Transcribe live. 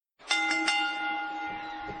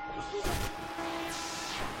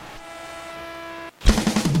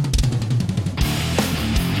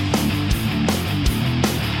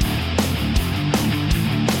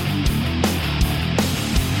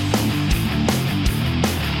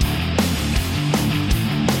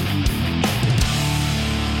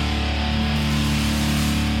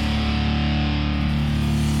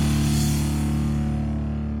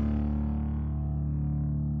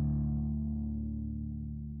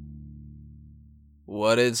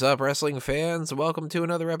What is up, wrestling fans? Welcome to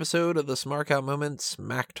another episode of the Smark Out Moments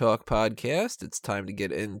Smack Talk podcast. It's time to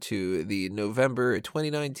get into the November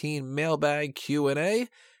 2019 mailbag Q&A,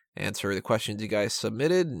 answer the questions you guys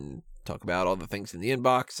submitted, and talk about all the things in the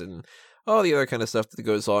inbox and all the other kind of stuff that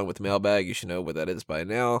goes along with the mailbag. You should know what that is by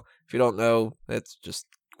now. If you don't know, it's just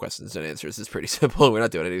questions and answers. It's pretty simple. We're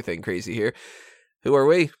not doing anything crazy here. Who are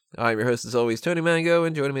we? I'm your host, as always, Tony Mango,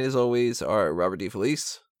 and joining me, as always, are Robert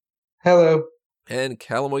DeFelice. Hello. And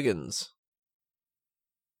Callum Wiggins.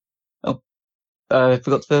 I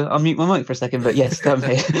forgot to unmute my mic for a second, but yes, I'm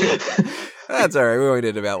here. That's all right. We only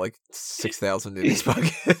did about 6,000 in these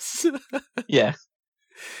podcasts. Yeah.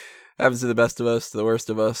 Happens to the best of us, to the worst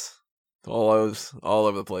of us, all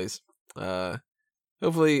over the place.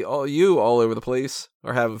 Hopefully, all over the place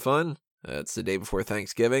are having fun. It's the day before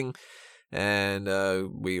Thanksgiving. And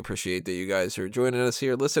we appreciate that you guys are joining us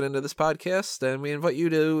here, listening to this podcast, and we invite you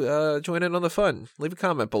to join in on the fun. Leave a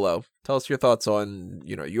comment below. Tell us your thoughts on,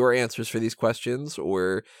 your answers for these questions,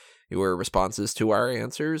 or your responses to our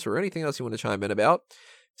answers, or anything else you want to chime in about.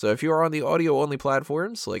 So if you are on the audio-only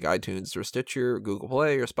platforms, like iTunes or Stitcher, or Google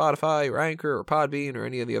Play, or Spotify, or Anchor, or Podbean, or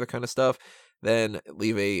any of the other kind of stuff, then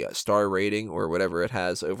leave a star rating or whatever it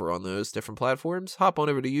has over on those different platforms. Hop on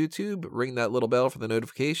over to YouTube, ring that little bell for the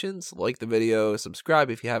notifications, like the video,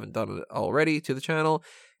 subscribe if you haven't done it already to the channel,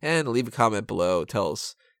 and leave a comment below. Tell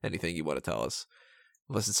us anything you want to tell us.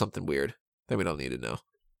 Unless it's something weird, then we don't need to know.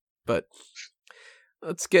 But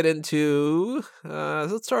let's get into,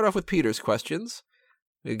 let's start off with Peter's questions.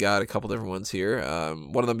 We've got a couple different ones here.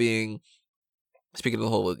 One of them being, speaking of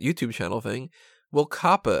the whole YouTube channel thing, will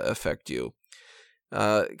COPPA affect you?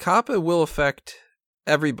 COPPA will affect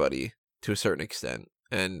everybody to a certain extent.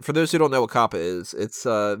 And for those who don't know what COPPA is, it's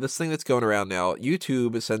this thing that's going around now.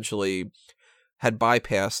 YouTube essentially had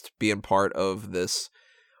bypassed being part of this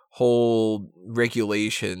whole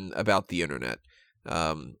regulation about the internet.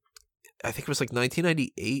 I think it was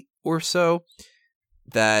 1998 or so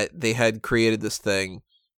that they had created this thing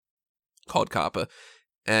called COPPA.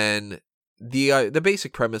 And the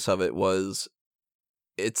basic premise of it was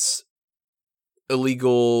it's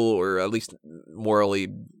illegal, or at least morally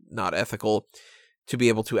not ethical, to be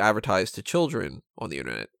able to advertise to children on the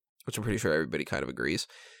internet, which I'm pretty sure everybody kind of agrees.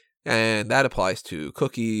 And that applies to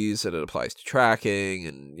cookies, and it applies to tracking,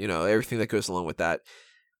 and everything that goes along with that.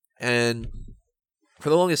 And for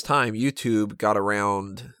the longest time, YouTube got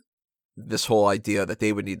around this whole idea that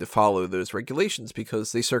they would need to follow those regulations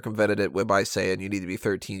because they circumvented it by saying you need to be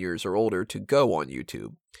 13 years or older to go on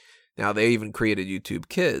YouTube. Now, they even created YouTube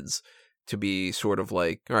Kids to be sort of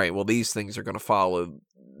like, all right, well, these things are going to follow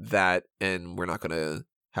that, and we're not going to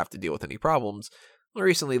have to deal with any problems. Well,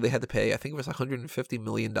 recently, they had to pay, I think it was $150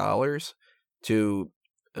 million to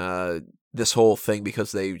this whole thing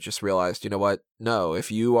because they just realized, you know what? No,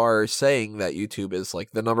 if you are saying that YouTube is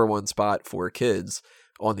the number one spot for kids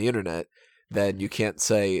on the internet, then you can't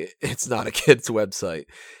say it's not a kid's website,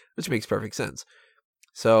 which makes perfect sense.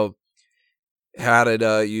 So how did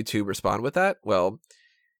YouTube respond with that? Well,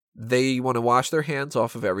 they want to wash their hands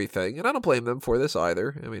off of everything, and I don't blame them for this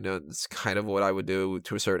either. I mean, it's kind of what I would do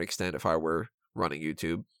to a certain extent if I were running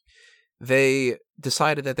YouTube. They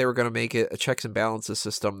decided that they were going to make it a checks and balances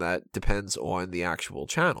system that depends on the actual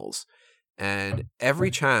channels. And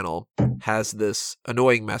every channel has this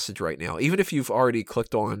annoying message right now. Even if you've already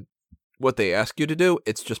clicked on what they ask you to do,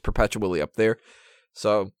 it's just perpetually up there.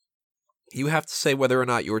 So you have to say whether or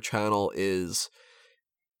not your channel is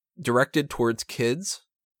directed towards kids,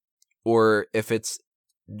 or if it's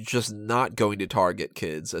just not going to target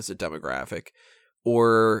kids as a demographic,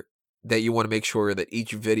 or that you want to make sure that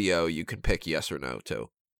each video you can pick yes or no to.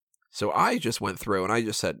 So I just went through and I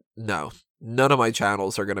just said, no, none of my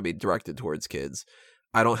channels are going to be directed towards kids.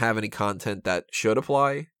 I don't have any content that should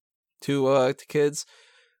apply to kids,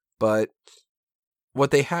 but what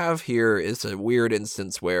they have here is a weird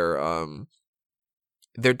instance where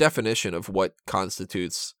their definition of what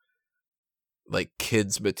constitutes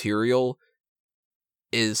kids material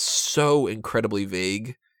is so incredibly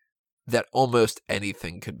vague that almost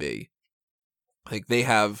anything could be. They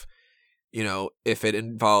have, if it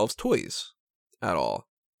involves toys at all,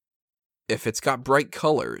 if it's got bright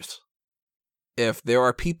colors, if there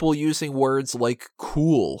are people using words like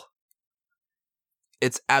cool,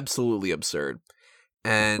 it's absolutely absurd.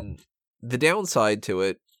 And the downside to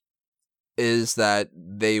it is that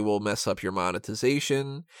they will mess up your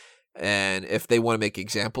monetization. And if they want to make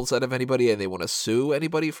examples out of anybody and they want to sue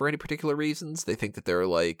anybody for any particular reasons, they think that they're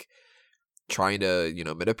trying to,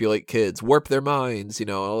 manipulate kids, warp their minds,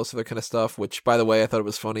 all this other kind of stuff, which, by the way, I thought it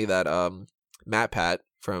was funny that MatPat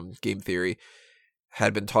from Game Theory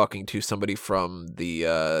had been talking to somebody from the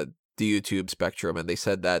YouTube spectrum, and they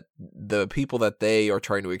said that the people that they are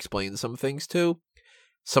trying to explain some things to,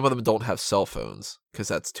 some of them don't have cell phones because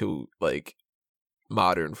that's too like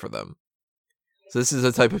modern for them. So this is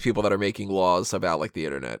the type of people that are making laws about like the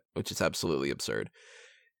internet, which is absolutely absurd.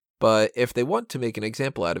 But if they want to make an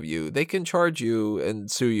example out of you, they can charge you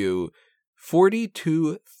and sue you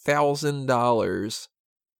 $42,000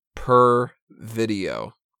 per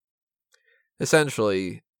video.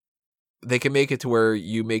 Essentially, they can make it to where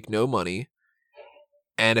you make no money,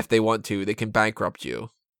 and if they want to, they can bankrupt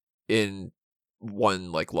you in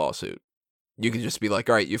one like lawsuit. You can just be like,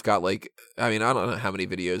 all right, you've got like, I mean, I don't know how many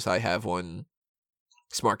videos I have on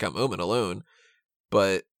Smart Got Moment alone,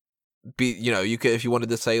 but you could, if you wanted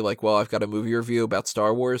to say like, well, I've got a movie review about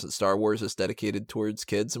Star Wars, and Star Wars is dedicated towards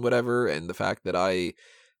kids and whatever, and the fact that I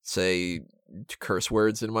say curse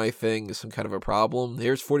words in my thing is some kind of a problem.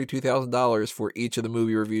 Here's $42,000 for each of the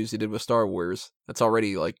movie reviews you did with Star Wars. That's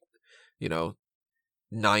already like, 9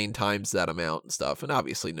 times that amount and stuff. And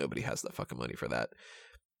obviously nobody has the fucking money for that.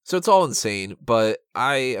 So it's all insane, but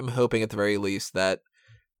I am hoping at the very least that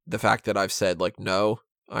the fact that I've said like, no,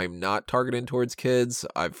 I'm not targeting towards kids.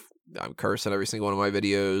 I'm cursing every single one of my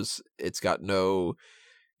videos. It's got no,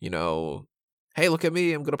 hey, look at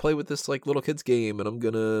me, I'm going to play with this like little kids game and I'm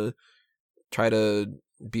going to try to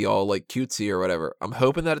be all like cutesy or whatever. I'm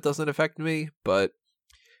hoping that it doesn't affect me, but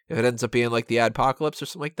if it ends up being like the Adpocalypse or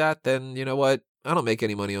something like that, then you know what? I don't make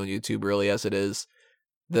any money on YouTube really as it is.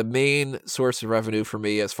 The main source of revenue for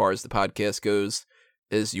me as far as the podcast goes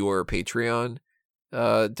is your Patreon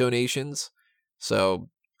donations. So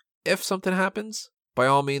if something happens, by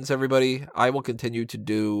all means, everybody, I will continue to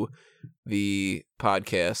do the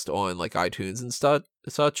podcast on like iTunes and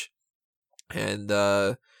such. And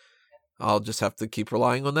I'll just have to keep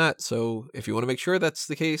relying on that. So if you want to make sure that's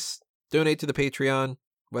the case, donate to the Patreon,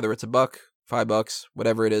 whether it's $1, $5,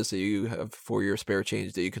 whatever it is that you have for your spare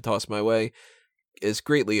change that you can toss my way, is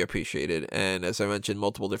greatly appreciated. And as I mentioned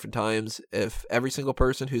multiple different times, if every single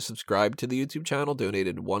person who subscribed to the YouTube channel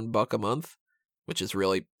donated $1 a month, which is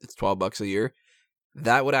really, it's $12 a year,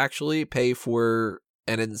 that would actually pay for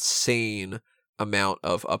an insane amount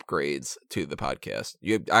of upgrades to the podcast.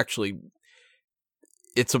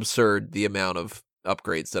 It's absurd the amount of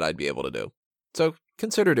upgrades that I'd be able to do. So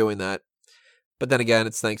consider doing that. But then again,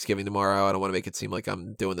 it's Thanksgiving tomorrow. I don't want to make it seem like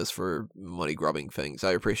I'm doing this for money grubbing things.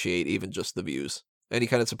 I appreciate even just the views. Any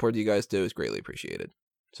kind of support that you guys do is greatly appreciated.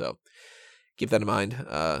 So keep that in mind.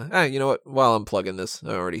 You know what? While I'm plugging this, I'm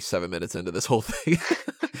already 7 minutes into this whole thing.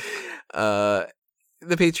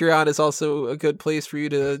 The Patreon is also a good place for you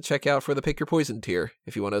to check out for the Pick Your Poison tier.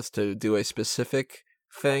 If you want us to do a specific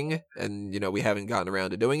thing and, we haven't gotten around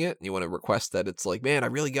to doing it, and you want to request that it's like, man, I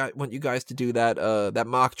really want you guys to do that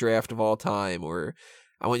mock draft of all time, or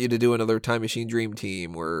I want you to do another Time Machine Dream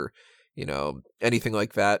Team, or, anything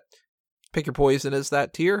like that. Pick Your Poison is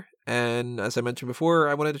that tier. And as I mentioned before,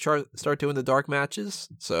 I wanted to start doing the dark matches.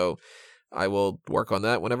 So I will work on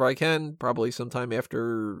that whenever I can, probably sometime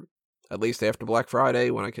at least after Black Friday,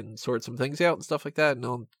 when I can sort some things out and stuff like that. And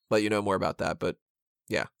I'll let you know more about that. But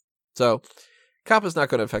yeah, so COPPA's not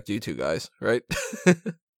going to affect you two guys, right?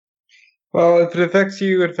 Well, if it affects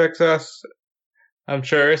you, it affects us, I'm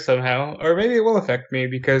sure, somehow. Or maybe it will affect me,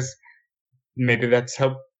 because maybe that's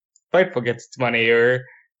how Fightful gets its money, or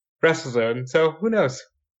WrestleZone. So who knows?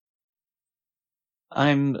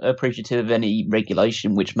 I'm appreciative of any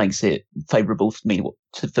regulation which makes it favourable for me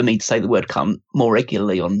to say the word cunt more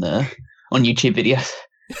regularly on YouTube videos.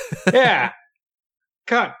 Yeah,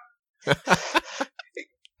 cunt.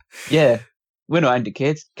 Yeah, we're not into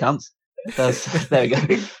kids, cunts. There we go.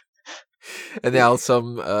 And now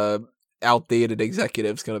some outdated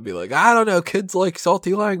executive's gonna be like, I don't know, kids like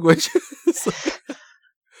salty language.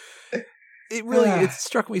 It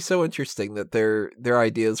struck me so interesting that their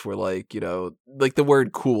ideas were like, like the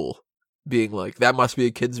word cool being like, that must be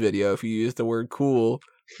a kid's video if you use the word cool.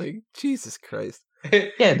 Like, Jesus Christ.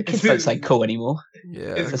 Yeah, the kids don't say cool anymore.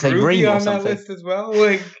 Yeah. Is They say Groovy ream or on that something. list as well?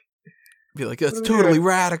 Like, Be like, that's totally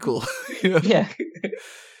radical. Yeah.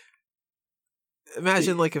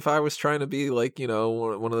 Imagine like if I was trying to be like, one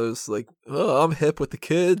of those like, oh, I'm hip with the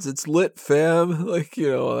kids, it's lit, fam. Like,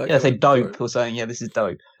 that Yeah, say kind of dope or saying, yeah, this is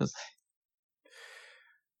dope.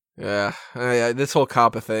 Yeah, this whole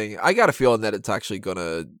COPPA thing, I got a feeling that it's actually going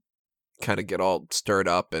to kind of get all stirred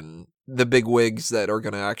up, and the big wigs that are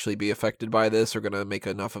going to actually be affected by this are going to make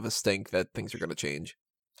enough of a stink that things are going to change.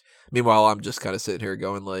 Meanwhile, I'm just kind of sitting here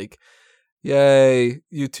going like, yay,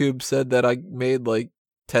 YouTube said that I made like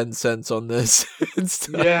 10 cents on this and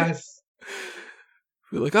stuff. yes.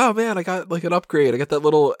 You're like, oh man, I got like an upgrade. I got that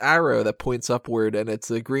little arrow that points upward, and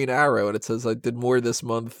it's a green arrow, and it says I did more this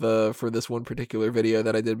month for this one particular video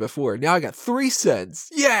than I did before. Now I got 3 cents.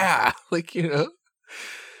 Yeah, like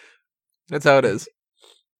that's how it is.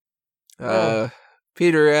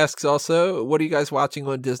 Peter asks also, what are you guys watching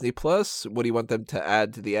on Disney Plus? What do you want them to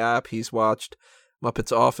add to the app? He's watched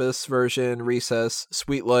Muppets Office version, Recess,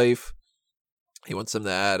 Sweet Life. He wants them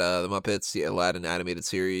to add the Muppets, the Aladdin animated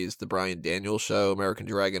series, the Brian Daniels Show, American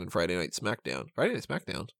Dragon, and Friday Night SmackDown. Friday Night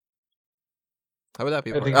SmackDown? How would that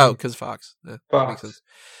be? Because Fox. Yeah, Fox. Makes sense.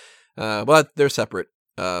 But they're separate.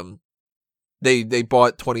 They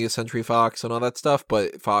bought 20th Century Fox and all that stuff,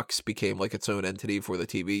 but Fox became like its own entity for the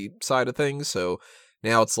TV side of things. So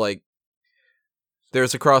now it's like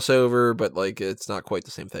there's a crossover, but like it's not quite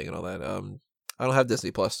the same thing and all that. I don't have Disney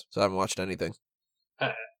Plus, so I haven't watched anything.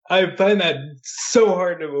 I find that so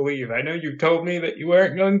hard to believe. I know you told me that you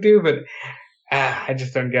weren't going to, but I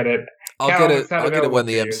just don't get it. I'll get it when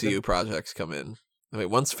the MCU projects come in. I mean,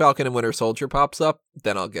 once Falcon and Winter Soldier pops up,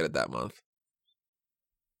 then I'll get it that month.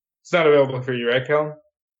 It's not available for you, right, Kel?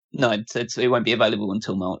 No, it won't be available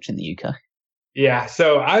until March in the UK. Yeah,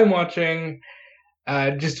 so I'm watching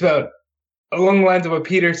just about along the lines of what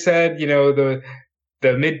Peter said, the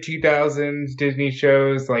mid-2000s Disney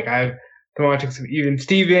shows. Like, I've been watching some Even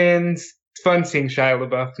Stevens. It's fun seeing Shia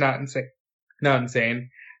LaBeouf, not insane.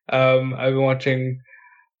 I've been watching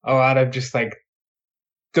a lot of just, like,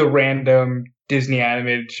 the random Disney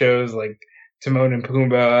animated shows, like Timon and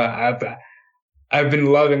Pumbaa. I've been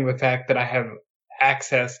loving the fact that I have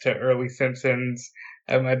access to early Simpsons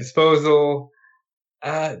at my disposal.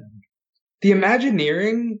 The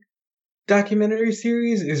Imagineering documentary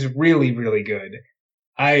series is really, really good.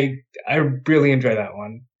 I really enjoy that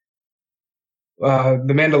one.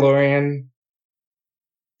 The Mandalorian.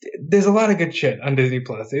 There's a lot of good shit on Disney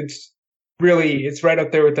Plus. It's right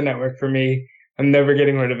up there with the network for me. I'm never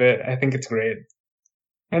getting rid of it. I think it's great.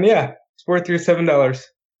 And yeah, it's worth your $7.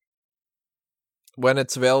 When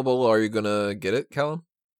it's available, are you gonna get it, Callum?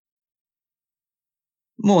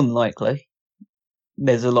 More than likely.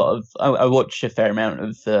 There's a lot of I watch a fair amount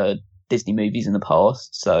of Disney movies in the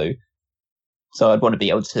past, so I'd want to be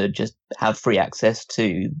able to just have free access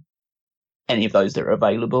to any of those that are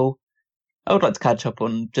available. I would like to catch up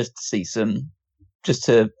on just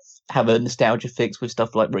to have a nostalgia fix with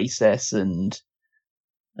stuff like Recess and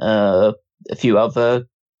a few other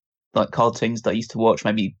like cartoons that I used to watch.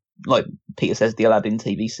 Maybe like Peter says, the Aladdin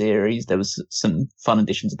TV series. There was some fun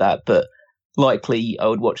additions to that, but likely I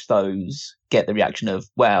would watch those, get the reaction of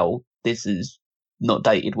 "Wow, this is not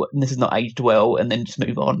dated. This is not aged well," and then just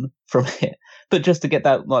move on from it. But just to get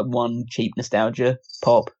that like one cheap nostalgia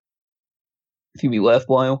pop, if it'd be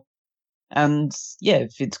worthwhile. And yeah,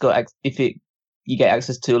 you get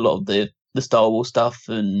access to a lot of the Star Wars stuff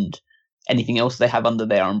and anything else they have under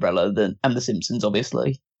their umbrella, and The Simpsons,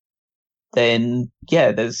 obviously, then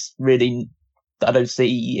yeah, there's really, I don't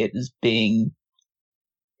see it as being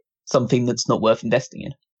something that's not worth investing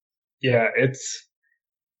in. Yeah, it's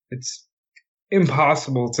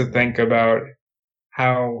impossible to think about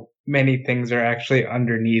how many things are actually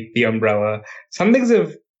underneath the umbrella. Some things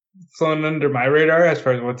have flown under my radar as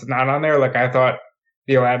far as what's not on there. Like, I thought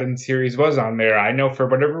the Aladdin series was on there. I know for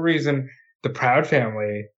whatever reason, the Proud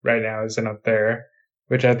Family right now isn't up there,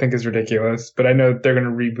 which I think is ridiculous. But I know they're going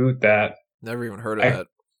to reboot that. Never even heard of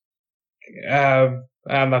that.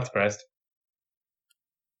 I'm not surprised.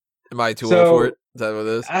 Am I too old for it? Is that what it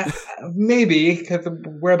is? Maybe, because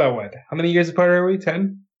we're about what? How many years apart are we?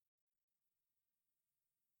 10?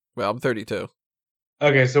 Well, I'm 32.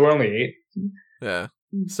 Okay, so we're only 8. Yeah.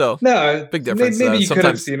 So, no, big difference. Maybe you could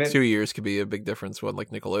have sometimes seen it. 2 years could be a big difference when, like,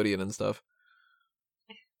 Nickelodeon and stuff.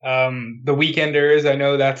 The Weekenders, I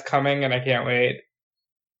know that's coming, and I can't wait.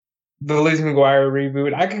 The Lizzie McGuire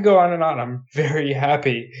reboot. I could go on and on. I'm very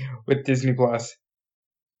happy with Disney Plus.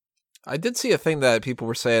 I did see a thing that people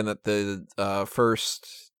were saying that the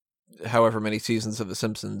first however many seasons of The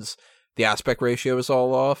Simpsons, the aspect ratio is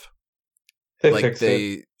all off. They fixed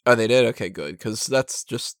it. Oh, they did? Okay, good. Because that's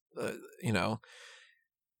just,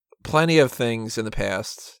 plenty of things in the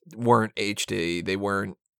past weren't HD. They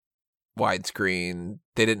weren't widescreen.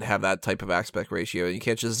 They didn't have that type of aspect ratio. You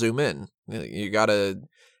can't just zoom in. You got to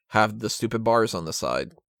have the stupid bars on the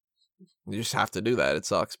side. You just have to do that. It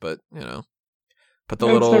sucks, but, Put the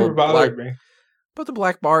That's never bothered me. Put the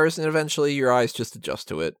black bars, and eventually your eyes just adjust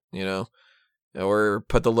to it, Or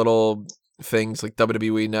put the little things like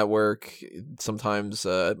WWE Network. Sometimes,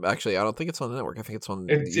 actually, I don't think it's on the network. I think it's on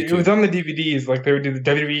YouTube. It was on the DVDs, like they would do the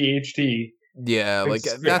WWE HD. Yeah, like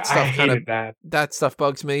that stuff kind of that stuff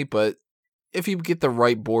bugs me. But if you get the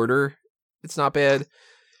right border It's not bad.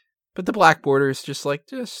 But the black border is just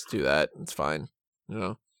do that. It's fine. You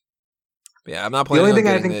know? But yeah, I'm not planning on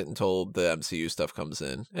getting it until the MCU stuff comes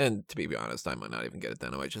in. And to be honest, I might not even get it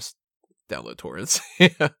then. I might just download torrents.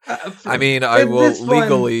 I mean, I will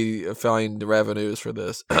legally find revenues for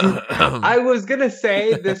this. I was gonna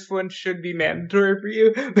say this one should be mandatory for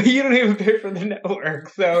you, but you don't even pay for the network,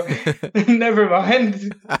 so never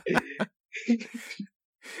mind.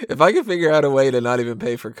 If I could figure out a way to not even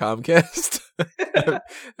pay for Comcast, that'd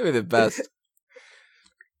be the best.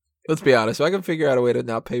 Let's be honest. If I can figure out a way to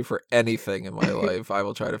not pay for anything in my life, I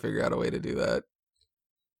will try to figure out a way to do that.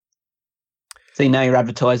 See, now you're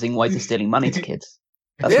advertising ways of stealing money to kids.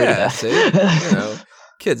 That's really bad. See,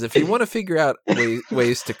 kids, if you want to figure out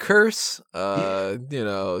ways to curse,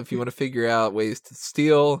 if you want to figure out ways to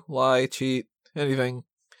steal, lie, cheat, anything.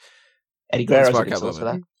 Eddie Guerrero's a good source for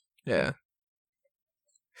that. Yeah.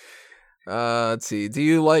 Let's see. Do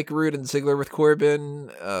you like Rude and Ziggler with Corbin?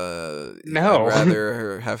 No. I'd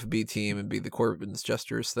rather have a B team and be the Corbin's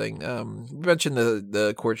gestures thing. We mentioned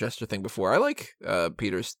the court gesture thing before. I like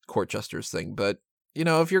Peter's court gestures thing, but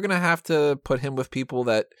if you're gonna have to put him with people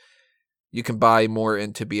that you can buy more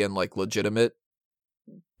into being like legitimate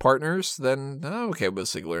partners, then I'm okay with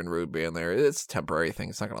Ziggler and Rude being there. It's a temporary thing.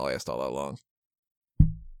 It's not gonna last all that long.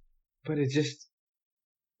 But it's just,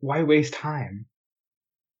 why waste time?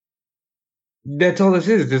 That's all this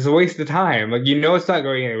is. It's a waste of time. Like, it's not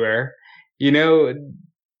going anywhere.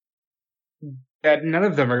 That none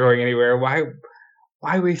of them are going anywhere. Why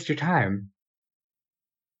waste your time?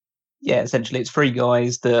 Yeah, essentially, it's three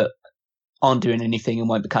guys that aren't doing anything and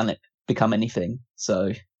won't become anything.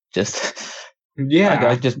 So just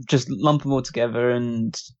just lump them all together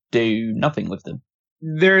and do nothing with them.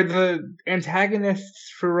 They're the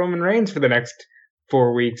antagonists for Roman Reigns for the next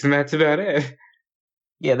 4 weeks, and that's about it.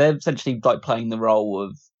 Yeah, they're essentially like playing the role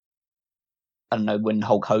of, I don't know, when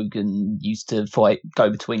Hulk Hogan used to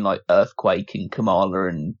go between like Earthquake and Kamala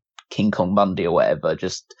and King Kong Bundy or whatever.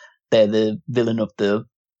 Just they're the villain of the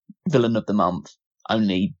month.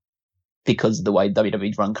 Only because of the way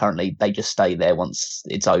WWE's run currently, they just stay there once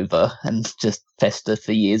it's over and just fester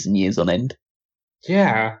for years and years on end.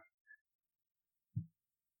 Yeah.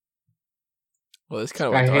 Well, it's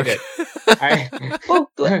kind of I dark. hate it.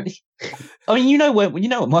 I mean, you know what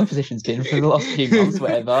my position's been for the last few months.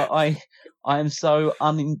 Whatever, I am so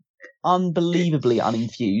unbelievably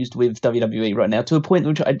uninfused with WWE right now, to a point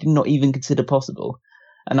which I did not even consider possible.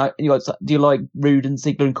 And do you like Rude and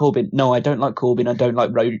Ziggler and Corbin? No, I don't like Corbin. I don't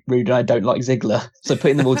like Rude, and I don't like Ziggler. So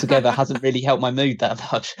putting them all together hasn't really helped my mood that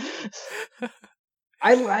much.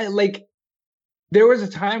 I like. There was a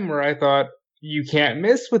time where I thought you can't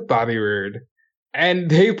miss with Bobby Roode. And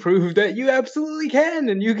they proved that you absolutely can,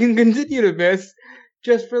 and you can continue to miss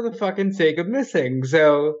just for the fucking sake of missing.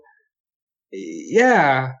 So,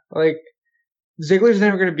 yeah, like, Ziggler's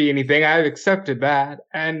never going to be anything. I've accepted that.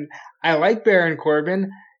 And I like Baron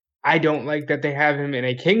Corbin. I don't like that they have him in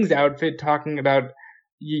a king's outfit talking about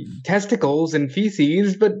testicles and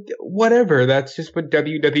feces, but whatever. That's just what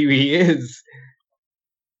WWE is.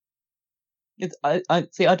 I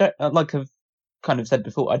don't, like I've kind of said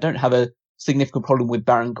before, I don't have a significant problem with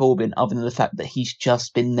Baron Corbin other than the fact that he's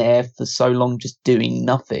just been there for so long just doing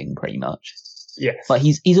nothing pretty much. Yes. Like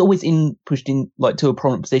he's always pushed in like to a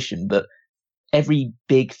prominent position, but every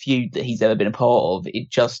big feud that he's ever been a part of, it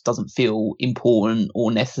just doesn't feel important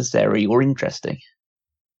or necessary or interesting.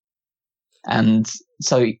 And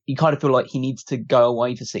so you kind of feel like he needs to go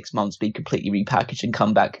away for 6 months, be completely repackaged and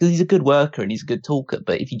come back, because he's a good worker and he's a good talker.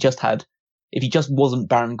 But if he just wasn't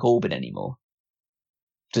Baron Corbin anymore,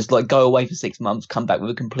 just like go away for 6 months, come back with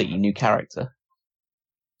a completely new character.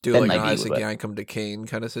 Do like an Isaac Yankem to Kane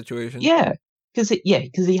kind of situation? Yeah, because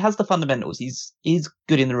he has the fundamentals. He's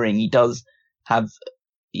good in the ring. He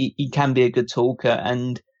can be a good talker,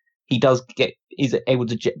 and is able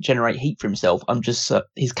to generate heat for himself.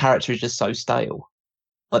 His character is just so stale.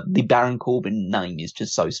 Like the Baron Corbin name is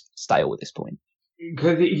just so stale at this point.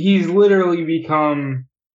 Because he's literally become.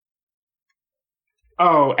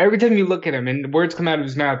 Oh, every time you look at him and words come out of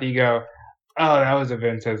his mouth, you go, "Oh, that was a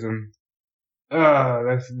Vinceism."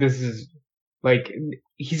 Oh, this is like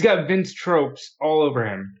he's got Vince tropes all over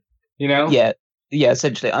him. Yeah,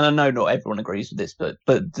 essentially. And I know not everyone agrees with this, but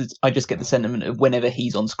I just get the sentiment of whenever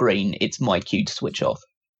he's on screen, it's my cue to switch off.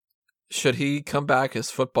 Should he come back as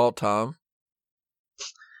Football Tom?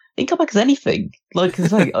 He can come back as anything. Like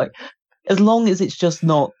as long as it's just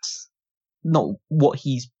not what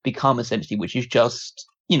he's become essentially, which is just,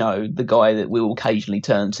 the guy that we'll occasionally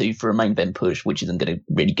turn to for a main event push, which isn't going to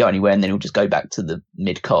really go anywhere, and then he'll just go back to the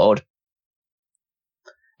mid card.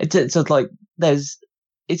 It's like there's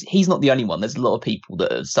he's not the only one. There's a lot of people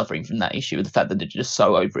that are suffering from that issue, with the fact that they're just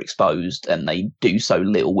so overexposed and they do so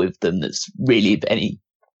little with them that's really of any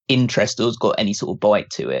interest or has got any sort of bite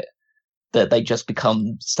to it, that they just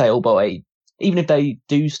become stale by. Even if they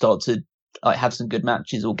do start to have some good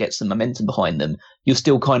matches or get some momentum behind them, you're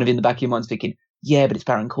still kind of in the back of your mind thinking, yeah, but it's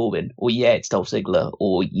Baron Corbin, or yeah, it's Dolph Ziggler,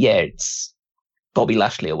 or yeah, it's Bobby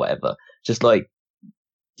Lashley or whatever. Just like,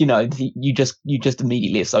 you just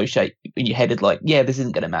immediately associate in your head as like, yeah, this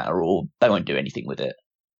isn't going to matter, or they won't do anything with it.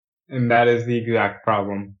 And that is the exact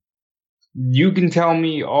problem. You can tell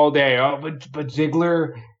me all day, oh, but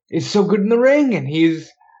Ziggler is so good in the ring, and he's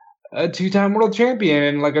a 2-time world champion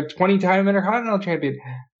and like a 20-time Intercontinental champion.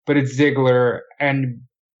 But it's Ziggler, and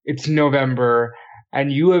it's November,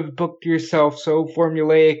 and you have booked yourself so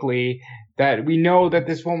formulaically that we know that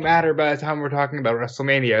this won't matter by the time we're talking about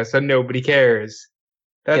WrestleMania, so nobody cares.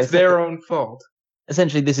 That's their own fault.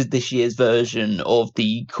 Essentially, this is this year's version of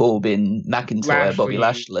the Corbin, McIntyre, Bobby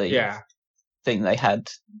Lashley thing they had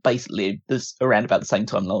basically around about the same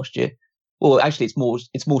time last year. Well, actually, it's more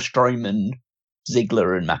Strowman,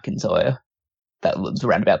 Ziggler, and McIntyre. That was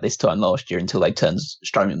around about this time last year until they turned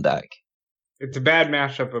Strowman back. It's a bad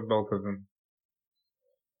mashup of both of them.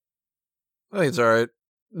 I think it's alright.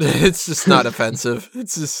 It's just not offensive.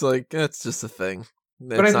 It's just like, it's just a thing.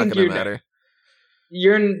 It's not going to matter.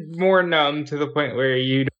 You're more numb to the point where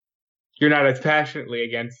you're not as passionately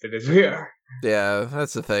against it as we are. Yeah,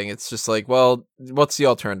 that's the thing. It's just like, well, what's the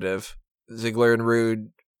alternative? Ziggler and Rude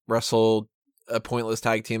wrestle a pointless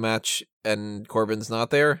tag team match and Corbin's not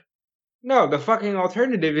there? No, the fucking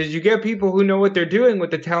alternative is you get people who know what they're doing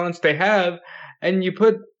with the talents they have, and you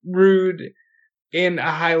put Rude in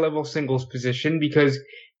a high-level singles position because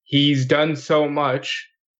he's done so much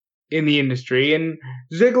in the industry, and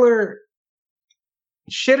Ziggler,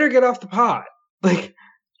 shit or get off the pot. Like,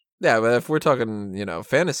 yeah, but if we're talking,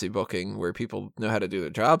 fantasy booking where people know how to do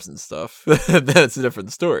their jobs and stuff, that's a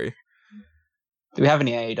different story. Do we have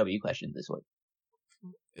any AEW questions this week?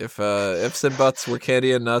 If ifs and buts were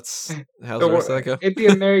candy and nuts, how's the rest of that go? It'd be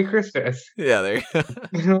a Merry Christmas. Yeah, there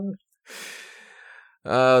you go.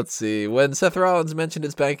 Let's see. When Seth Rollins mentioned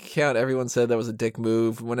his bank account, everyone said that was a dick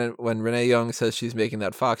move. When Renee Young says she's making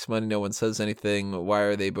that Fox money, no one says anything. Why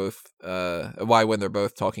are they both? Why when they're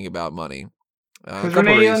both talking about money? Because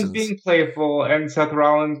Renee Young's being playful, and Seth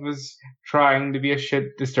Rollins was trying to be a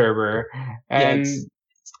shit disturber. And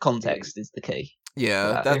context is the key.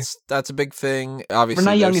 Yeah, that's a big thing. Obviously,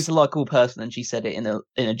 Renee Young is a likable person, and she said it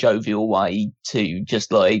in a jovial way to just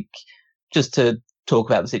to talk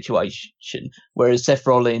about the situation. Whereas Seth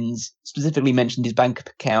Rollins specifically mentioned his bank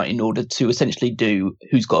account in order to essentially do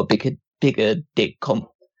who's got a bigger dick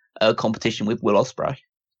competition with Will Ospreay.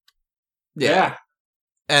 Yeah.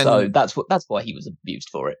 And so that's why he was abused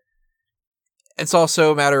for it. It's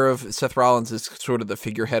also a matter of Seth Rollins is sort of the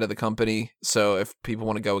figurehead of the company. So if people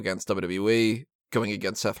want to go against WWE, going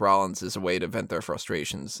against Seth Rollins is a way to vent their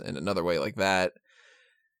frustrations in another way like that.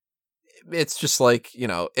 It's just like,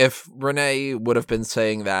 if Renee would have been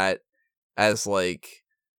saying that as like,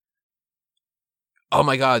 oh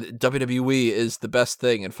my God, WWE is the best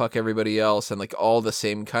thing and fuck everybody else and like all the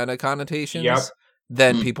same kind of connotations,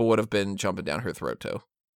 then people would have been jumping down her throat too.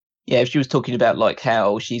 Yeah, if she was talking about like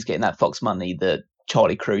how she's getting that Fox money that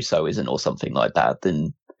Charlie Caruso isn't or something like that,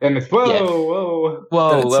 then it's whoa.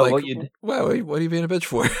 Like, what are you being a bitch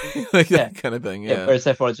for? Like that kind of thing. Yeah. Whereas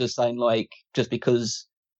Seth Rollins was saying like, just because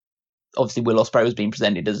obviously Will Ospreay was being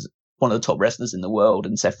presented as one of the top wrestlers in the world,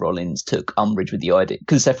 and Seth Rollins took umbrage with the idea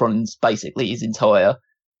because Seth Rollins basically his entire.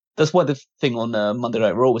 That's why the thing on Monday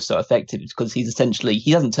Night Raw was so effective, because he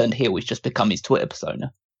hasn't turned heel; he's just become his Twitter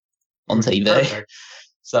persona on TV. Perfect.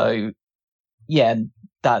 So, yeah,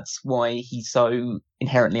 that's why he's so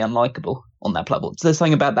inherently unlikable on that platform. So there's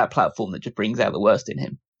something about that platform that just brings out the worst in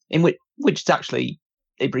him, in which actually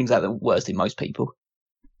it brings out the worst in most people,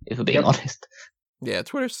 if we're being honest. Yeah,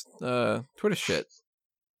 Twitter's shit.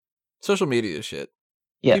 Social media is shit.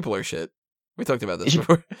 Yeah. People are shit. We talked about this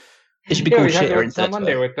before. It should be called shit or instead.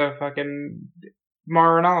 Monday with the fucking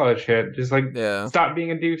Marinella shit. Just like stop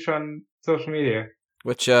being a douche on social media.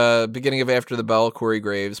 Which beginning of After the Bell, Corey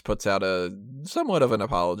Graves puts out a somewhat of an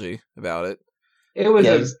apology about it. It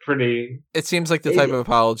was pretty. It seems like the type of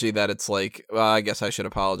apology that it's like, well, I guess I should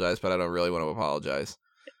apologize, but I don't really want to apologize.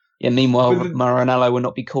 Yeah. Meanwhile, Marinella will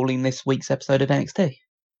not be calling this week's episode of NXT.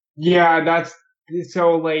 Yeah, that's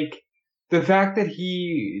so. Like the fact that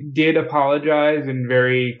he did apologize and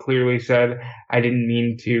very clearly said, "I didn't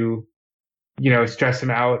mean to," stress him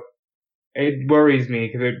out. It worries me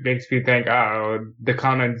because it makes me think, the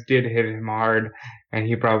comments did hit him hard, and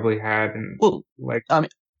he probably had. And well,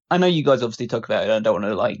 I I know you guys obviously talk about it. I don't want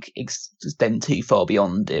to like extend too far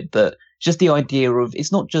beyond it, but just the idea of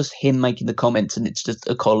it's not just him making the comments and it's just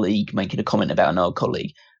a colleague making a comment about another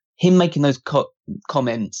colleague. Him making those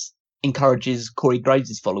comments encourages Corey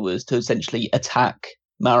Graves' followers to essentially attack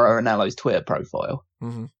Mauro Ranallo's Twitter profile.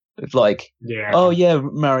 Mm-hmm. It's like, Yeah. oh yeah,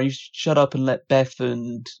 Mauro, shut up and let Beth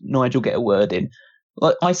and Nigel get a word in.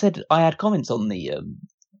 Like I said, I had comments on the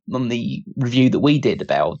review that we did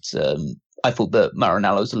about. I thought that Mauro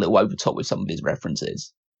Ranallo was a little over top with some of his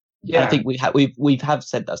references. Yeah. I think we've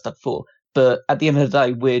said that stuff before, but at the end of the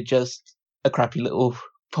day, we're just a crappy little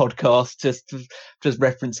podcast, just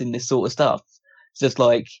referencing this sort of stuff. It's just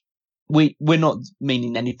like we're not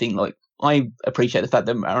meaning anything. Like I appreciate the fact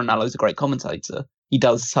that Mauro Ranallo is a great commentator. He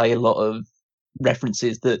does say a lot of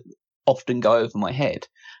references that often go over my head,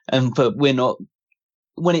 but we're not.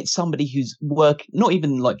 When it's somebody who's not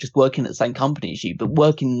even like just working at the same company as you, but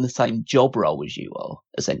working in the same job role as you are,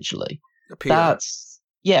 essentially. A peer. That's,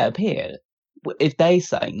 a peer. If they're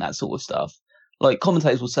saying that sort of stuff, like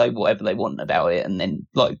commentators will say whatever they want about it, and then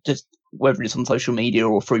like just whether it's on social media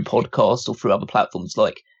or through podcasts or through other platforms,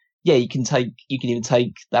 like, yeah, you can even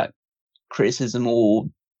take that criticism or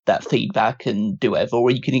that feedback and do whatever,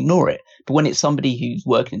 or you can ignore it. But when it's somebody who's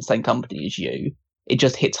working in the same company as you, it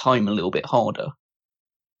just hits home a little bit harder.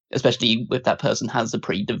 Especially if that person has a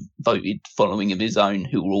pre-devoted following of his own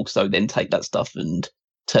who will also then take that stuff and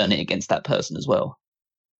turn it against that person as well.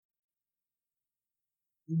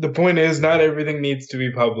 The point is, not everything needs to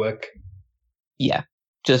be public. Yeah,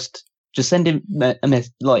 just send him a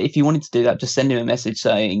message. Like, if you wanted to do that, just send him a message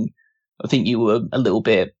saying, I think you were a little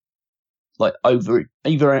bit like either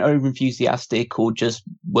over enthusiastic or just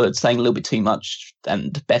were saying a little bit too much,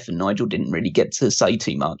 and Beth and Nigel didn't really get to say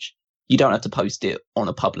too much. You don't have to post it on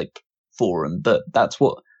a public forum, but that's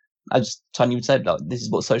what, as Tony would say, like, this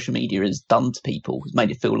is what social media has done to people. It's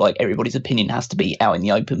made it feel like everybody's opinion has to be out in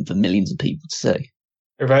the open for millions of people to see.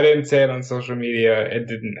 If I didn't say it on social media, it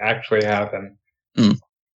didn't actually happen.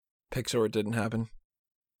 Pixar didn't happen.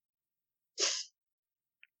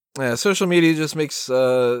 Yeah, social media just makes,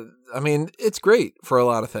 it's great for a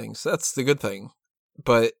lot of things. That's the good thing.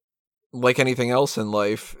 But like anything else in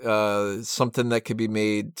life, something that could be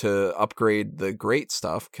made to upgrade the great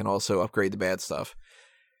stuff can also upgrade the bad stuff.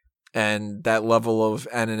 And that level of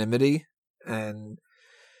anonymity and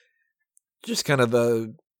just kind of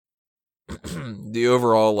the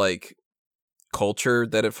overall like culture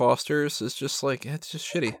that it fosters is just like, it's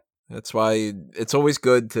just shitty. That's why it's always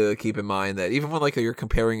good to keep in mind that even when like you're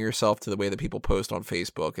comparing yourself to the way that people post on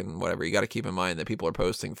Facebook and whatever, you got to keep in mind that people are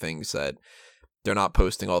posting things that they're not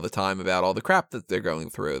posting all the time about all the crap that they're going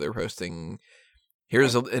through. They're posting,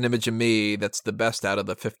 here's an image of me that's the best out of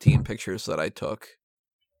the 15 pictures that I took.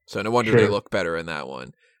 So no wonder they look better in that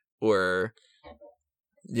one. Or,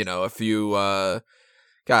 if you,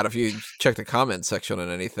 if you check the comment section on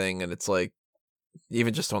anything and it's like,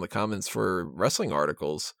 even just on the comments for wrestling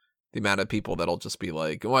articles, the amount of people that'll just be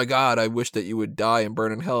like, oh my God, I wish that you would die and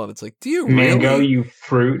burn in hell. And it's like, do you Mango, really? you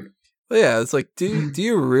fruit. Yeah, it's like, do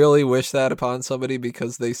you really wish that upon somebody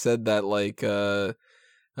because they said that like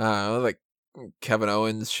Kevin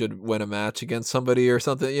Owens should win a match against somebody or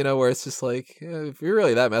something, where it's just like, if you're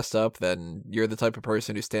really that messed up, then you're the type of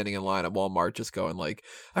person who's standing in line at Walmart just going like,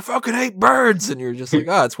 I fucking hate birds, and you're just like,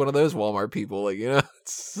 it's one of those Walmart people, like,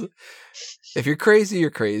 if you're crazy, you're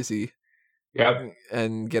crazy. Yep.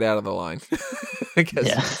 And get out of the line. I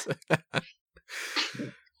guess. Yeah.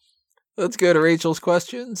 Let's go to Rachel's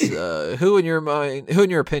questions. Who in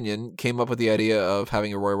your opinion, came up with the idea of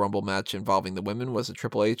having a Royal Rumble match involving the women? Was it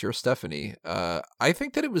Triple H or Stephanie? I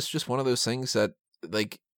think that it was just one of those things that,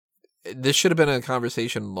 like, this should have been a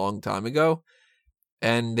conversation a long time ago,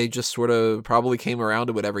 and they just sort of probably came around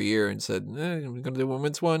to it every year and said, we're going to do a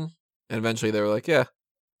women's one. And eventually they were like, yeah.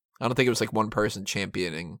 I don't think it was like one person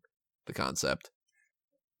championing the concept.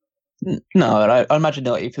 No, I imagine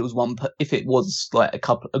that if it was like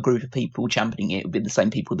a group of people championing it, it would be the same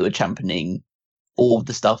people that were championing all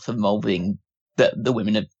the stuff involving that the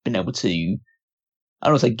women have been able to, I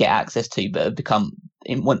don't want to say get access to, but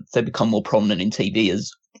once they become more prominent in TV as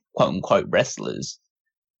quote unquote wrestlers,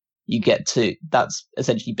 that's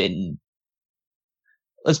essentially been,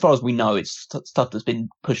 as far as we know, it's stuff that's been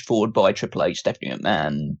pushed forward by Triple H, Stephanie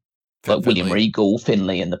McMahon, like William Regal,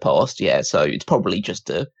 Finlay in the past. Yeah, so it's probably just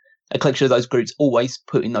a collection of those groups always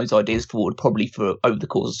putting those ideas forward, probably for over the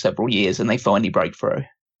course of several years, and they finally break through.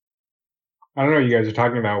 I don't know what you guys are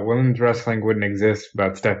talking about. Women's wrestling wouldn't exist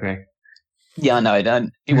without Stephanie. Yeah, I know.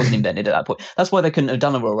 It wasn't invented at that point. That's why they couldn't have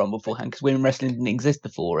done a Royal Rumble beforehand, because women's wrestling didn't exist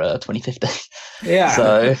before 2015. Yeah.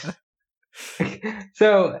 So,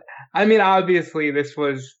 So, I mean, obviously, this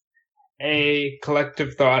was a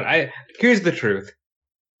collective thought. Here's the truth.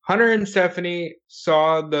 Hunter and Stephanie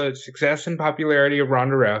saw the success and popularity of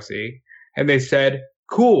Ronda Rousey, and they said,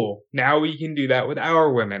 cool, now we can do that with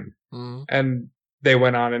our women. Mm. And they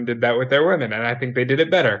went on and did that with their women, and I think they did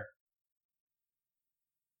it better.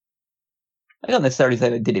 I don't necessarily say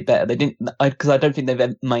they did it better. They didn't, because I don't think they've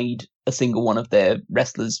ever made a single one of their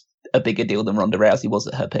wrestlers a bigger deal than Ronda Rousey was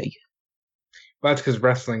at her peak. Well, that's because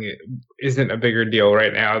wrestling isn't a bigger deal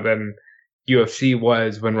right now than UFC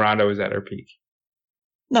was when Ronda was at her peak.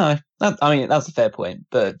 No, I mean, that's a fair point,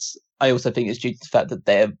 but I also think it's due to the fact that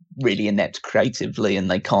they're really inept creatively and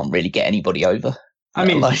they can't really get anybody over. I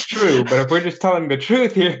mean, it's true, but if we're just telling the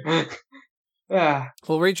truth here, yeah.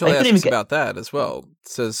 Well, Rachel asks about that as well. It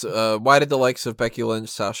says, why did the likes of Becky Lynch,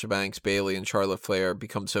 Sasha Banks, Bayley, and Charlotte Flair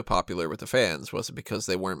become so popular with the fans? Was it because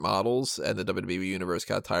they weren't models and the WWE Universe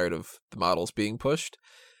got tired of the models being pushed?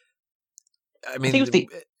 I mean,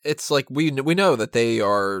 it's like we know that they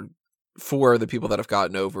are four of the people that have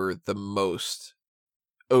gotten over the most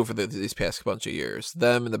over these past bunch of years.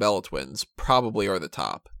 Them and the Bella Twins probably are the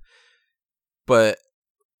top. But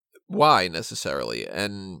why necessarily?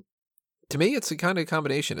 And to me, it's a kind of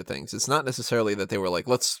combination of things. It's not necessarily that they were like,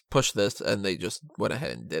 let's push this, and they just went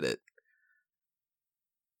ahead and did it.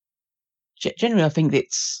 Generally, I think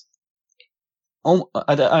it's... I don't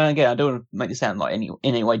want to make it sound like in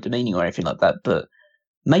any way demeaning or anything like that, but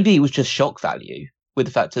maybe it was just shock value with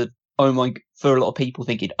the fact of, for a lot of people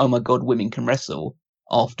thinking, oh my god, women can wrestle,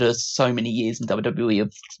 after so many years in WWE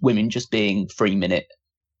of women just being 3-minute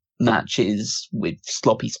matches with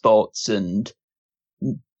sloppy spots and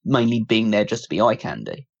mainly being there just to be eye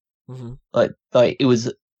candy. Mm-hmm. Like it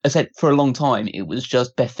was, I said, for a long time, it was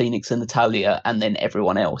just Beth Phoenix and Natalya and then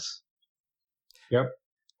everyone else. Yep.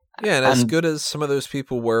 Yeah, and as good as some of those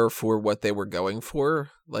people were for what they were going for,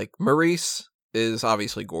 like Maryse is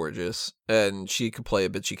obviously gorgeous, and she could play a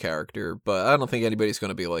bitchy character, but I don't think anybody's going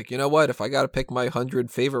to be like, you know what, if I got to pick my 100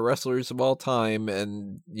 favorite wrestlers of all time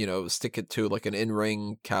and, stick it to like an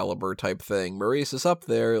in-ring caliber type thing, Maryse is up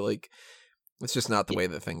there. Like, it's just not the way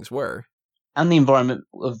that things were. And the environment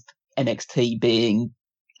of NXT being,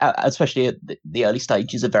 especially at the early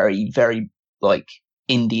stages, a very, very like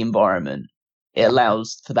indie environment. It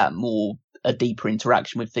allows for that a deeper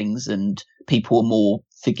interaction with things, and people are more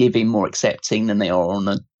forgiving, more accepting than they are on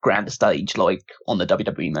a grander stage, like on the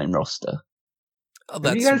WWE main roster. Oh,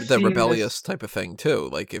 that's the rebellious type of thing too.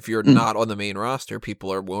 Like if you're not on the main roster,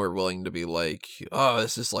 people are more willing to be like, "Oh,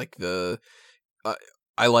 this is like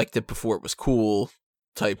I liked it before it was cool"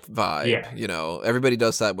 type vibe. Yeah. Everybody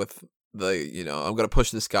does that with I'm going to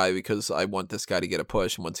push this guy because I want this guy to get a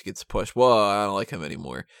push, and once he gets a push, well, I don't like him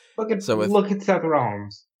anymore. Look at Seth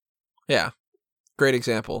Rollins. Yeah. Great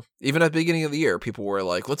example. Even at the beginning of the year, people were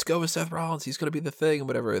like, let's go with Seth Rollins. He's going to be the thing and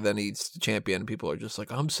whatever. And then he's the champion. And people are just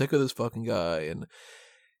like, I'm sick of this fucking guy. And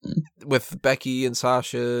with Becky and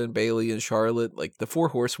Sasha and Bayley and Charlotte, like the Four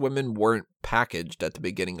Horsewomen weren't packaged at the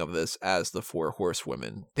beginning of this as the Four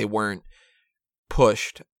Horsewomen. They weren't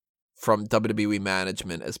pushed from WWE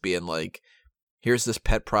management as being like, here's this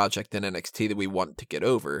pet project in NXT that we want to get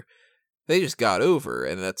over. They just got over.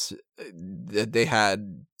 And they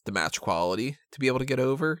had the match quality to be able to get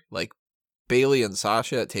over. Like Bayley and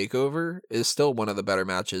Sasha at TakeOver is still one of the better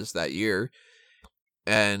matches that year,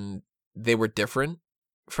 and they were different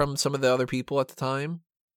from some of the other people at the time,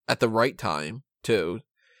 at the right time too,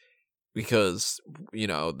 because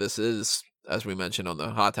this is, as we mentioned on the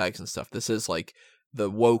hot tags and stuff, this is like the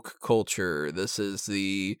woke culture. This is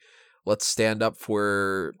the let's stand up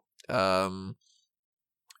for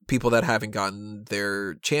people that haven't gotten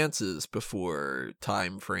their chances before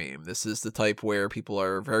time frame. This is the type where people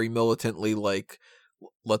are very militantly like,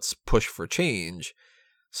 let's push for change.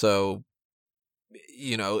 So,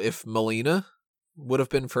 if Melina would have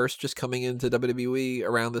been first just coming into WWE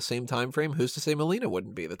around the same time frame, who's to say Melina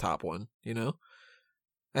wouldn't be the top one,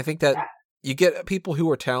 I think that you get people who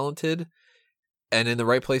are talented and in the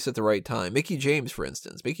right place at the right time. Mickie James, for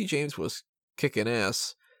instance. Mickie James was kicking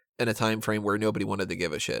ass in a time frame where nobody wanted to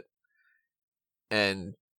give a shit.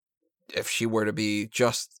 And if she were to be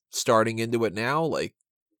just starting into it now, like,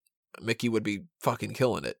 Mickie would be fucking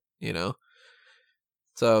killing it,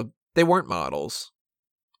 So they weren't models,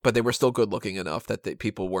 but they were still good looking enough that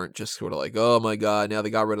people weren't just sort of like, oh my god, now they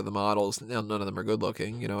got rid of the models, now none of them are good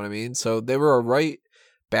looking, you know what I mean? So they were a right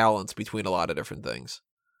balance between a lot of different things.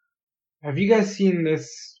 Have you guys seen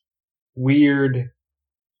this weird,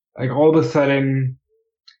 like all of a sudden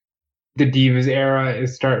the Divas era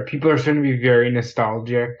people are starting to be very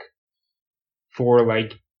nostalgic for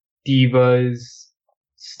like Divas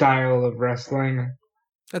style of wrestling?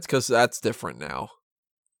 That's because that's different now.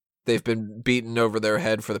 they've been beaten over their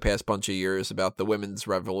head for the past bunch of years about the women's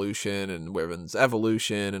revolution and women's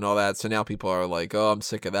evolution and all that. So now people are like, oh, I'm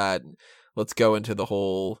sick of that. Let's go into the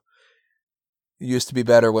whole it used to be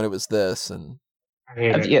better when it was this. And I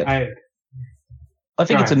hate it. Yeah. I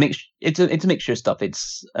think Go it's a ahead. mix. It's a mixture of stuff.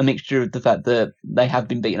 It's a mixture of the fact that they have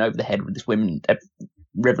been beaten over the head with this women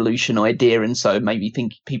revolution idea, and so maybe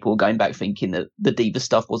think people are going back thinking that the diva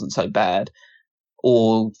stuff wasn't so bad,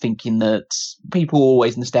 or thinking that people are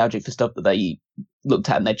always nostalgic for stuff that they looked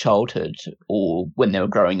at in their childhood or when they were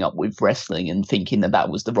growing up with wrestling, and thinking that that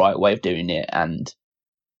was the right way of doing it. And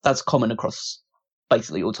that's common across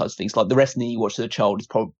basically all types of things. Like the wrestling you watch as a child is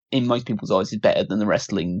probably, in most people's eyes, is better than the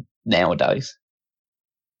wrestling nowadays.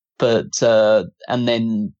 But and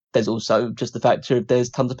then there's also just the factor of there's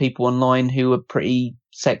tons of people online who are pretty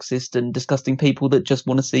sexist and disgusting people that just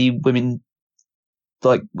want to see women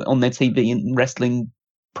like on their TV and wrestling,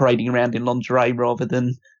 parading around in lingerie rather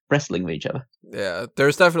than wrestling with each other. yeah,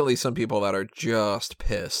 there's definitely some people that are just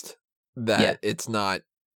pissed that Yeah. it's not.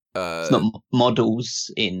 It's not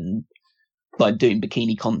models in like doing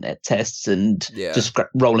bikini contests and Yeah. just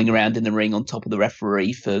rolling around in the ring on top of the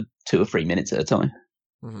referee for 2 or 3 minutes at a time.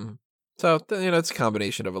 Mm-hmm. So, it's a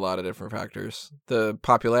combination of a lot of different factors. The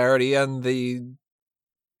popularity and the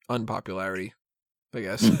unpopularity, I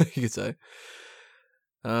guess you could say.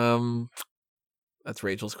 That's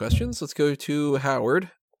Rachel's questions. Let's go to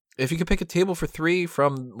Howard. If you could pick a table for 3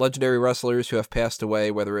 from legendary wrestlers who have passed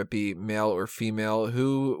away, whether it be male or female,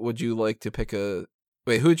 who would you like to pick who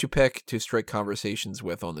would you pick to strike conversations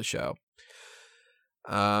with on the show?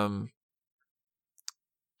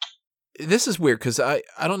 This is weird because I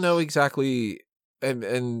don't know exactly,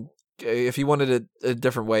 and if you wanted it a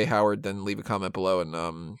different way, Howard, then leave a comment below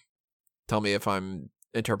and tell me if I'm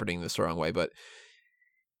interpreting this the wrong way. But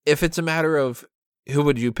if it's a matter of who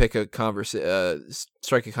would you pick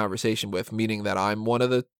strike a conversation with, meaning that I'm one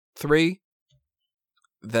of the 3,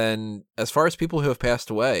 then as far as people who have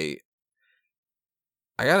passed away,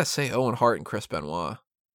 I gotta say Owen Hart and Chris Benoit.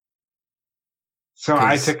 So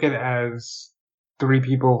I 'Cause- took it as 3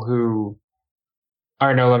 people who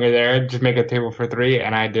are no longer there. Just make a table for 3,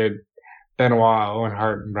 and I did Benoit, Owen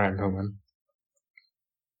Hart, and Brian Pillman.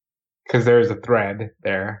 Because there's a thread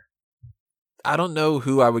there. I don't know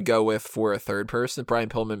who I would go with for a third person. Brian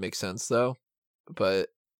Pillman makes sense though, but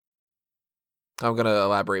I'm gonna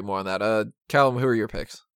elaborate more on that. Callum, who are your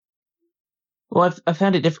picks? Well, I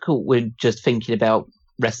found it difficult with just thinking about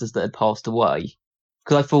wrestlers that had passed away,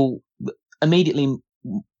 because I thought immediately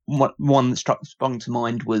one that sprung to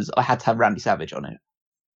mind was I had to have Randy Savage on it.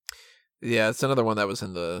 Yeah, it's another one that was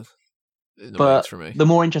in the mix But for me. the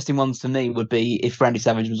more interesting ones to me would be if Randy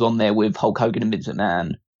Savage was on there with Hulk Hogan and Vince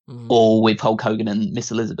McMahon, Mhm. or with Hulk Hogan and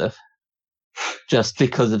Miss Elizabeth. Just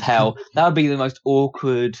because of how that would be the most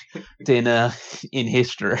awkward dinner in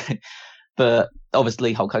history. But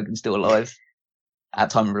obviously Hulk Hogan's still alive at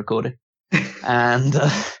time of recording, and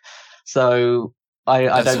so I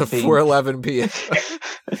As don't of think 4:11 p.m.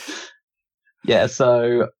 Yeah,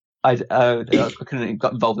 so I couldn't have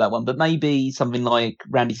got involved in that one, but maybe something like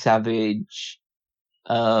Randy Savage,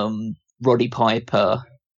 Roddy Piper,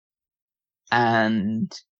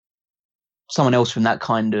 and someone else from that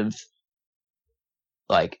kind of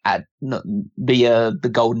like the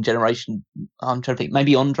golden generation. I'm trying to think,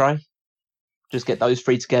 maybe Andre. Just get those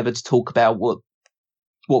 3 together to talk about what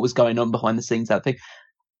was going on behind the scenes. I think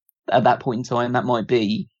at that point in time, that might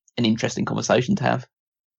be an interesting conversation to have.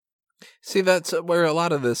 See, that's where a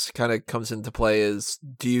lot of this kind of comes into play is,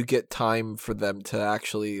 do you get time for them to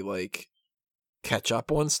actually, like, catch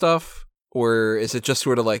up on stuff? Or is it just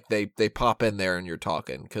sort of like they pop in there and you're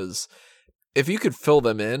talking? Because if you could fill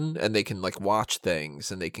them in and they can, like, watch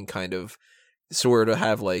things and they can kind of sort of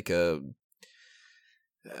have, like, an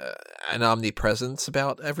omnipresence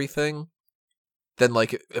about everything, then,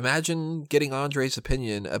 like, imagine getting Andre's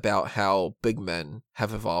opinion about how big men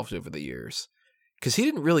have evolved over the years. Because he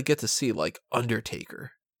didn't really get to see, like,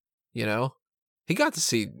 Undertaker, you know? He got to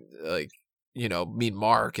see, like, Mean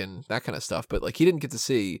Mark and that kind of stuff, but, like, he didn't get to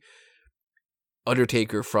see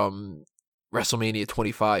Undertaker from WrestleMania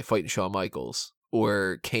 25 fighting Shawn Michaels,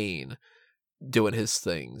 or Kane doing his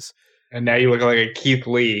things. And now you look like a Keith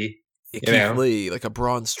Lee. Keith know? Lee, like a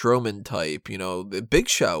Braun Strowman type, the Big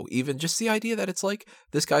Show, even just the idea that it's like,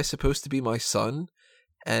 this guy's supposed to be my son,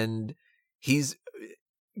 and he's...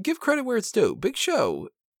 Give credit where it's due. Big Show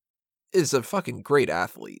is a fucking great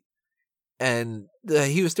athlete. And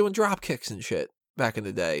he was doing drop kicks and shit back in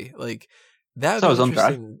the day. Like, that So would was be Andre.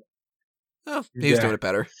 interesting. Oh, he was Yeah. doing it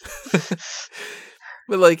better.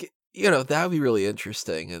 But, like, that would be really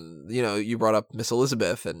interesting. And, you brought up Miss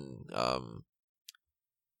Elizabeth and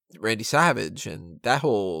Randy Savage and that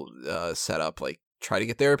whole setup. Like, try to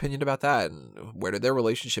get their opinion about that and where did their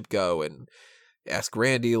relationship go, and ask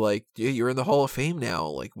Randy, like, yeah, you're in the Hall of Fame now.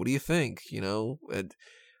 Like, what do you think? And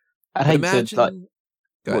I'd hate imagine.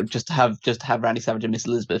 to just to have Randy Savage and Miss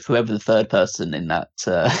Elizabeth, whoever the third person in that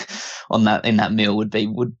in that meal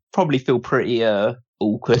would probably feel pretty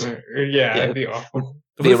awkward. Yeah, it'd be awful.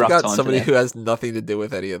 We've got somebody who has nothing to do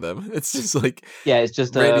with any of them. It's just like it's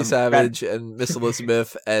just Randy Savage and Miss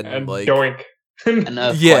Elizabeth and like Doink and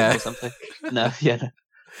yeah or something. No.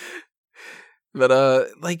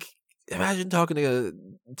 But like, imagine talking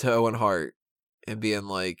to Owen Hart and being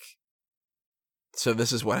like, so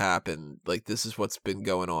this is what happened. Like, this is what's been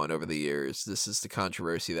going on over the years. This is the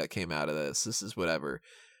controversy that came out of this. This is whatever.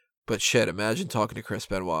 But shit, imagine talking to Chris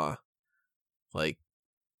Benoit. Like,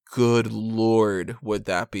 good Lord, would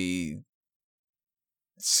that be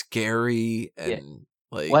scary and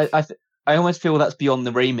like... Well, I almost feel that's beyond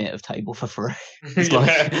the remit of Table for Three.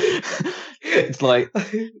 It's like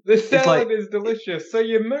the salad is delicious. So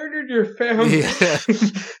you murdered your family. Yeah,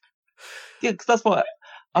 because that's why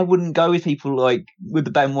I wouldn't go with people like with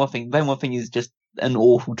the Benoit thing. Benoit thing is just an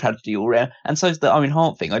awful tragedy all around, and so is the Owen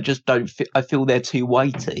Hart thing. I just don't. I feel they're too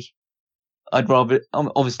weighty. I'd rather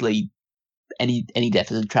obviously any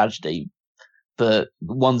death is a tragedy, but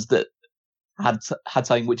ones that had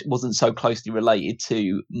something which wasn't so closely related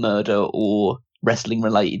to murder or wrestling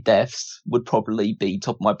related deaths would probably be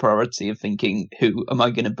top of my priority of thinking, who am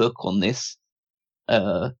I going to book on this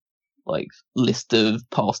like list of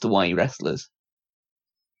passed away wrestlers.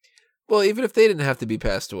 Well, even if they didn't have to be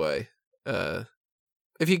passed away,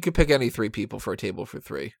 if you could pick any three people for a Table for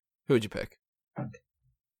Three, who would you pick?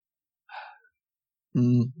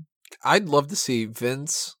 I'd love to see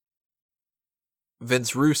Vince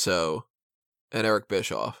Russo, and Eric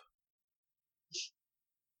Bischoff.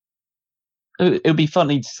 It would be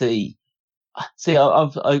funny to see. See,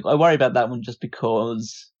 I worry about that one just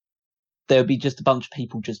because there would be just a bunch of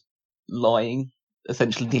people just lying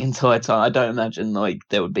essentially the entire time. I don't imagine like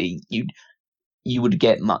there would be you would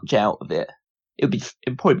get much out of it. It'd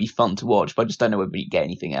probably be fun to watch, but I just don't know whether you get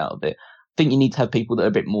anything out of it. I think you need to have people that are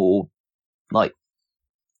a bit more like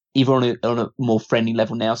either on a more friendly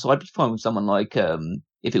level now. So I'd be fine with someone like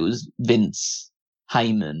if it was Vince,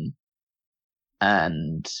 Heyman,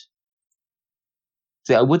 and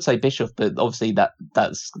see, I would say Bischoff, but obviously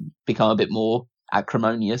that's become a bit more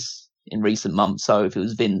acrimonious in recent months. So if it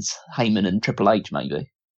was Vince, Heyman, and Triple H,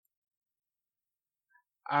 maybe.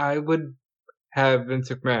 I would have Vince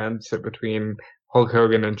McMahon sit between Hulk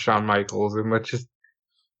Hogan and Shawn Michaels, and let's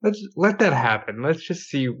let that happen. Let's just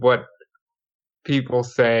see what people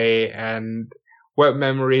say and what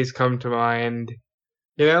memories come to mind.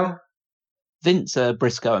 Vince,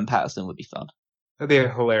 Briscoe, and Patterson would be fun. That'd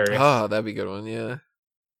be hilarious. Oh, that'd be a good one, yeah.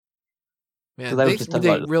 Man,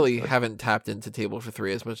 they really haven't tapped into Table for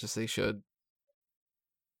Three as much as they should.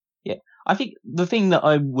 Yeah, I think the thing that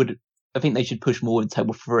I think they should push more with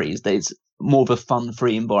Table for Three is that it's more of a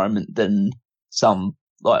fun-free environment than some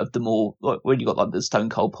like of the more like when you got like the Stone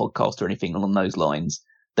Cold podcast or anything along those lines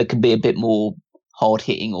that can be a bit more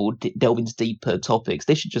hard-hitting or delve into deeper topics.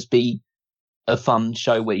 They should just be a fun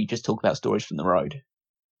show where you just talk about stories from the road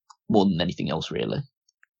more than anything else, really.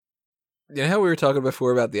 You know how we were talking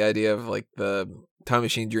before about the idea of like the Time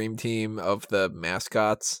Machine Dream Team of the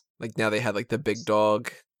mascots? Like now they had like the big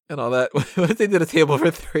dog and all that. What if they did a Table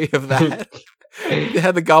for Three of that? They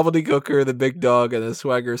had the gobbledygooker, the big dog, and the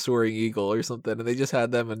swagger soaring eagle or something, and they just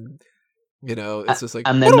had them, and it's just like,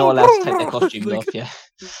 and they're not allowed to take their costumes off. Yeah,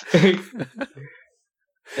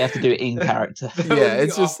 they have to do it in character. Yeah,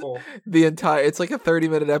 it's just it's like a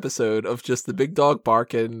 30-minute episode of just the big dog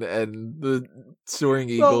barking and the soaring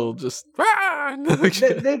eagle just.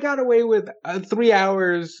 They got away with 3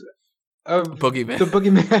 hours of Boogeyman. The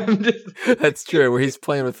Boogeyman. That's true, where he's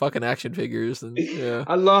playing with fucking action figures and yeah.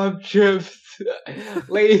 I love chips,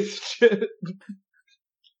 Lay's chips.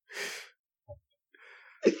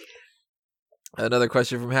 Another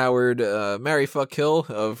question from Howard. Marry, fuck, kill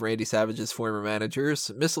of Randy Savage's former managers: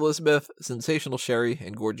 Miss Elizabeth, Sensational Sherry,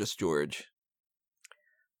 and Gorgeous George.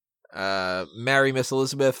 Marry Miss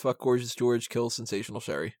Elizabeth, fuck Gorgeous George, kill Sensational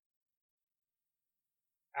Sherry.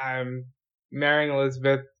 I'm marrying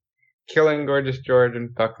Elizabeth, killing Gorgeous George,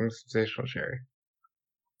 and fucking Sensational Sherry.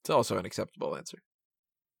 It's also an acceptable answer.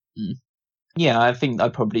 Yeah, I think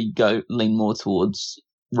I'd probably lean more towards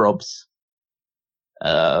Rob's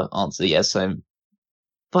answer. Yeah, so,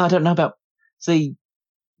 but I don't know about. See,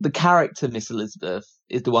 the character Miss Elizabeth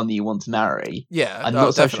is the one that you want to marry. Yeah, I'm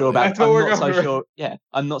not so definitely. sure about. I'm not so sure. Yeah,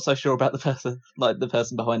 I'm not so sure about the person, like the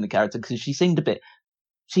person behind the character, because she's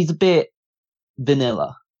a bit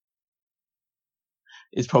vanilla.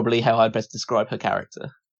 is probably how I'd best describe her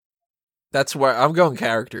character. That's where I'm going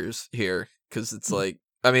characters here, because it's like,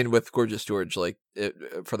 I mean, with Gorgeous George, like,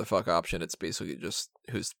 for the fuck option, it's basically just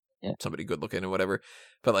who's somebody good looking and whatever.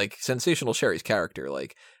 But like Sensational Sherry's character,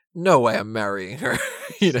 like, no way I'm marrying her,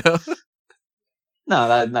 you know? No,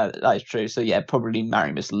 that is true. So yeah, probably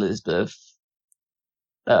marry Miss Elizabeth,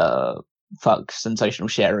 fuck Sensational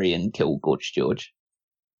Sherry, and kill Gorgeous George.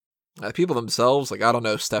 People themselves, like, I don't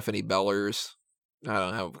know, Stephanie Bellers. I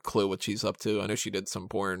don't have a clue what she's up to. I know she did some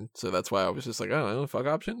porn, so that's why I was just like, I don't know, fuck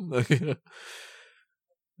option.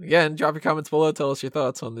 Again, drop your comments below. Tell us your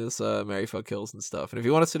thoughts on this Marry, Fuck, Kills and stuff. And if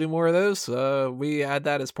you want us to do more of those, we add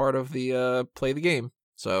that as part of the Play the Game.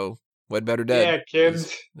 So, Wed Better Dead. Yeah,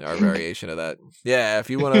 kids. Our variation of that. Yeah, if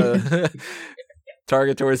you want to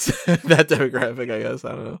target towards that demographic, I guess.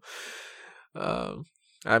 I don't know.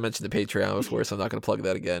 I mentioned the Patreon before, so I'm not going to plug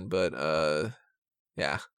that again. But,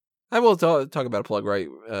 yeah. I will talk about a plug right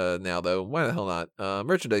now, though. Why the hell not?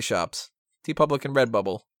 Merchandise shops. TeePublic and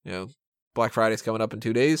Redbubble. You know, Black Friday's coming up in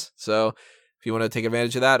 2 days. So if you want to take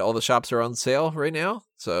advantage of that, all the shops are on sale right now.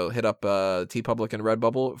 So hit up TeePublic and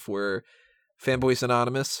Redbubble for Fanboys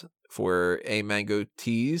Anonymous, for A Mango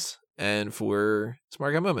Teas, and for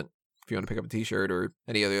Smart Guy Moment. If you want to pick up a t-shirt or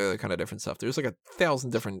any other kind of different stuff. There's like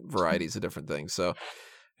 1,000 different varieties of different things. So,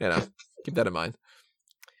 you know, keep that in mind.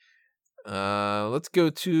 Let's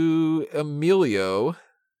go to Emilio,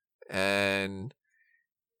 and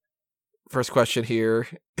first question here.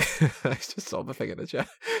 I just saw the thing in the chat.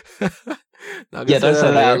 Yeah, don't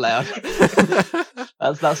say that out loud.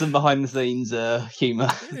 That's some behind the scenes humor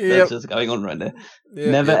that's just going on right now.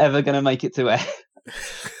 Never ever gonna make it to air.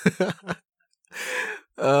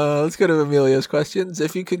 Let's go to Emilio's questions.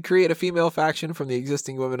 If you could create a female faction from the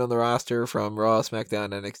existing women on the roster from Raw, SmackDown,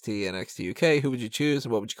 NXT, and NXT UK, who would you choose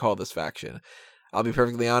and what would you call this faction? I'll be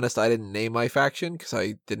perfectly honest, I didn't name my faction because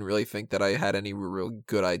I didn't really think that I had any real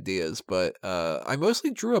good ideas, but I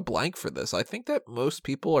mostly drew a blank for this. I think that most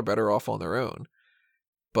people are better off on their own,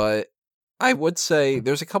 but I would say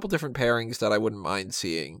there's a couple different pairings that I wouldn't mind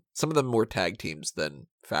seeing. Some of them more tag teams than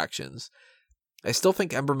factions. I still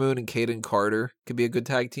think Ember Moon and Kaden Carter could be a good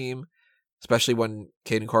tag team, especially when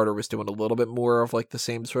Kaden Carter was doing a little bit more of like the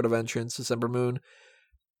same sort of entrance as Ember Moon.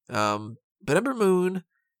 But Ember Moon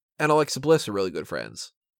and Alexa Bliss are really good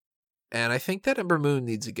friends. And I think that Ember Moon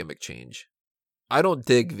needs a gimmick change. I don't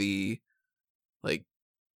dig the, like,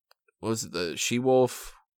 what was it, the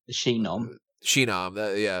She-Wolf? The She-Nom. She-Nom,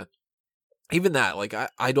 yeah. Even that, like,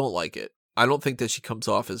 I don't like it. I don't think that she comes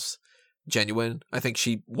off as genuine. I think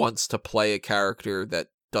she wants to play a character that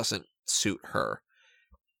doesn't suit her.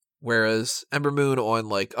 Whereas Ember Moon on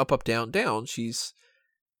like Up Up Down Down, she's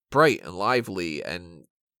bright and lively and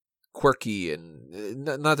quirky, and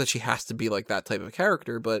not that she has to be like that type of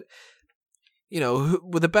character, but you know,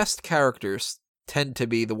 the best characters tend to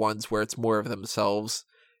be the ones where it's more of themselves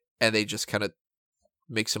and they just kind of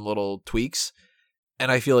make some little tweaks.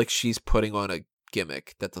 And I feel like she's putting on a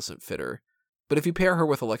gimmick that doesn't fit her. But if you pair her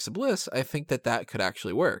with Alexa Bliss, I think that could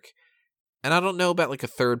actually work. And I don't know about like a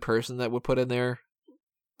third person that would put in there.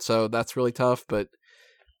 So that's really tough. But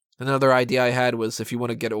another idea I had was if you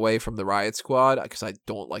want to get away from the Riot Squad, because I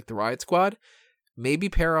don't like the Riot Squad, maybe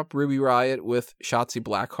pair up Ruby Riot with Shotzi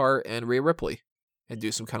Blackheart and Rhea Ripley. And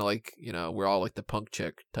do some kind of like, you know, we're all like the punk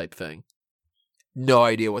chick type thing. No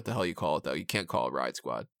idea what the hell you call it though. You can't call it Riot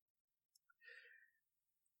Squad.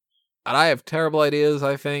 And I have terrible ideas,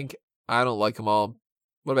 I think. I don't like them all.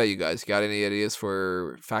 What about you guys? Got any ideas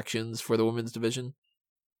for factions for the women's division?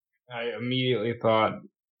 I immediately thought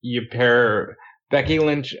you pair Becky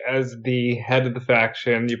Lynch as the head of the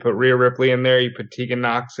faction, you put Rhea Ripley in there, you put Tegan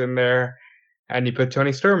Nox in there, and you put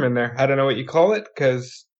Toni Storm in there. I don't know what you call it,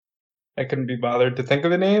 because I couldn't be bothered to think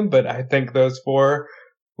of a name, but I think those four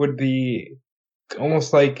would be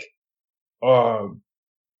almost like the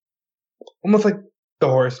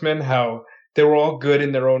Horsemen, how they were all good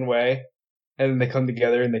in their own way, and then they come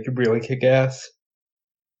together and they could really kick ass.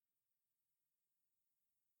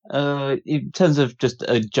 In terms of just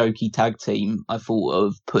a jokey tag team, I thought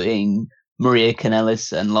of putting Maria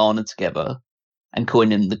Kanellis and Lana together and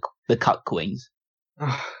coining the Cut Queens.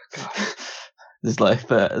 Oh, God. Just like,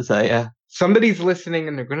 but so yeah. Somebody's listening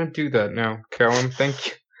and they're gonna do that now, Callum. Thank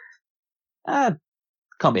you.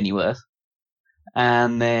 Can't be any worse.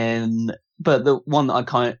 And then, but the one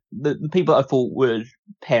that the people I thought would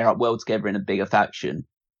pair up well together in a bigger faction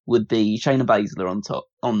would be Shayna Baszler on top,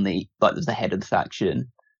 as the head of the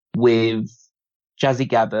faction, with Jazzy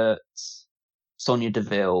Gabbert, Sonya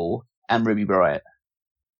Deville, and Ruby Riott.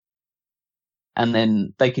 And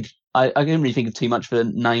then they could, I didn't really think of too much for a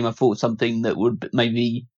name. I thought something that would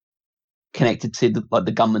maybe connected to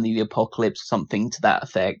the gunman of the apocalypse, something to that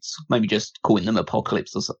effect. Maybe just calling them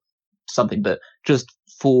apocalypse or something, but just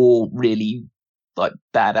 4 really like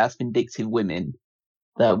badass vindictive women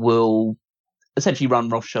that will essentially run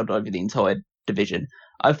roughshod over the entire division.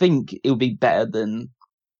 I think it would be better than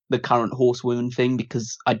the current horsewoman thing,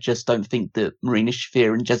 because I just don't think that Marina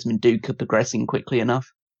Shafir and Jessamine Duke are progressing quickly enough.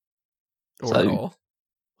 Or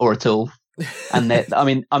at all. And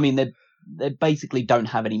they basically don't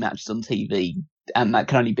have any matches on TV, and that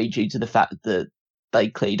can only be due to the fact that they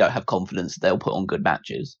clearly don't have confidence that they'll put on good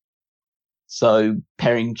matches. So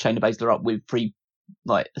pairing Shayna Baszler up with 3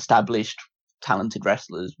 like established, talented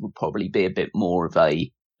wrestlers would probably be a bit more of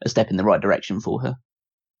a step in the right direction for her.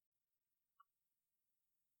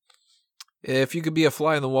 If you could be a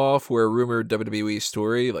fly on the wall for a rumored WWE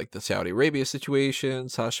story, like the Saudi Arabia situation,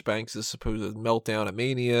 Sasha Banks' supposed meltdown at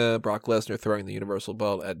Mania, Brock Lesnar throwing the Universal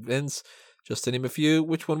belt at Vince, just to name a few,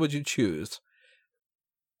 which one would you choose?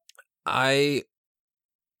 I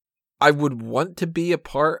would want to be a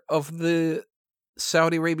part of the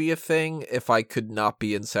Saudi Arabia thing if I could not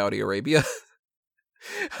be in Saudi Arabia.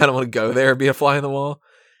 I don't want to go there and be a fly on the wall.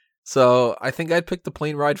 So I think I'd pick the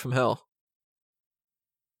plane ride from hell.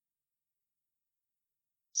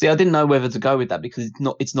 See, I didn't know whether to go with that because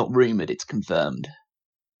it's not rumored, it's confirmed.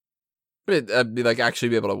 I'd be like actually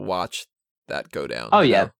be able to watch that go down. Oh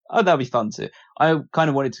yeah, oh that'd be fun too. I kind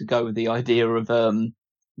of wanted to go with the idea of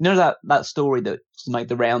that story that made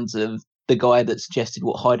the rounds of the guy that suggested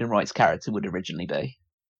what Heidenreich's character would originally be,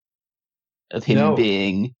 of him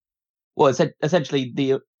being, well, essentially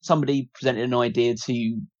somebody presented an idea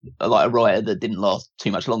to like a writer that didn't last too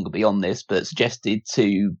much longer beyond this, but suggested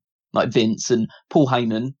to like Vince and Paul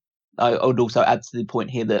Heyman. I would also add to the point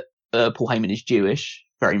here that Paul Heyman is Jewish,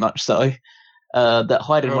 very much so. That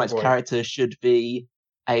Heidenreich's character should be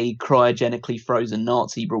a cryogenically frozen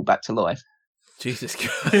Nazi brought back to life. Jesus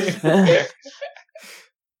Christ.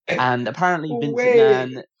 And apparently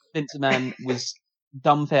Vince McMahon was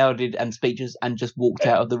dumbfounded and speechless and just walked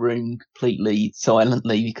out of the room completely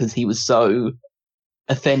silently because he was so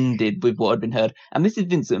offended with what had been heard. And this is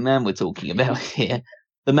Vince McMahon we're talking about here.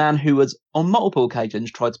 The man who has, on multiple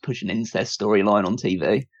occasions, tried to push an incest storyline on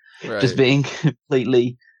TV. Right. Just being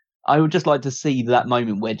completely... I would just like to see that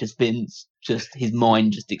moment where just Vince, his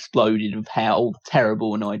mind just exploded of how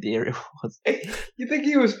terrible an idea it was. You think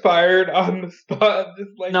he was fired on the spot?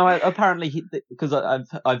 Just like... No, apparently, because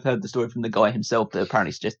I've heard the story from the guy himself that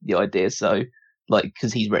apparently suggested the idea, so, like,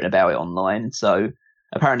 because he's written about it online, so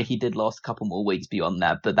apparently he did last a couple more weeks beyond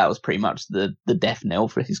that, but that was pretty much the death knell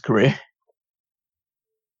for his career.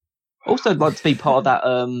 Also, I'd like to be part of that,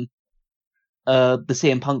 the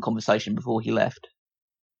CM Punk conversation before he left.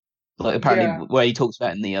 Like, apparently, where he talks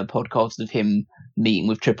about in the podcast of him meeting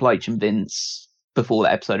with Triple H and Vince before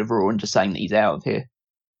that episode of Raw and just saying that he's out of here.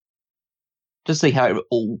 Just see how it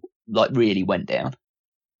all, like, really went down.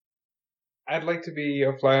 I'd like to be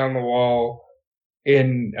a fly on the wall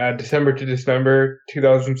in December to December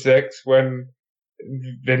 2006 when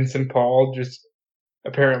Vince and Paul just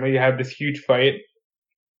apparently had this huge fight.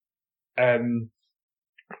 And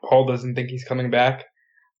Paul doesn't think he's coming back.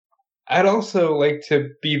 I'd also like to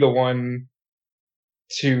be the one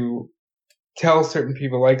to tell certain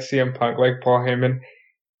people like CM Punk, like Paul Heyman,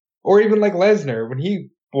 or even like Lesnar when he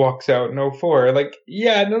walks out in 2004. Like,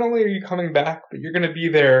 yeah, not only are you coming back, but you're going to be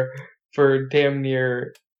there for damn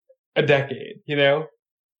near a decade, you know?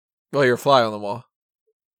 Well, you're a fly on the wall.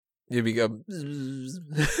 You become...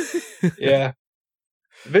 Yeah.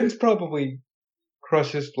 Vince probably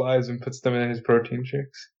crushes flies and puts them in his protein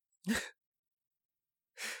shakes.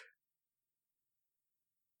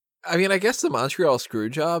 I mean, I guess the Montreal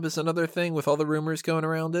Screwjob is another thing with all the rumors going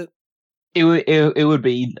around it. It would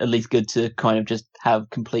be at least good to kind of just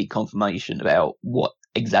have complete confirmation about what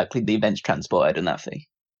exactly the events transpired in that thing.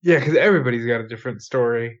 Yeah, because everybody's got a different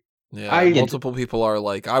story. Yeah, multiple people are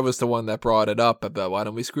like, I was the one that brought it up about why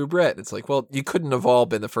don't we screw Brett? It's like, well, you couldn't have all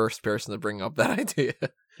been the first person to bring up that idea.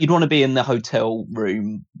 You'd want to be in the hotel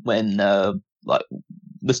room when, like,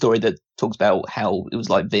 the story that talks about how it was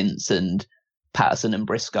like Vince and Patterson and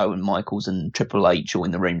Briscoe and Michaels and Triple H all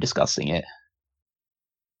in the room discussing it.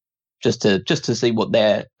 Just to see what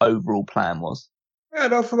their overall plan was.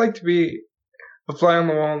 I'd also like to be a fly on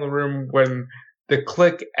the wall in the room when the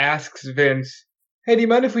Clique asks Vince, hey, do you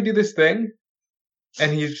mind if we do this thing?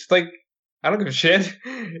 And he's just like, I don't give a shit.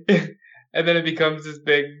 And then it becomes this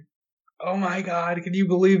big, oh my God, can you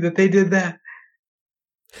believe that they did that?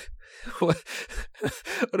 What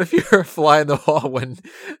if you were a fly in the wall when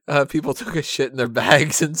people took a shit in their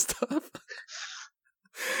bags and stuff?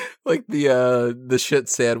 Like the shit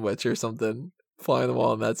sandwich or something. fly on the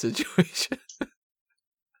wall in that situation.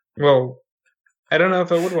 Well, I don't know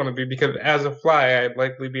if I would want to be, because as a fly, I'd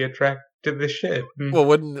likely be attracted to the shit. Well,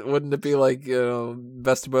 wouldn't it be like,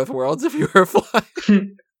 best of both worlds if you were a fly?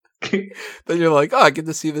 Then you're like, I get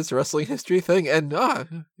to see this wrestling history thing, and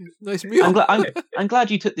nice meal. I'm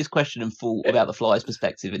glad you took this question and thought about the fly's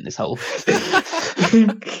perspective in this whole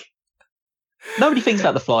thing. Nobody thinks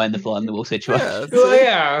about the fly in the wall situation. Well,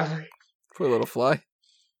 yeah. Poor little fly.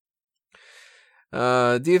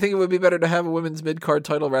 Do you think it would be better to have a women's mid-card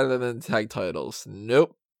title rather than tag titles?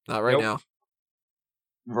 Nope. Not right now.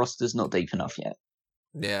 Roster's not deep enough yet.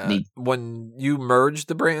 Yeah. When you merge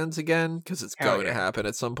the brands again, because it's going to happen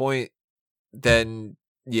at some point, then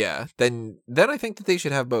I think that they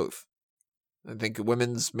should have both. I think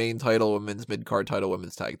women's main title, women's mid-card title,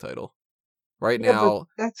 women's tag title. Right now...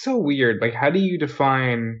 That's so weird. Like, how do you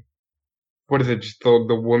define... What is it, just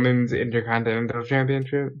the Women's Intercontinental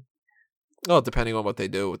Championship? Oh, depending on what they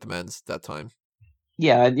do with the men's that time.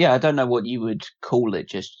 Yeah, I don't know what you would call it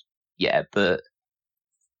just yet, but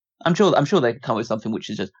I'm sure they could come with something which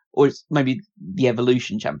is just, or it's maybe the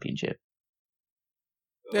Evolution Championship.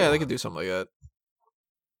 Yeah, they could do something like that.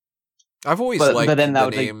 I've always liked the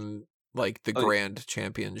name, like the Grand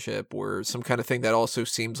Championship, or some kind of thing that also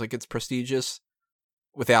seems like it's prestigious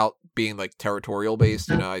without being like territorial based.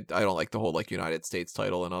 You know, I don't like the whole like United States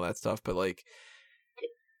title and all that stuff, but like,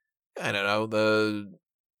 I don't know,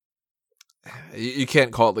 you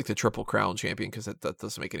can't call it like the Triple Crown Champion because that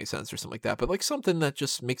doesn't make any sense or something like that. But like something that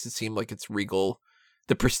just makes it seem like it's regal,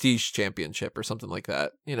 the Prestige Championship or something like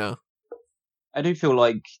that. You know, I do feel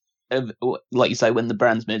like you say, when the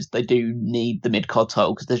brands merge, they do need the mid-card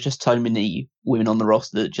title because there's just so many women on the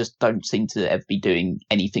roster that just don't seem to ever be doing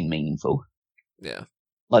anything meaningful. Yeah,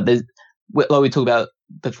 like we talked about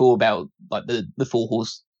before about like the four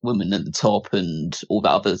horse women at the top and all that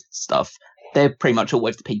other stuff. They're pretty much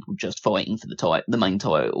always the people just fighting for the main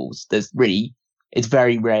titles. It's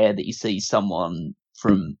very rare that you see someone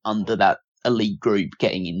from under that elite group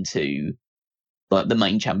getting into like the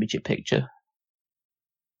main championship picture.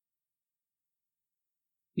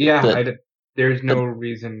 Yeah, there's no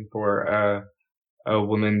reason for a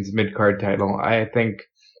women's mid-card title. I think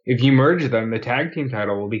if you merge them, the tag team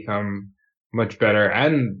title will become much better,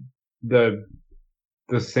 and the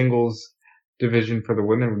singles division for the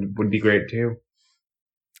women would be great too.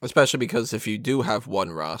 Especially because if you do have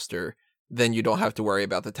one roster, then you don't have to worry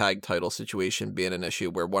about the tag title situation being an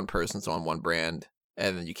issue where one person's on one brand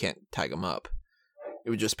and then you can't tag them up. It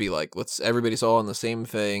would just be like, everybody's all on the same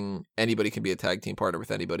thing. Anybody can be a tag team partner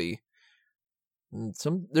with anybody.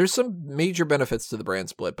 There's some major benefits to the brand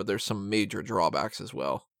split, but there's some major drawbacks as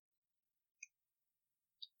well.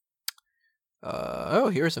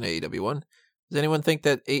 Here's an AEW one. Does anyone think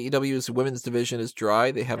that AEW's women's division is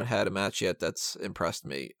dry? They haven't had a match yet that's impressed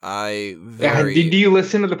me. Did you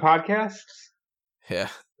listen to the podcast? Yeah.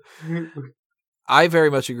 I very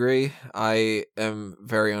much agree. I am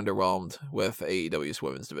very underwhelmed with AEW's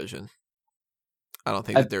women's division. I don't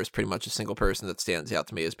think that there's pretty much a single person that stands out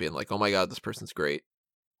to me as being like, oh my god, this person's great.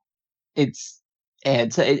 It's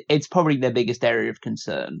probably their biggest area of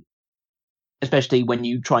concern, especially when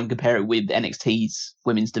you try and compare it with NXT's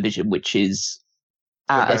women's division, which is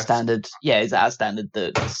at a standard. Yeah, is at a standard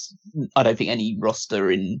that I don't think any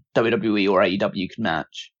roster in WWE or AEW can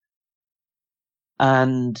match.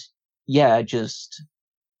 And yeah, I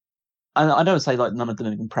don't say like none of them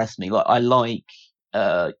have impressed me. Like I like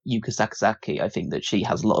Yuka Sakazaki. I think that she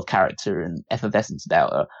has a lot of character and effervescence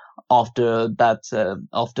about her. After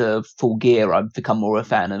Full Gear, I've become more a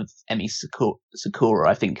fan of Emi Sakura.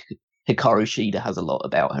 I think Hikaru Shida has a lot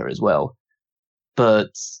about her as well.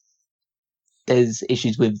 But there's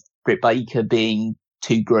issues with Britt Baker being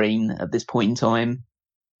too green at this point in time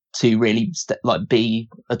to really be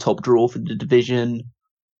a top draw for the division.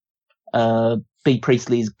 B.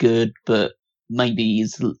 Priestley is good, but maybe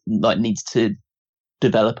needs to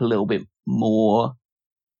develop a little bit more.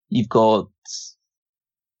 You've got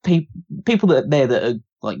people that are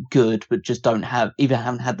like good, but just haven't had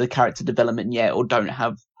the character development yet, or don't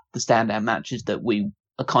have the standout matches that we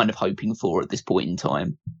are kind of hoping for at this point in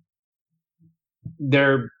time.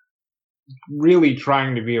 They're really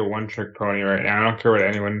trying to be a one-trick pony right now. I don't care what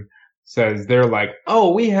anyone says. They're like,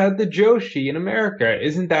 oh, we had the Joshi in America.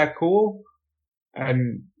 Isn't that cool?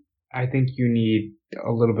 And I think you need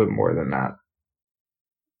a little bit more than that.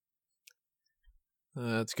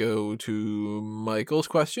 Let's go to Michael's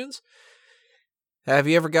questions. Have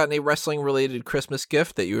you ever gotten a wrestling-related Christmas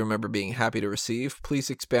gift that you remember being happy to receive? Please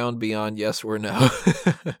expound beyond yes or no.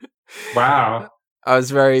 Wow. I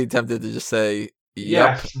was very tempted to just say,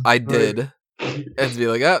 yep, yes, I did. And to be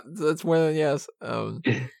like, ah, that's more than yes.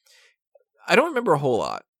 I don't remember a whole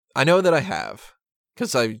lot. I know that I have,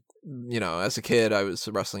 because as a kid, I was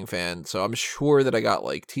a wrestling fan, so I'm sure that I got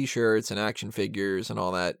like T-shirts and action figures and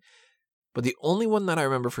all that. But the only one that I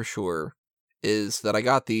remember for sure is that I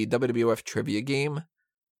got the WWF trivia game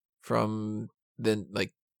from in the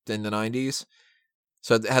 90s.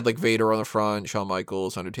 So it had like Vader on the front, Shawn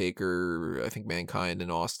Michaels, Undertaker, I think Mankind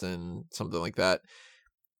and Austin, something like that.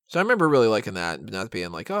 So I remember really liking that, and not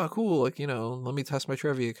being like, oh, cool, like, let me test my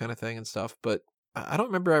trivia kind of thing and stuff. But I don't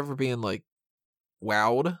remember ever being like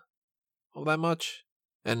wowed all that much.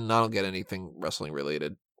 And I don't get anything wrestling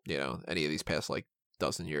related, any of these past like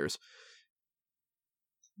dozen years.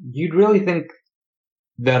 You'd really think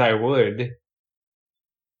that I would,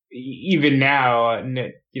 even now,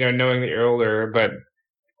 knowing that you're older, but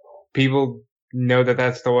people know that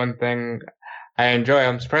that's the one thing I enjoy.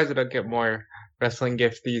 I'm surprised I don't get more wrestling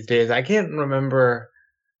gifts these days. I can't remember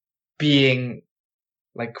being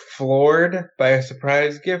like floored by a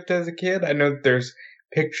surprise gift as a kid. I know that there's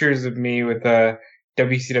pictures of me with a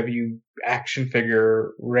WCW action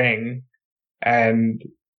figure ring, and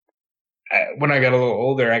when I got a little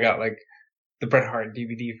older, I got like the Bret Hart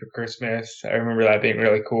DVD for Christmas. I remember that being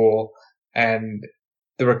really cool, and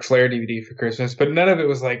the Ric Flair DVD for Christmas, but none of it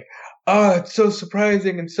was like, oh, it's so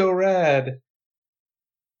surprising and so rad.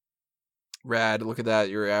 Rad, look at that,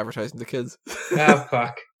 you're advertising to kids. Ah,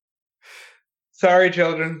 fuck. Sorry,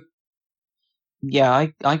 children. Yeah,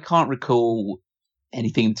 I can't recall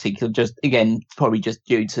anything in particular. Just, again, probably just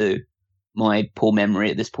due to my poor memory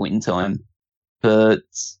at this point in time. But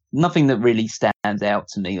nothing that really stands out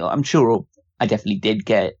to me. I'm sure I definitely did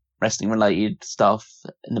get wrestling-related stuff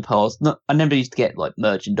in the past. I never used to get, like,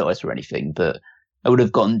 merchandise or anything, but I would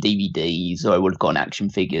have gotten DVDs or I would have gotten action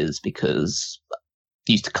figures because I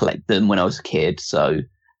used to collect them when I was a kid. So,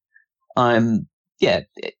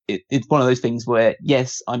 it's one of those things where,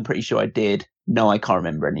 yes, I'm pretty sure I did. No, I can't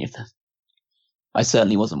remember any of them. I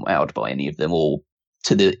certainly wasn't wowed by any of them, or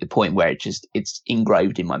to the point where it's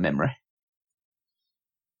engraved in my memory.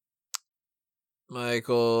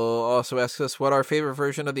 Michael also asks us what our favorite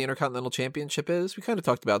version of the Intercontinental Championship is. We kind of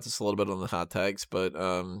talked about this a little bit on the hot tags, but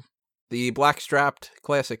the black strapped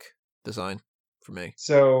classic design for me.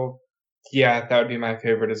 So, yeah, that would be my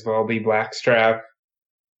favorite as well. The black strap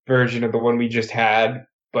version of the one we just had,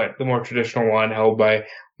 but the more traditional one held by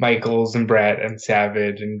Michaels and Bret and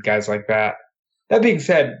Savage and guys like that. That being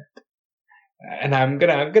said, and I'm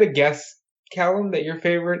gonna guess, Callum, that your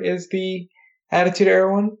favorite is the Attitude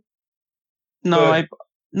Era one. No. Oh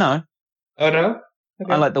no.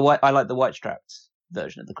 Okay. I like the white strapped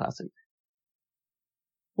version of the classic.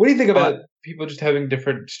 What do you think about people just having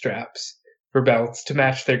different straps for belts to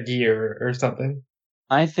match their gear or something?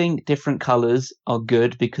 I think different colors are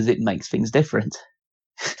good because it makes things different.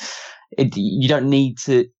 You don't need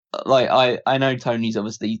to, like, I know Tony's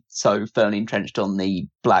obviously so firmly entrenched on the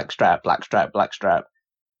black strap.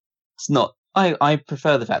 It's not, I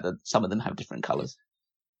prefer the fact that some of them have different colors.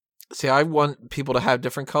 See, I want people to have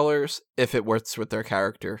different colors if it works with their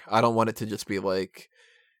character. I don't want it to just be like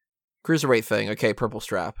cruiserweight thing. Okay, purple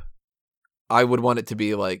strap. I would want it to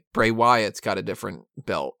be like Bray Wyatt's got a different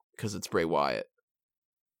belt because it's Bray Wyatt.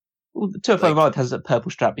 Well, the 205 Live has a purple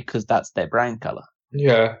strap because that's their brand color.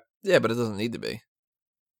 Yeah. Yeah, but it doesn't need to be.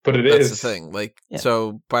 But That's the thing. Like,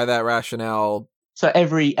 So by that rationale, so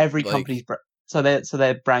every company's so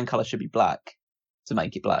their brand color should be black to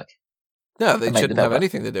make it black. No, they shouldn't have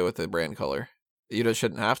anything to do with the brand color. You just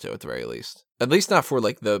shouldn't have to, at the very least. At least not for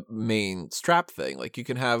like the main strap thing. Like you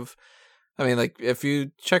can have, I mean, like if you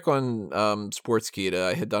check on Sportskeeda,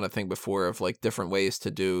 I had done a thing before of like different ways to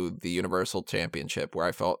do the Universal Championship, where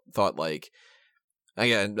I thought like,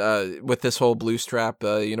 again, with this whole blue strap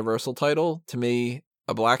Universal title, to me,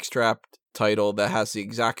 a black strapped title that has the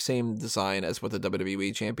exact same design as what the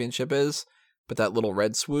WWE Championship is, but that little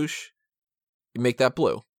red swoosh, you make that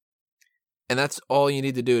blue. And that's all you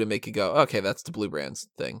need to do to make it go, okay, that's the Blue Brands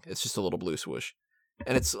thing. It's just a little blue swoosh.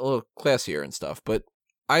 And it's a little classier and stuff. But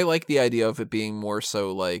I like the idea of it being more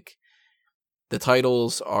so like the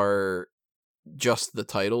titles are just the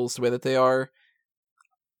titles the way that they are.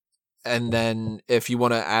 And then if you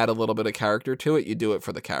want to add a little bit of character to it, you do it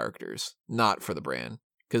for the characters, not for the brand.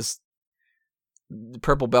 Because the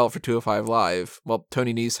purple belt for 205 Live, well,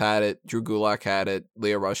 Tony Nese had it, Drew Gulak had it,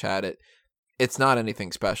 Leo Rush had it. It's not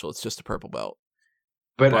anything special. It's just a purple belt.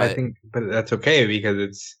 But I think that's okay because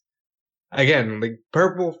it's, again, like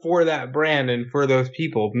purple for that brand and for those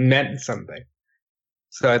people meant something.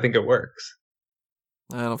 So I think it works.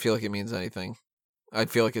 I don't feel like it means anything. I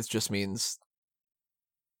feel like it just means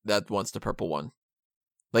that one's the purple one.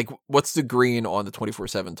 Like, what's the green on the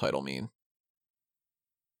 24/7 title mean?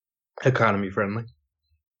 Economy friendly.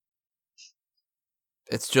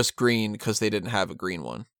 It's just green because they didn't have a green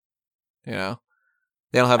one. You know,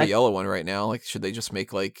 they don't have a yellow one right now. Like, should they just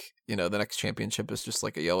make like, you know, the next championship is just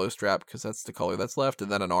like a yellow strap because that's the color that's left,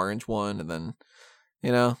 and then an orange one, and then,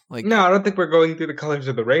 you know, like. No, I don't think we're going through the colors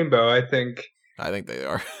of the rainbow. I think they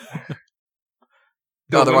are.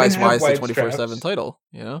 the Otherwise, women why have is the white 24/7 straps. title?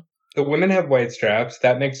 You know, The women have white straps.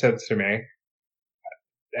 That makes sense to me.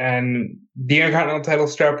 And the Intercontinental title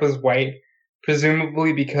strap was white,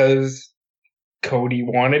 presumably because Cody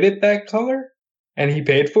wanted it that color, and he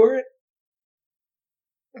paid for it.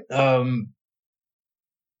 When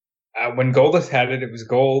Goldust had it, it was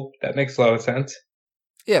gold. That makes a lot of sense.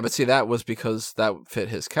 yeah, but see, that was because that fit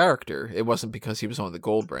his character. It wasn't because he was on the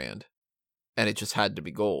gold brand, and it just had to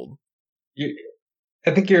be gold.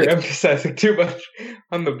 I think you're emphasizing too much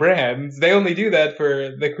on the brands. They only do that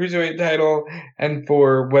for the Cruiserweight title and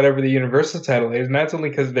for whatever the Universal title is, and that's only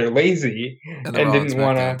because they're lazy And and the Raw and didn't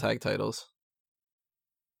want SmackDown to. tag titles.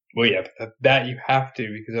 Well, yeah, but that you have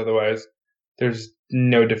to, because otherwise there's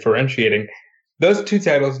no differentiating. Those two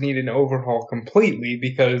titles need an overhaul completely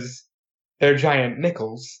because they're giant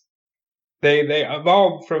nickels. They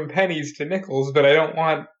evolved from pennies to nickels, but I don't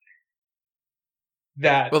want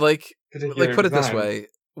that. But like particular put it this design. way: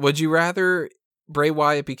 would you rather Bray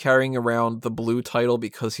Wyatt be carrying around the blue title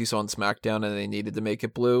because he's on SmackDown and they needed to make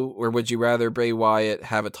it blue, or would you rather Bray Wyatt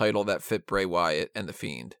have a title that fit Bray Wyatt and the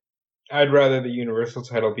Fiend? I'd rather the Universal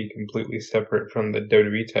title be completely separate from the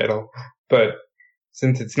WWE title, but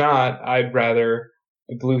since it's not, I'd rather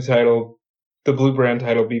the blue brand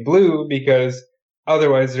title be blue, because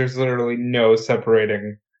otherwise there's literally no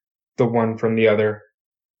separating the one from the other.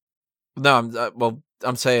 No,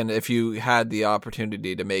 I'm saying if you had the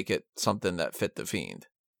opportunity to make it something that fit the Fiend.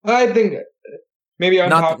 I think maybe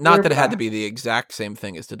not that it had to be the exact same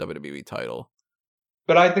thing as the WWE title.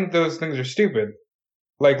 But I think those things are stupid.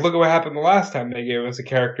 Like, look at what happened the last time they gave us a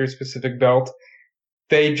character-specific belt.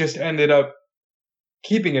 They just ended up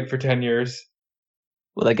keeping it for 10 years.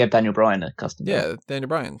 Well, they gave Daniel Bryan a custom belt. Yeah, Daniel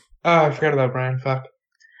Bryan. Oh, I forgot about Bryan. Fuck.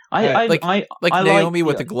 Like Naomi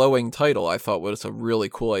with the the glowing title, I thought was a really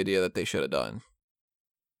cool idea that they should have done.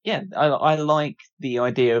 Yeah, I like the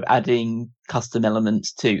idea of adding custom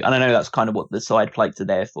elements to, and I know that's kind of what the side plates are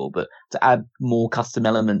there for, but to add more custom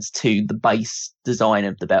elements to the base design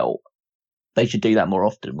of the belt, they should do that more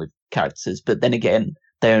often with characters. But then again,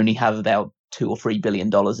 they only have about $2 or $3 billion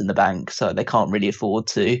in the bank, so they can't really afford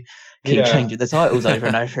to keep changing the titles over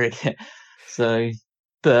and over again. So,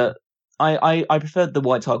 but I preferred the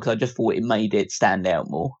white title because I just thought it made it stand out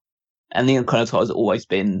more. And the Intercontinental title has always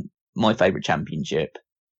been my favourite championship.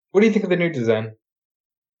 What do you think of the new design?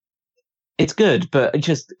 It's good, but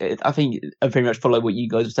I think I very much follow what you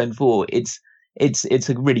guys were saying before. It's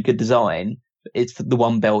a really good design. It's for the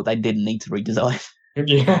one belt they didn't need to redesign.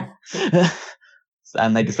 Yeah.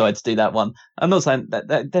 And they decided to do that one. I'm not saying that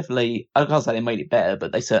definitely, I can't say they made it better,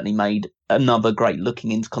 but they certainly made another great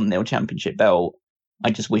looking Intercontinental Championship belt.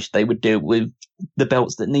 I just wish they would do it with the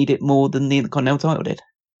belts that need it more than the Intercontinental title did.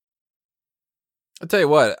 I'll tell you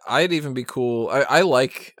what, I'd even be cool.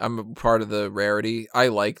 I'm a part of the rarity. I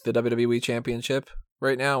like the WWE Championship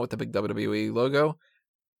right now with the big WWE logo.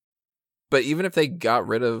 But even if they got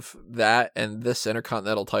rid of that and this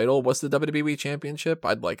Intercontinental title was the WWE Championship,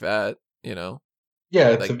 I'd like that, you know? Yeah,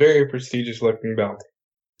 it's a very prestigious looking belt.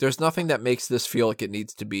 There's nothing that makes this feel like it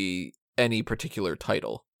needs to be any particular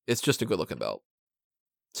title. It's just a good looking belt.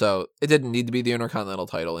 So it didn't need to be the Intercontinental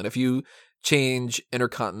title. And if you change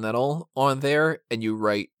Intercontinental on there and you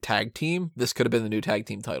write tag team, this could have been the new tag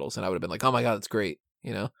team titles. And I would have been like, oh my God, that's great.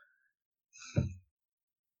 You know?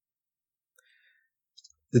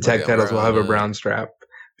 The tag titles will have a brown strap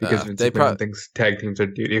because Vince McMahon thinks tag teams are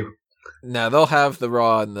doo-doo. No, they'll have the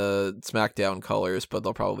Raw and the SmackDown colors, but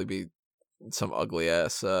they'll probably be some ugly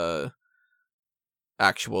ass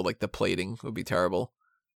actual, like the plating would be terrible.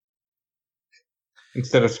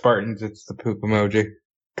 Instead of Spartans, it's the poop emoji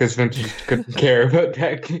because Vince couldn't care about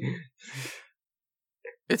tag teams.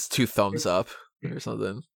 It's 2 thumbs up or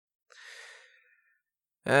something.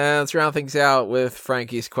 And let's round things out with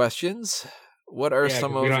Frankie's questions. What are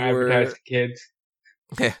some of your kids?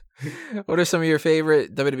 Yeah. What are some of your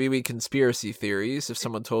favorite WWE conspiracy theories? If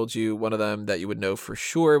someone told you one of them that you would know for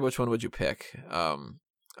sure, which one would you pick?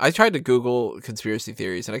 I tried to Google conspiracy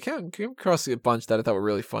theories, and I came across a bunch that I thought were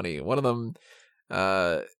really funny. One of them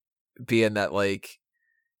being that, like,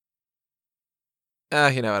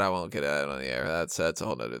 you know what, I won't get that on the air. That's a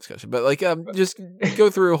whole nother discussion. But, like, just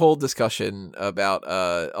go through a whole discussion about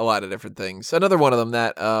a lot of different things. Another one of them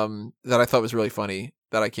that I thought was really funny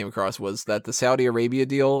that I came across was that the Saudi Arabia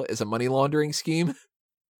deal is a money laundering scheme.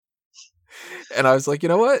 And I was like, you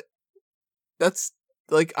know what? That's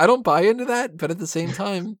like, I don't buy into that, but at the same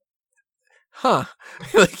time,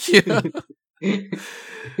 like, you know, you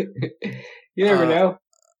never know.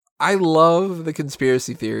 I love the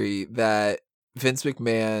conspiracy theory that Vince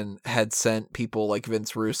McMahon had sent people like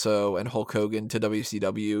Vince Russo and Hulk Hogan to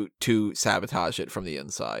WCW to sabotage it from the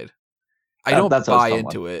inside. I don't buy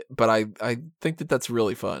into it, but I think that that's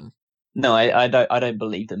really fun. No, I don't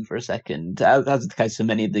believe them for a second. That's the case for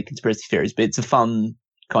many of the conspiracy theories, but it's a fun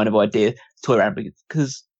kind of idea to toy around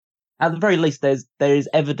because at the very least there is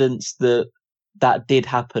evidence that did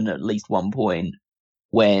happen at least one point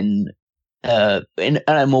when at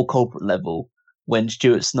a more corporate level, when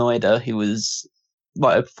Stuart Snyder, who was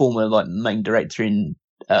like a former like main director in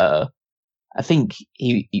I think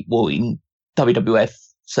he in WWF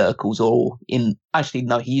circles, or he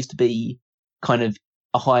used to be kind of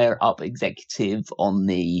a higher up executive on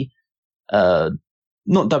the not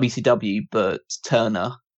WCW but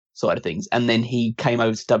Turner side of things, and then he came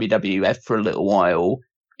over to WWF for a little while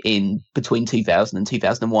in between 2000 and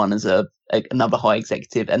 2001 as another high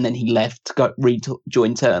executive, and then he left to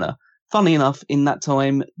rejoin Turner. Funnily enough, in that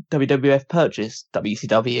time, WWF purchased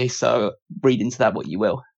WCW, so read into that what you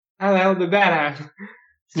will. How the hell did that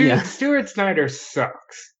happen? Stuart Snyder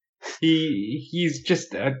sucks. He's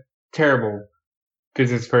just a terrible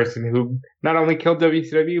business person who not only killed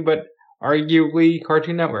WCW, but arguably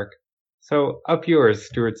Cartoon Network. So, up yours,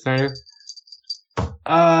 Stuart Snyder.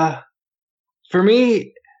 For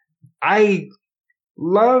me, I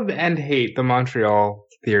love and hate the Montreal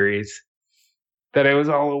theories. That it was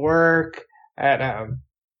all a work.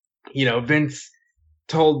 Vince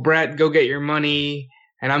told Brett, go get your money,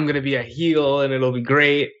 and I'm going to be a heel, and it'll be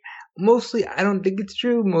great. Mostly, I don't think it's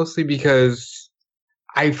true. Mostly because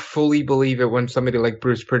I fully believe it when somebody like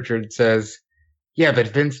Bruce Pritchard says, yeah, but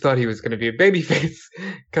Vince thought he was going to be a babyface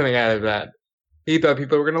coming out of that. He thought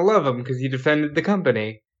people were going to love him because he defended the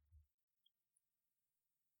company.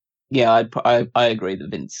 Yeah, I agree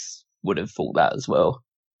that Vince would have thought that as well,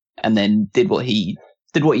 and then did what he's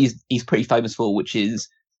pretty famous for, which is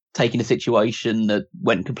taking a situation that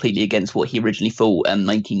went completely against what he originally thought and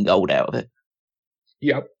making gold out of it.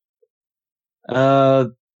 Yep.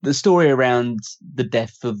 The story around the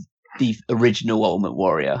death of the original Ultimate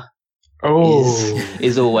Warrior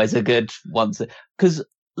is always a good one, because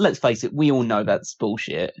let's face it, we all know that's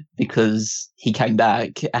bullshit because he came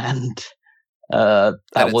back and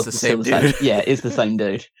that was the same dude. Yeah, it's the same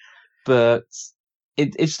dude, but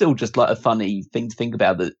it's still just like a funny thing to think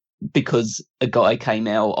about, that because a guy came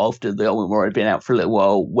out after the Ultimate Warrior had been out for a little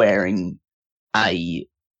while wearing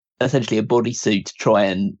essentially a bodysuit to try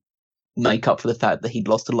and make up for the fact that he'd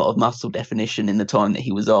lost a lot of muscle definition in the time that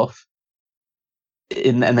he was off.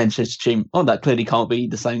 And then just assume, that clearly can't be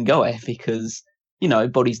the same guy because,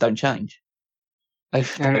 bodies don't change.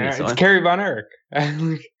 It's Kerry Von Erich.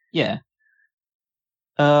 Yeah.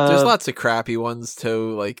 There's lots of crappy ones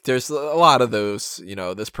too. Like there's a lot of those,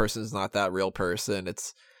 this person's not that real person.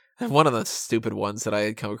 It's one of the stupid ones that I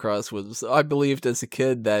had come across was I believed as a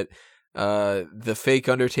kid that the fake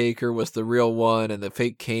Undertaker was the real one and the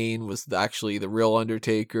fake Kane was actually the real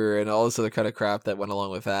Undertaker and all this other kind of crap that went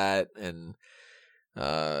along with that. And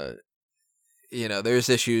there's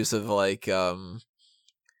issues of like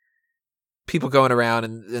people going around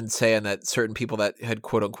and saying that certain people that had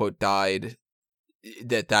quote unquote died,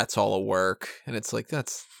 that's all a work, and it's like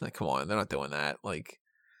come on, they're not doing that. Like,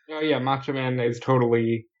 oh yeah, Macho Man is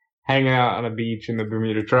totally hanging out on a beach in the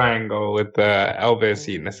Bermuda Triangle with Elvis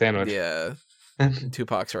eating a sandwich. Yeah,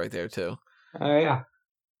 Tupac's right there too. Yeah.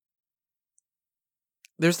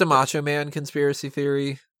 There's the Macho Man conspiracy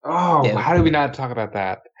theory. Oh, yeah. How did we not talk about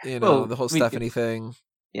that? The whole Stephanie thing.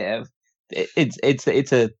 Yeah, it's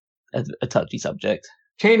a touchy subject.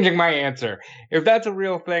 Changing my answer. If that's a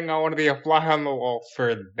real thing, I want to be a fly on the wall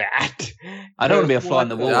for that. I don't want to be a fly on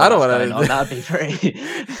the wall. I don't want to. That'd be very.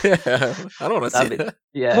 Yeah, I don't want to see that.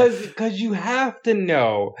 Yeah, because you have to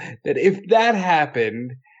know that if that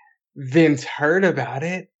happened, Vince heard about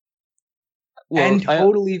it and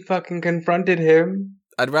totally fucking confronted him.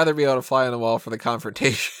 I'd rather be able to fly on the wall for the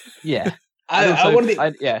confrontation. Yeah,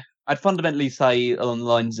 I'd fundamentally say along the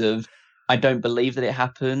lines of, I don't believe that it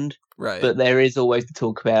happened. Right. But there is always the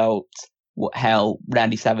talk about how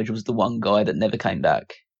Randy Savage was the one guy that never came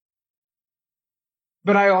back.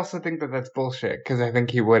 But I also think that that's bullshit, because I think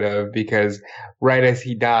he would have, because right as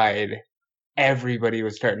he died, everybody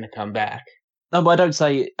was starting to come back. No, but I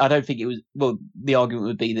don't think it was, well, the argument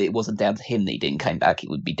would be that it wasn't down to him that he didn't come back, it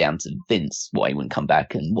would be down to Vince why he wouldn't come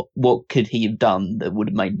back, and what could he have done that would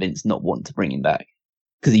have made Vince not want to bring him back?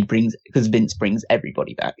 because Vince brings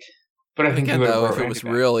everybody back. But I think Again, he would've though, brought if it Randy was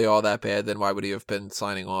back. really all that bad, then why would he have been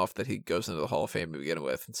signing off that he goes into the Hall of Fame to begin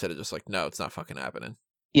with, instead of just like, no, it's not fucking happening?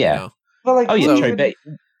 Yeah. You know? But like, Oh yeah, who true. even-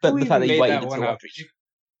 But who the fact even that he made waited that one until up? after.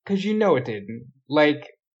 Because you know it didn't. Like,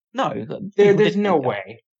 No, there's no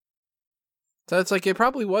way. So it's like it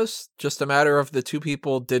probably was just a matter of the two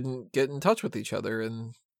people didn't get in touch with each other,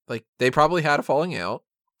 and like they probably had a falling out.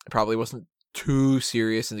 It probably wasn't too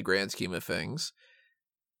serious in the grand scheme of things.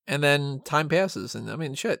 And then time passes, and I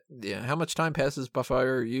mean, shit, yeah. How much time passes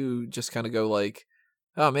before you just kind of go like,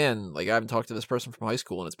 oh man, like I haven't talked to this person from high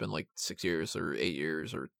school, and it's been like 6 years or 8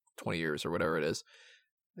 years or 20 years or whatever it is.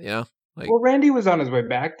 You know, like Well, Randy was on his way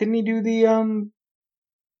back. Didn't he do the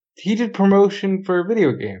He did promotion for a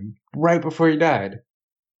video game right before he died.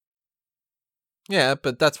 yeah,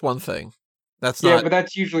 but that's one thing. That's Yeah, not. but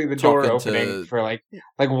that's usually the door talking opening to- for like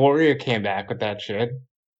Warrior came back with that shit.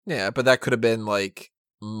 Yeah, but that could have been like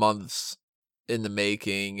months in the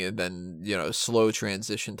making, and then slow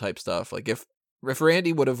transition type stuff. Like if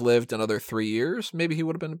Randy would have lived another 3 years, maybe he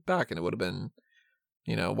would have been back, and it would have been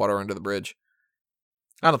water under the bridge.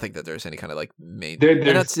 I don't think that there's any kind of like main. There's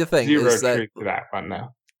and that's the thing Zero is that truth to that one though.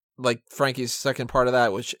 like Frankie's second part of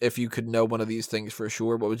that, which if you could know one of these things for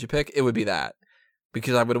sure, what would you pick? It would be that,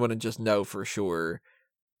 because I would want to just know for sure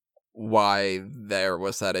why there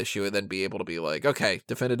was that issue, and then be able to be like, okay,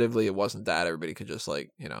 definitively it wasn't that. Everybody could just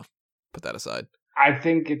like put that aside. I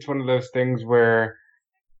think it's one of those things where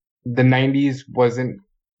the 90s wasn't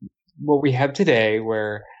what we have today,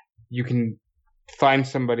 where you can find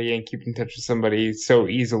somebody and keep in touch with somebody so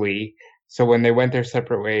easily. So when they went their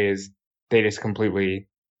separate ways, they just completely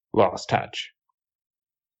lost touch.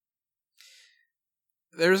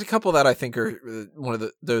 There's a couple that I think are one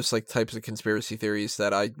of those like types of conspiracy theories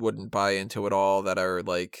that I wouldn't buy into at all, that are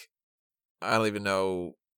like, I don't even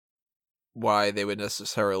know why they would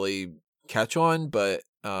necessarily catch on, but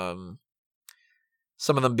some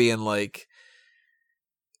of them being like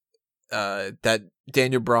that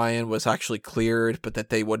Daniel Bryan was actually cleared, but that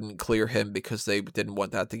they wouldn't clear him because they didn't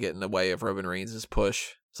want that to get in the way of Roman Reigns' push.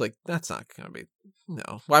 It's like, that's not going to be,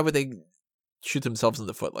 no. Why would they shoot themselves in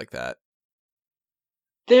the foot like that?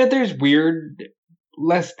 There's weird,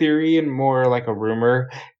 less theory and more like a rumor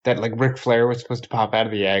that like Ric Flair was supposed to pop out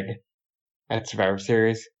of the egg at Survivor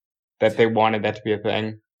Series. That they wanted that to be a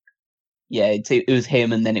thing. Yeah, it was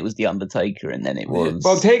him, and then it was the Undertaker, and then it was.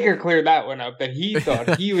 Well, Taker cleared that one up, that he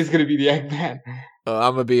thought he was going to be the Eggman.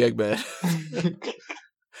 I'm a big Eggman.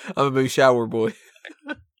 I'm a big shower boy.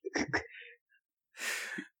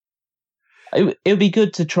 It would be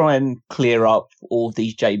good to try and clear up all of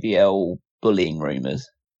these JBL bullying rumors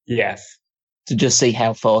Yes. to just see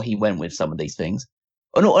how far he went with some of these things.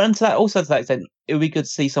 And to that extent, it would be good to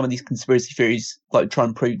see some of these conspiracy theories, like try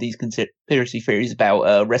and prove these conspiracy theories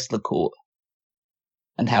about Wrestler Court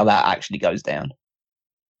and how that actually goes down.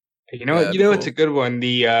 You know what? Yeah, You know cool. what's a good one?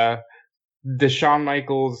 The Shawn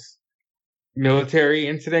Michaels military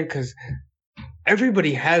incident, because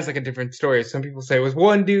everybody has like a different story. Some people say it was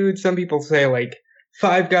one dude. Some people say like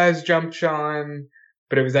 5 guys jumped Shawn,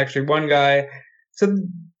 but it was actually one guy. So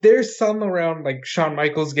there's some around like Shawn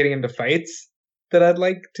Michaels getting into fights that I'd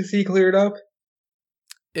like to see cleared up.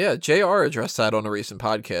 Yeah, JR addressed that on a recent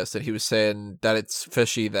podcast, and he was saying that it's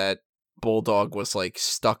fishy that Bulldog was like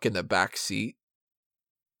stuck in the back seat.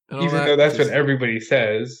 and all Even that, though that's 'cause- what everybody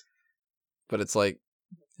says. But it's like,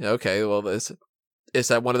 okay, well, is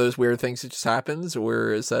that one of those weird things that just happens,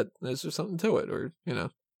 or is there something to it, or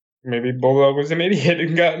Maybe Bulldog was an idiot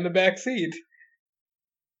and got in the back seat.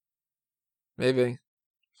 maybe.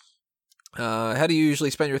 How do you usually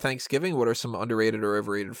spend your Thanksgiving? What are some underrated or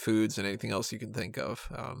overrated foods, and anything else you can think of?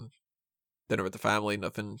 Dinner with the family,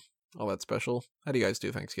 nothing all that special. How do you guys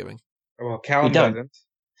do Thanksgiving? Well, Callum don't. doesn't.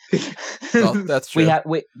 Well, that's true.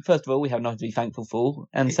 First of all, we have nothing to be thankful for,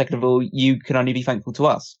 and second of all, you can only be thankful to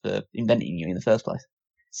us for inventing you in the first place.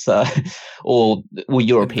 So, or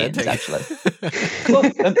Europeans Inventing. actually. Well,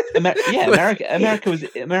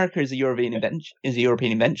 America is a European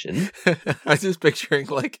invention. I'm just picturing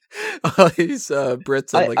like all these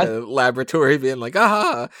Brits in like a laboratory being like,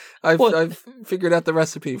 "Aha! I've figured out the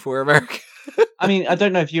recipe for America." I mean, I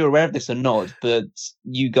don't know if you're aware of this or not, but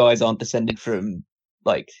you guys aren't descended from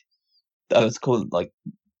like I was called like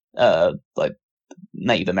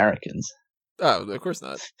Native Americans. Oh, of course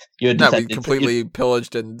not. You're No, we descended completely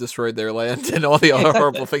pillaged and destroyed their land and all the other Exactly.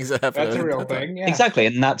 horrible things that happened. That's a at real that time. thing. Yeah. Exactly,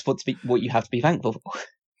 and that's what you have to be thankful for.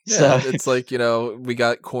 Yeah, So it's like, we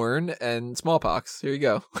got corn and smallpox. Here you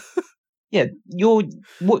go. yeah,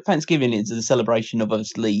 what Thanksgiving is a celebration of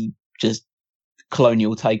obviously just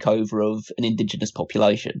colonial takeover of an indigenous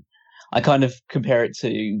population. I kind of compare it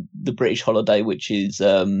to the British holiday, which is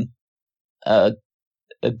a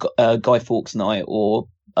Guy Fawkes night or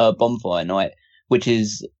a bonfire night, which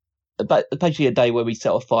is basically a day where we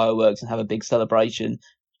set off fireworks and have a big celebration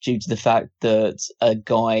due to the fact that a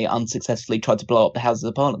guy unsuccessfully tried to blow up the Houses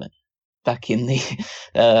of Parliament back in the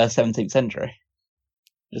 17th century.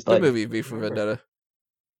 Just Good movie, V for Vendetta.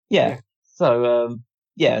 Yeah. So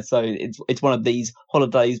so it's one of these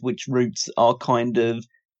holidays which roots are kind of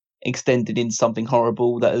extended into something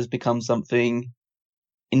horrible that has become something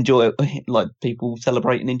like people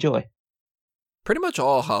celebrate and enjoy. Pretty much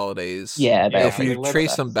all holidays. Yeah, if you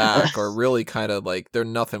trace them back, are really kind of like they're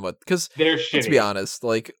nothing but because they're shitty. Let's be honest,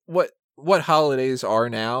 like what holidays are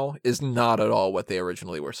now is not at all what they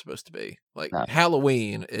originally were supposed to be. Like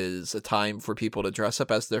Halloween is a time for people to dress up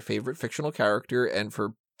as their favorite fictional character and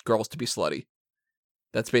for girls to be slutty.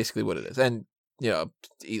 That's basically what it is, and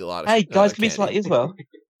eat a lot of. Hey, guys can candy. be slutty as well.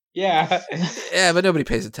 Yeah, yeah, but nobody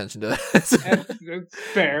pays attention to that. It's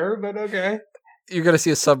fair, but okay. You're gonna see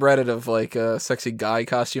a subreddit of like sexy guy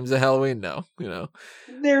costumes at Halloween? No,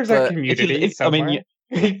 There's a community. have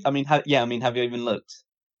you even looked?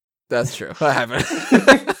 That's true. I haven't.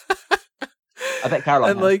 I bet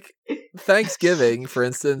Caroline. And like Thanksgiving, for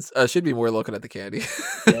instance, should be more looking at the candy.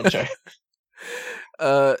 Yeah, sure.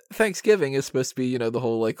 Thanksgiving is supposed to be, the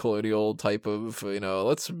whole like colonial type of,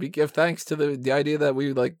 let's give thanks to the idea that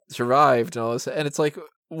we like survived and all this. And it's like,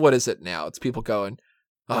 what is it now? It's people going,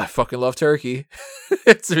 oh, I fucking love turkey.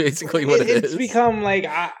 It's basically what it is. It's become like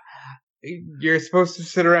you're supposed to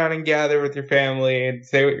sit around and gather with your family and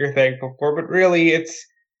say what you're thankful for, but really it's,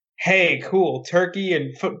 hey, cool, turkey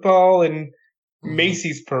and football and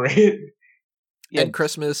Macy's parade. And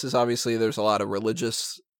Christmas is obviously, there's a lot of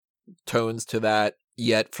religious tones to that,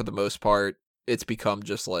 yet for the most part, it's become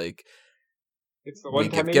just like, it's the one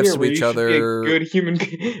time give gifts to each other. Good human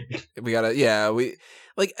being. We gotta, we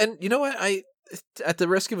like, and you know what? At the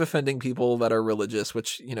risk of offending people that are religious,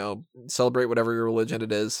 which, celebrate whatever your religion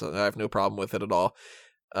it is, I have no problem with it at all.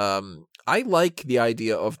 I like the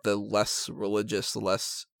idea of the less religious,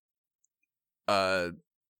 less, like,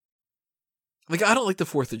 I don't like the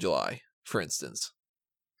 4th of July, for instance.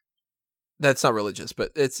 That's not religious,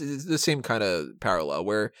 but it's the same kind of parallel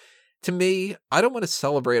where, to me, I don't want to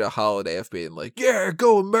celebrate a holiday of being like, yeah,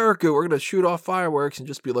 go America, we're going to shoot off fireworks and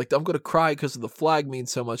just be like, I'm going to cry because the flag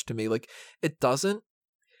means so much to me. Like, it doesn't.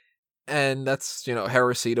 And that's,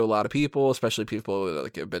 heresy to a lot of people, especially people who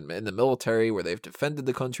like have been in the military where they've defended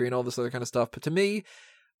the country and all this other kind of stuff. But to me,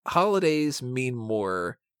 holidays mean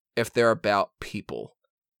more if they're about people.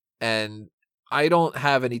 And I don't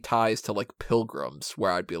have any ties to like pilgrims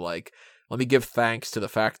where I'd be like, let me give thanks to the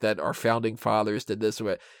fact that our founding fathers did this or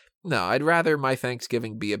what. No, I'd rather my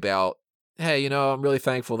Thanksgiving be about, hey, I'm really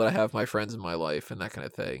thankful that I have my friends in my life and that kind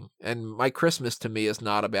of thing. And my Christmas to me is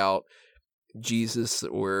not about Jesus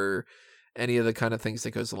or any of the kind of things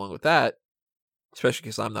that goes along with that, especially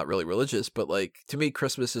because I'm not really religious. But like, to me,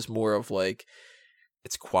 Christmas is more of like,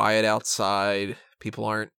 it's quiet outside. People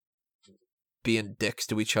aren't being dicks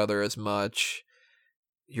to each other as much.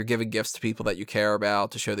 You're giving gifts to people that you care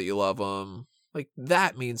about to show that you love them. Like,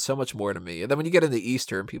 that means so much more to me. And then when you get into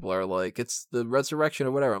Easter and people are like, it's the resurrection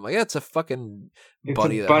or whatever, I'm like, yeah, it's a fucking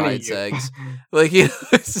bunny that hides eggs. Like,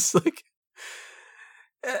 it's just like,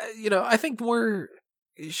 I think more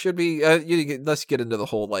should be, let's get into the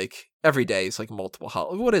whole, like, every day is like multiple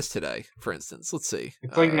holidays. What is today, for instance? Let's see.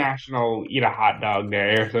 It's like National Eat a Hot Dog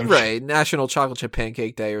Day or something. Right, National Chocolate Chip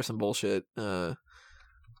Pancake Day or some bullshit.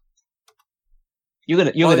 You're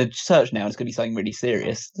gonna search now. And it's gonna be something really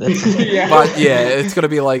serious. Yeah. But yeah, it's gonna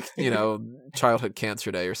be like Childhood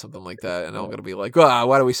Cancer Day or something like that, and I'm gonna be like,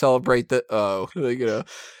 why do we celebrate that?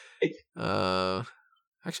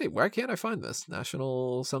 Actually, why can't I find this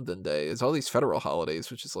National something Day? It's all these federal holidays,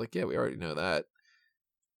 which is like, yeah, we already know that.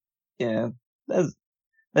 Yeah, there's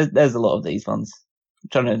a lot of these ones. I'm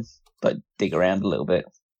trying to like dig around a little bit.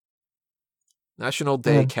 National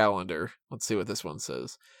Day Calendar. Let's see what this one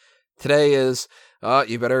says. Today is,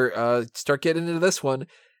 you better start getting into this one.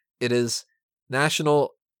 It is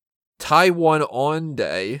National Taiwan On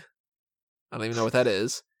Day. I don't even know what that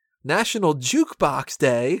is. National Jukebox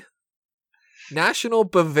Day. National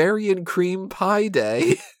Bavarian Cream Pie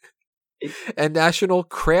Day. And National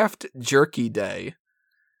Kraft Jerky Day.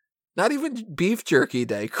 Not even Beef Jerky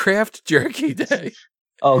Day. Kraft Jerky Day.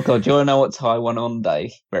 Oh, God. Do you want to know what Taiwan On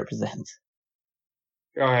Day represents?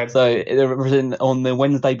 Go ahead. So, on the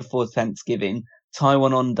Wednesday before Thanksgiving,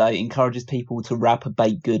 Taiwan On Day encourages people to wrap a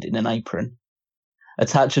baked good in an apron,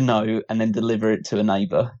 attach a note, and then deliver it to a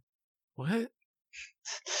neighbour. What?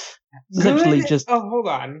 Essentially, hold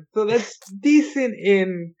on. So that's decent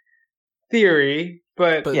in theory,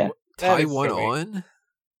 but But Yeah. that is Taiwan silly. on?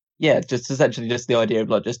 Yeah, just essentially just the idea of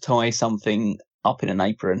like just tie something up in an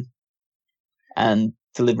apron and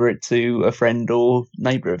deliver it to a friend or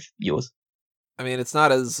neighbor of yours. I mean, it's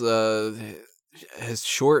not as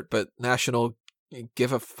short, but National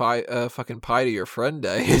Give a fucking pie to your friend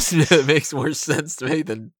day. It makes more sense to me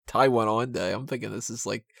than Taiwan on day. I'm thinking this is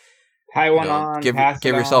like, Taiwan on, give pass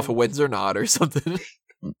it yourself a on. Windsor nod or something.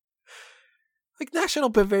 Like National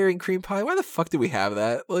Bavarian Cream Pie. Why the fuck do we have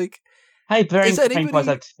that? Like, Hey, Bavarian Is cream anybody- pies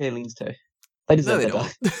have feelings too. They no, deserve they better.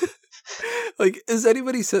 don't. Like, is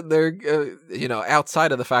anybody sitting there,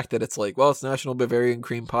 outside of the fact that it's like, well, it's National Bavarian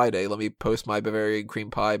Cream Pie Day. Let me post my Bavarian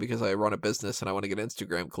Cream Pie because I run a business and I want to get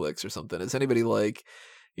Instagram clicks or something. Is anybody like,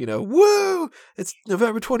 woo! It's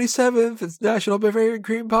November 27th. It's National Bavarian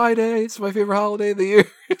Cream Pie Day. It's my favorite holiday of the year.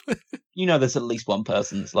 You know, there's at least one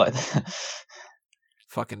person that's like that.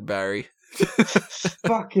 Fucking Barry.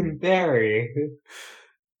 Fucking Barry.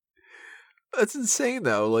 That's insane,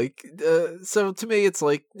 though. Like, so to me, it's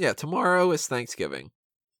like, yeah, tomorrow is Thanksgiving.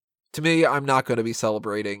 To me, I'm not going to be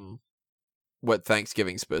celebrating what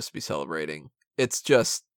Thanksgiving's supposed to be celebrating. It's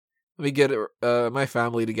just, let me get my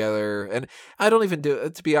family together. And I don't even do,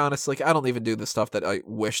 to be honest, like, I don't even do the stuff that I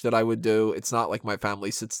wish that I would do. It's not like my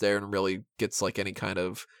family sits there and really gets, like, any kind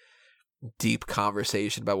of deep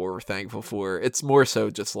conversation about what we're thankful for. It's more so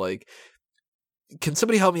just like, can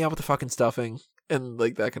somebody help me out with the fucking stuffing? And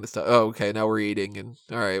like that kind of stuff. Oh, okay, now we're eating, and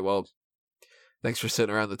all right, well, thanks for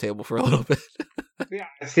sitting around the table for a little bit. Yeah,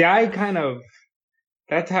 see, that's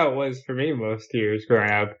how it was for me most years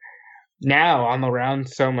growing up. Now I'm around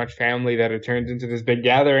so much family that it turns into this big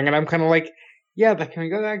gathering, and I'm kind of like, yeah, but can we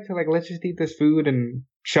go back to like, let's just eat this food and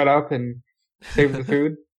shut up and save the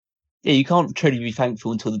food? Yeah, you can't truly be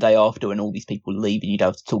thankful until the day after when all these people leave and you don't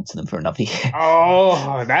have to talk to them for another year.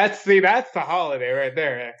 Oh, that's the holiday right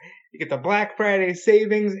there. You get the Black Friday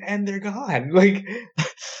savings, and they're gone. Like,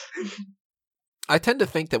 I tend to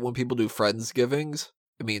think that when people do Friendsgivings,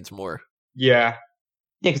 it means more. yeah,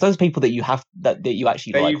 Yeah, because those people that you have that you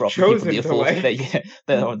actually That like you've are often people chosen that you're to forced like.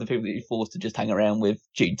 that are the people that you're forced to just hang around with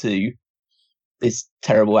due to this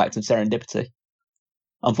terrible act of serendipity.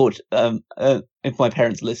 Unfortunately, if my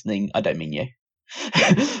parents are listening, I don't mean you.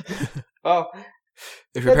 oh,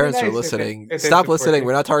 If your That'd be parents nice are if listening, they stop support listening. you.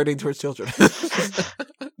 We're not targeting towards children.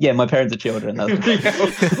 Yeah, my parents are children.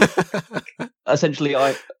 Yeah. Essentially,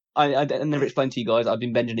 I never explained to you guys. I've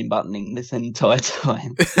been Benjamin Buttoning this entire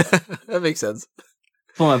time. That makes sense.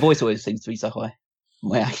 Well, my voice always seems to be so high.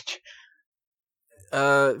 My age.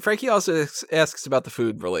 Frankie also asks about the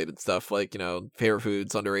food related stuff, like, favorite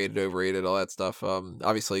foods, underrated, overrated, all that stuff.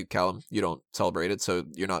 Obviously, Callum, you don't celebrate it, so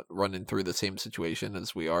you're not running through the same situation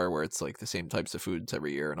as we are, where it's like the same types of foods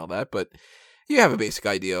every year and all that, but you have a basic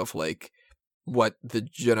idea of like what the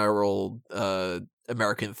general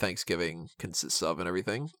American Thanksgiving consists of and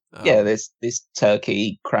everything. Yeah, there's this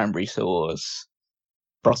turkey, cranberry sauce,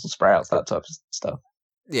 Brussels sprouts, that type of stuff.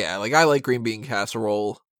 Yeah, like I like green bean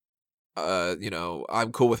casserole.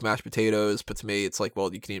 I'm cool with mashed potatoes, but to me, it's like,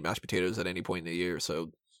 well, you can eat mashed potatoes at any point in the year,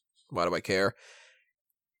 so why do I care?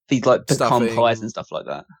 These like pecan Stuffing. pies and stuff like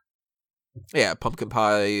that. Yeah, pumpkin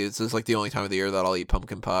pie is like the only time of the year that I'll eat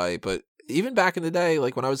pumpkin pie. But even back in the day,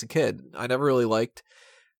 like when I was a kid, I never really liked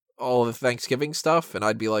all of the Thanksgiving stuff, and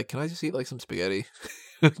I'd be like, can I just eat like some spaghetti?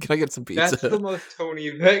 Can I get some pizza? That's the most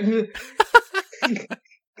Tony thing.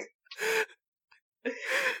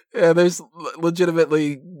 Yeah, there's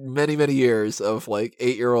legitimately many, many years of like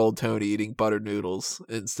 8-year-old Tony eating buttered noodles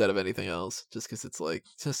instead of anything else, just because it's like,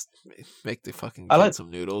 just make the fucking kid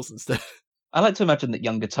some noodles instead. I like to imagine that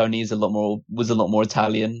younger Tony was a lot more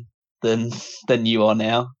Italian than you are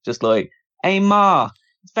now. Just like, hey Ma,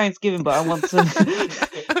 it's Thanksgiving, but I want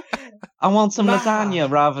some Ma.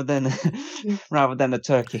 lasagna rather than a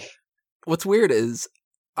turkey. What's weird is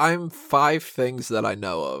I'm 5 things that I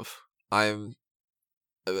know of.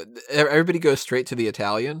 Everybody goes straight to the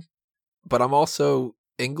Italian, but I'm also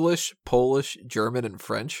English, Polish, German, and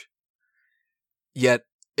French. Yet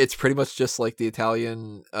it's pretty much just like the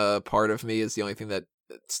Italian part of me is the only thing that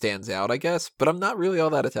stands out, I guess. But I'm not really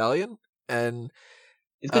all that Italian, and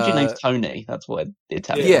it's because your name's Tony. That's why the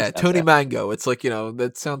Italian. Yeah, Tony Mango. It's like,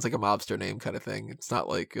 that sounds like a mobster name kind of thing. It's not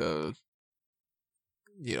like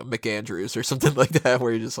McAndrews or something like that,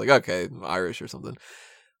 where you're just like, okay, I'm Irish or something.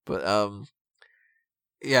 But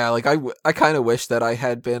yeah, like I kind of wish that I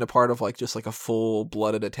had been a part of like just like a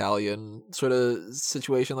full-blooded Italian sort of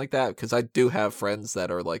situation like that, because I do have friends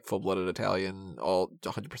that are like full-blooded Italian, all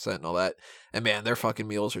 100% and all that, and man, their fucking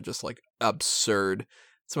meals are just like absurd.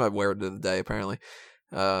 It's my word of the day, apparently.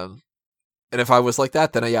 And if I was like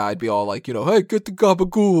that, then I'd be all like, hey, get the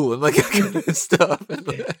gabagool and like stuff.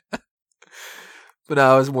 But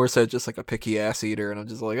now I was more so just like a picky ass eater, and I'm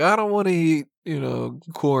just like, I don't want to eat,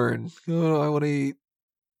 corn. I want to eat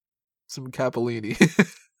some capellini.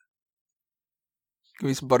 Give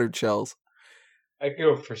me some buttered shells. I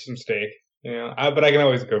go for some steak, but I can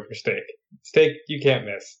always go for steak. Steak, you can't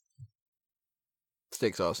miss.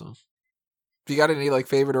 Steak's awesome. Do you got any like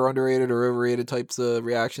favorite or underrated or overrated types of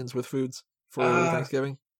reactions with foods for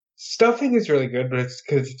Thanksgiving? Stuffing is really good, but it's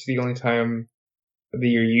because it's the only time of the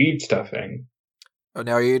year you eat stuffing. Oh,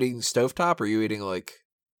 now are you eating stovetop or are you eating like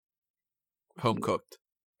home cooked?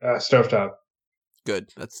 Stovetop.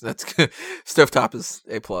 Good. That's good. Stovetop is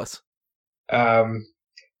A+.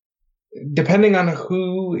 Depending on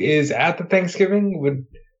who is at the Thanksgiving would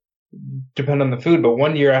depend on the food. But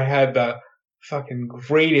one year I had the fucking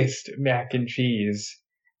greatest mac and cheese,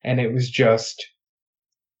 and it was just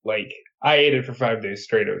like I ate it for 5 days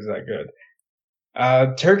straight. It was that good.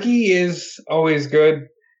 Turkey is always good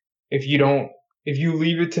if you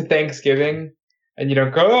leave it to Thanksgiving and you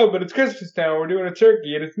don't go, oh, but it's Christmas now, we're doing a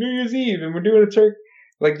turkey, and it's New Year's Eve and we're doing a turkey.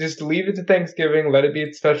 Like, just leave it to Thanksgiving, let it be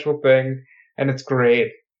its special thing, and it's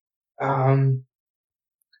great.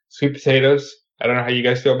 Sweet potatoes. I don't know how you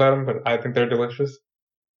guys feel about them, but I think they're delicious.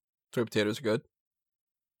 Sweet potatoes are good.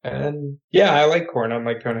 And yeah, I like corn,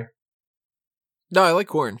 unlike Tony. No, I like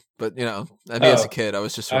corn, but as a kid, I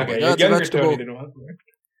was just sort of like, it's a vegetable. Tony didn't want corn.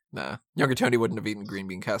 Nah, younger Tony wouldn't have eaten green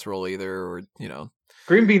bean casserole either, or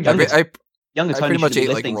green beans. Younger Tony pretty much ate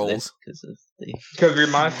like listening to rolls this because your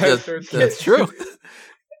mom. That's true.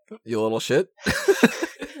 You little shit.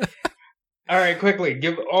 All right, quickly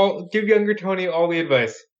give younger Tony all the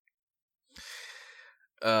advice.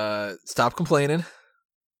 Stop complaining.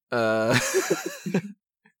 Not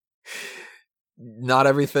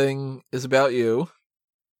everything is about you.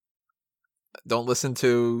 Don't listen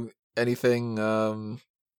to anything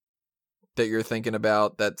that you're thinking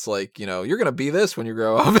about that's like, you're going to be this when you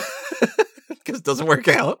grow up. Because it doesn't work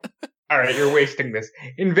out. All right, you're wasting this.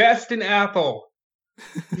 Invest in Apple.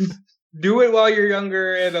 Do it while you're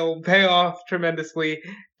younger. It'll pay off tremendously.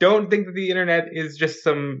 Don't think that the internet is just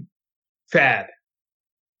some fad.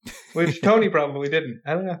 Which Tony probably didn't.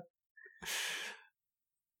 I don't know.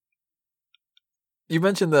 You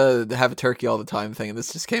mentioned the have a turkey all the time thing, and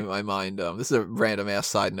this just came to my mind. This is a random ass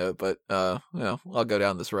side note, but I'll go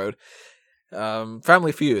down this road.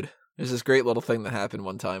 Family Feud. There's this great little thing that happened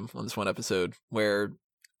one time on this one episode where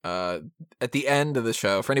at the end of the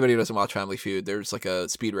show, for anybody who doesn't watch Family Feud, there's like a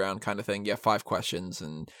speed round kind of thing. You have 5 questions,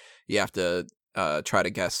 and you have to try to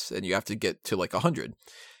guess, and you have to get to like 100.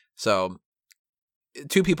 So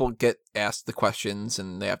 2 people get asked the questions,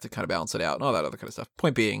 and they have to kind of balance it out and all that other kind of stuff.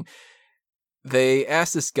 Point being, they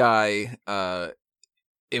asked this guy,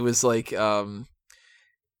 it was like,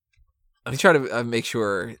 let me try to make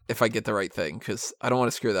sure if I get the right thing, because I don't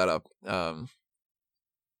want to screw that up. All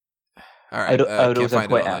right, I would also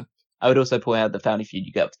point out that Family Feud,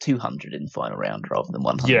 you get up to 200 in the final round rather than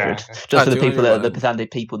 100. Yeah. Just for the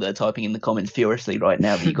pedantic people that are typing in the comments furiously right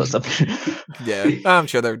now that you got something. Yeah, I'm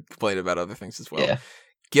sure they're complaining about other things as well. Yeah.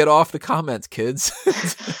 Get off the comments, kids.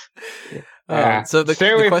 So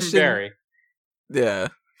stay away the question, from Barry. Yeah,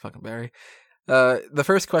 fucking Barry. The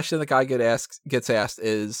first question the guy gets asked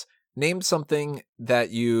is, name something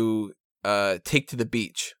that you take to the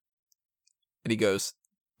beach. And he goes,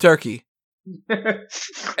 turkey.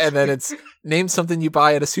 And then it's, name something you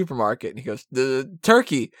buy at a supermarket. And he goes, the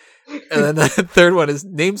turkey. And then the third one is,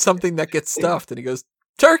 name something that gets stuffed. And he goes,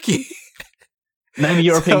 turkey. Name a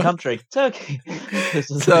European country. Turkey.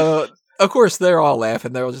 So, of course, they're all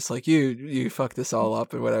laughing. They're all just like, you fucked this all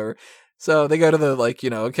up and whatever. So they go to the,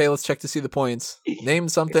 okay, let's check to see the points. Name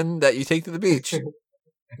something that you take to the beach.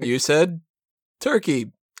 You said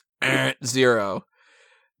turkey. 0.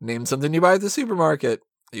 Name something you buy at the supermarket.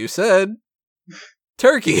 You said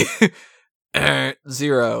turkey.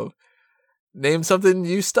 0. Name something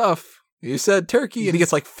you stuff. You said turkey. And he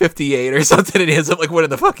gets like 58 or something, and he ends up like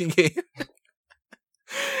winning the fucking game.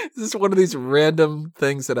 This is one of these random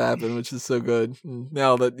things that happen, which is so good.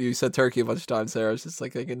 Now that you said turkey a bunch of times, Sarah, I was just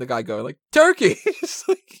like thinking the guy going like, turkey!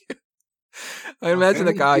 I imagine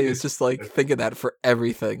the guy is just like thinking that for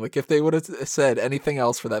everything. Like if they would have said anything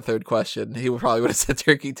else for that third question, he probably would have said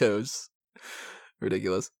turkey toes.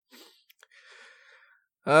 Ridiculous.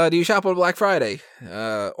 Do you shop on Black Friday?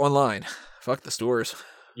 Online. Fuck the stores.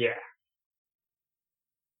 Yeah.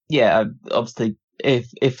 Yeah, obviously,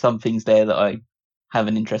 if something's there that I have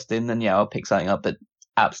an interest in, then yeah, I'll pick something up, but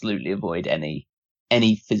absolutely avoid any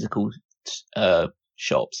physical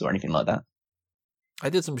shops or anything like that. I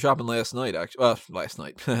did some shopping last night. Actually, last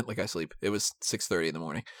night, like I sleep. It was 6:30 in the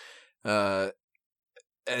morning. And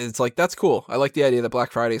it's like that's cool. I like the idea that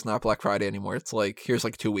Black Friday is not Black Friday anymore. It's like here's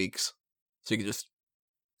like 2 weeks, so you can just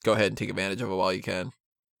go ahead and take advantage of it while you can.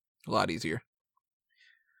 A lot easier.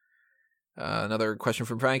 Another question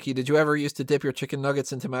from Frankie. Did you ever used to dip your chicken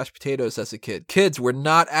nuggets into mashed potatoes as a kid? Kids were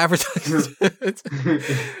not advertised.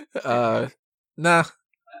 Nah.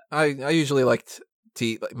 I usually liked to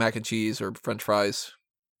eat like mac and cheese or French fries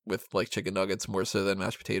with like chicken nuggets more so than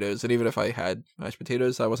mashed potatoes. And even if I had mashed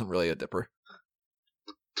potatoes, I wasn't really a dipper.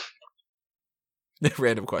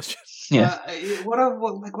 Random question. Yeah. What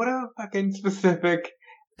a fucking specific.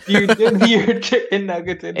 You dip your chicken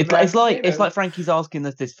nuggets in. It's like Frankie's asking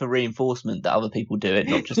us this for reinforcement that other people do it,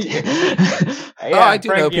 not just Yeah. I do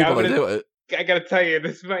know Frankie, people that do it. I gotta tell you,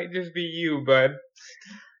 this might just be you, bud.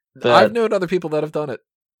 But- I've known other people that have done it.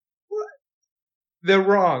 They're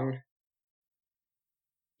wrong.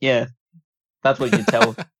 Yeah, that's what you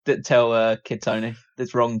tell Kid Tony.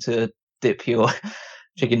 It's wrong to dip your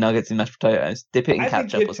chicken nuggets in mashed potatoes. Dip it in I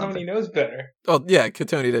think ketchup Kid or something. Tony knows better. Oh yeah, Kid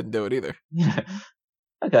Tony didn't do it either. Yeah.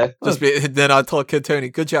 Okay. Then I told Kid Tony,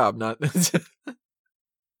 good job, not.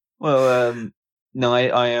 No,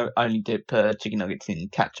 I only dip chicken nuggets in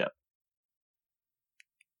ketchup.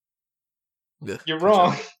 Yeah, You're ketchup.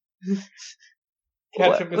 wrong.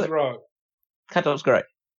 Ketchup What? is wrong. Ketchup's great.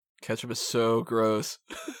 Ketchup is so gross.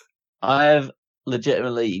 I've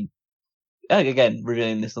legitimately, again,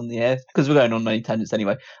 revealing this on the air because we're going on many tangents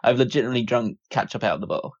anyway. I've legitimately drunk ketchup out of the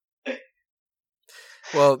bottle.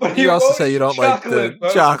 Well, But you you also won't say you don't like the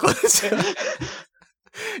chocolate, folks. chocolates.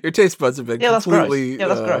 Your taste buds have been Yeah, that's gross. completely. Yeah,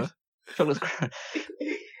 that's gross. Chocolate's gross.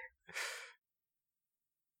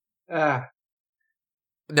 Ah,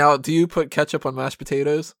 Now, do you put ketchup on mashed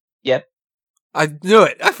potatoes? Yep. I knew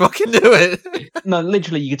it. I fucking knew it. No,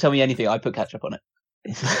 literally, you could tell me anything. I put ketchup on it.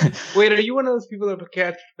 wait, are you one of those people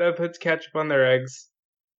that puts ketchup on their eggs?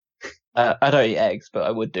 I don't eat eggs, but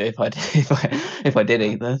I would do if I did. If I did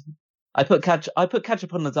eat them. I put ketchup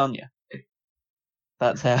on lasagna.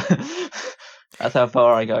 That's how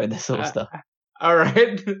far I go in this sort of stuff. All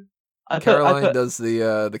right. Caroline does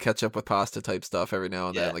the ketchup with pasta type stuff every now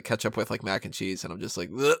and then, Yeah. like ketchup with like mac and cheese, and I'm just like,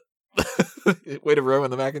 way to ruin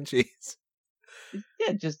the mac and cheese.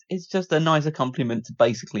 Yeah, it's just a nice accompaniment to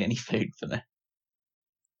basically any food for me.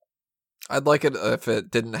 I'd like it if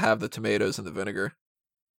it didn't have the tomatoes and the vinegar.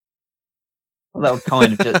 Well, that would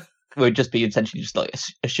kind of just would just be essentially just like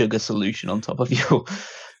a sugar solution on top of your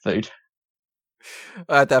food.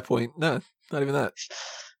 At that point, no, not even that.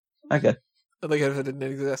 Okay. I'd like it if it didn't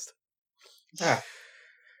exist. Ah,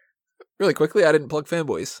 Really quickly, I didn't plug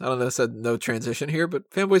Fanboys. I don't know, I said no transition here, but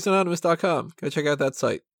fanboysanonymous.com. Go check out that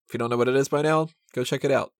site. If you don't know what it is by now, go check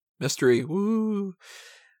it out. Mystery, woo!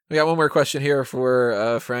 We got one more question here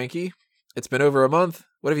for Frankie. It's been over a month.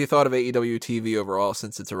 What have you thought of AEW TV overall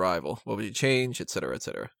since its arrival? What would you change, etc.,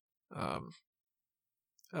 etc.?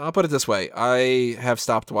 I'll put it this way. I have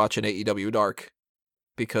stopped watching AEW Dark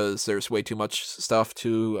because there's way too much stuff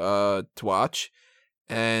to watch.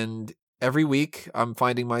 And every week, I'm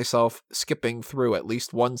finding myself skipping through at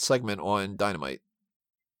least one segment on Dynamite.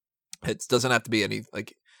 It doesn't have to be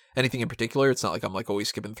anything in particular. It's not like I'm like always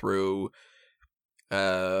skipping through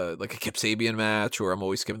like a Kip Sabian match, or I'm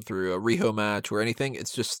always skipping through a Riho match or anything.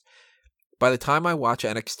 It's just by the time I watch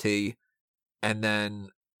NXT and then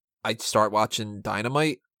I start watching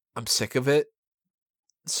Dynamite, I'm sick of it.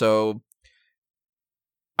 So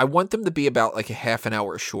I want them to be about like a half an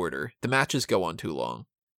hour shorter. The matches go on too long.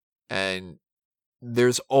 And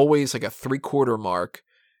there's always like a 3/4 mark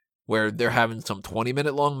where they're having some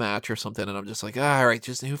 20-minute long match or something, and I'm just like, all right,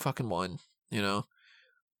 just who fucking won, you know?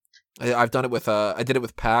 I've done it with I did it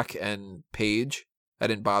with Pac and Paige. I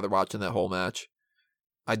didn't bother watching that whole match.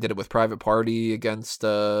 I did it with Private Party against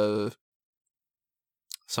somebody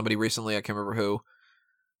recently. I can't remember who.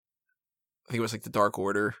 I think it was like the Dark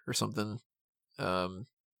Order or something. I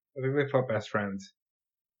think they fought best friends.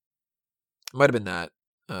 It might have been that.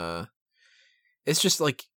 It's just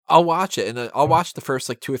like I'll watch it and I'll watch the first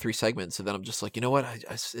like 2 or 3 segments, and then I'm just like, you know what?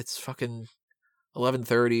 It's fucking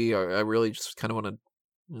 11:30. I really just kind of want to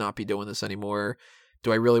not be doing this anymore.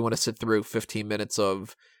 Do I really want to sit through 15 minutes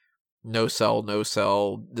of no sell?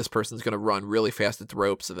 This person's gonna run really fast at the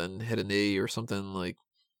ropes and then hit a knee or something like.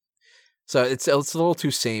 So it's a little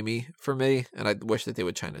too samey for me, and I wish that they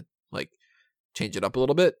would try to like change it up a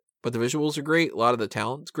little bit. But the visuals are great. A lot of the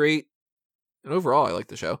talent's great. And overall, I like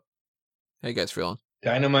the show. How you guys feeling?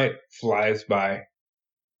 Dynamite flies by.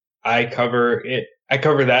 I cover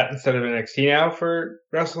that instead of NXT now for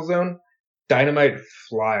WrestleZone. Dynamite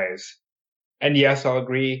flies. And yes, I'll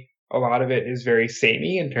agree. a lot of it is very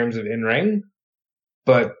samey in terms of in-ring,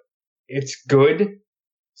 but it's good,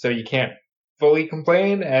 so you can't fully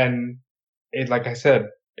complain, and it, like I said,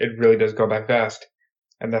 it really does go by fast,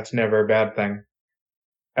 and that's never a bad thing.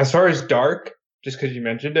 As far as Dark, just because you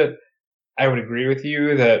mentioned it, I would agree with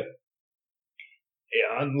you that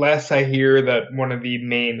unless I hear that one of the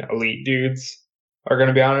main elite dudes are going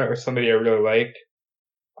to be on it or somebody I really like,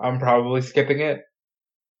 I'm probably skipping it.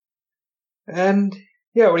 And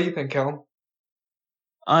yeah, what do you think, Callum?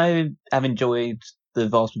 I have enjoyed the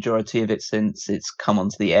vast majority of it since it's come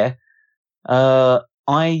onto the air.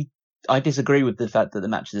 I disagree with the fact that the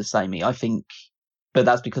matches are samey. But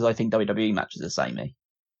that's because I think WWE matches are samey.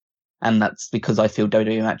 And that's because I feel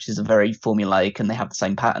WWE matches are very formulaic and they have the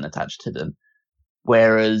same pattern attached to them.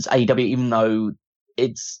 Whereas AEW, even though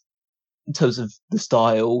it's, in terms of the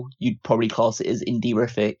style, you'd probably class it as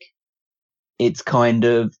indie-rific, it's kind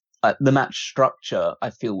of, the match structure,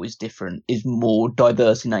 I feel, is more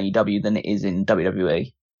diverse in AEW than it is in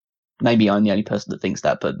WWE. Maybe I'm the only person that thinks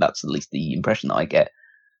that, but that's at least the impression that I get.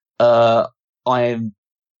 I am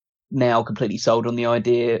now completely sold on the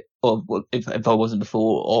idea of, if I wasn't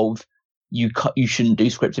before, of you shouldn't do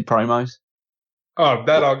scripted promos. Oh,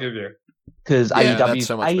 that I'll give you. Because that's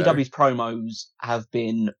so much better. AEW's promos have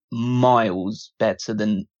been miles better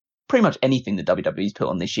than pretty much anything that WWE's put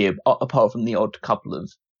on this year, apart from the odd couple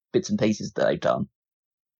of bits and pieces that they've done.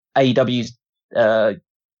 AEW's,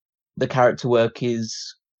 the character work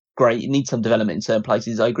is great. It needs some development in certain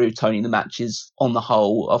places. I agree with Tony. The matches, on the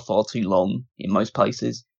whole, are far too long in most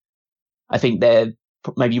places. I think they're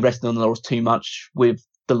maybe resting on the laurels too much with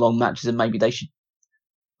the long matches, and maybe they should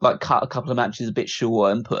cut a couple of matches a bit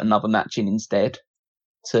shorter and put another match in instead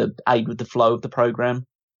to aid with the flow of the program.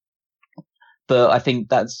 But I think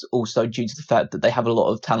that's also due to the fact that they have a lot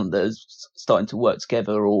of talent that is starting to work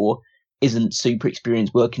together or isn't super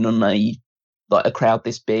experienced working on a crowd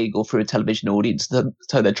this big or through a television audience.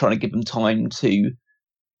 So they're trying to give them time to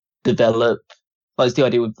develop. It's the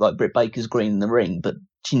idea with Britt Baker's green in the ring, but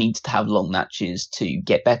she needs to have long matches to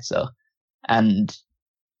get better.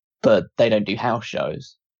 But they don't do house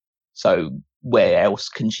shows. So where else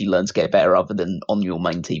can she learn to get better other than on your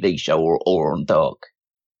main TV show or on Dark?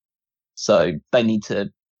 So they need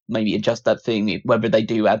to maybe adjust that thing, whether they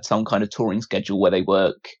do add some kind of touring schedule where they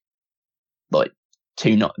work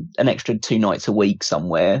an extra 2 nights a week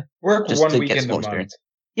somewhere. Work just one to weekend get some a more month. experience.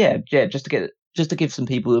 Yeah, just to give some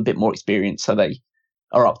people a bit more experience so they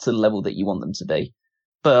are up to the level that you want them to be.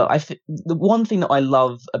 But the one thing that I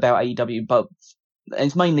love about AEW, but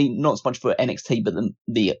it's mainly not so much for NXT, but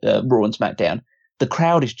the Raw and SmackDown, the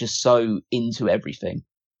crowd is just so into everything.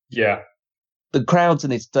 Yeah. The crowds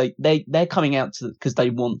in this, they're coming out because they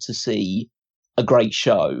want to see a great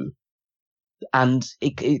show. And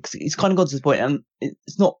it's kind of got to this point, and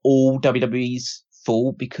it's not all WWE's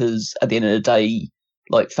fault, because at the end of the day,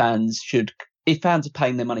 if fans are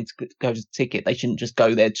paying their money to go to the ticket, they shouldn't just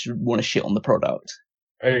go there to want to shit on the product.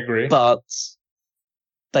 I agree. But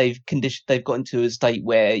they've got into a state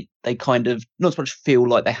where they kind of not so much feel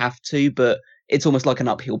like they have to, but it's almost like an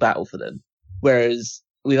uphill battle for them. Whereas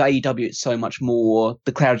with AEW, it's so much more,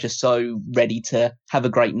 the crowd's just so ready to have a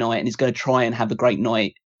great night and is going to try and have a great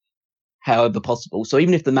night however possible. So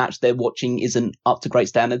even if the match they're watching isn't up to great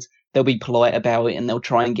standards, they'll be polite about it and they'll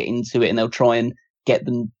try and get into it and they'll try and get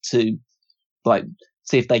them to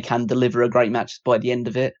see if they can deliver a great match by the end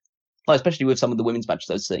of it. Especially with some of the women's matches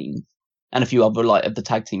I've seen and a few other of the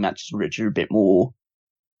tag team matches, which are a bit more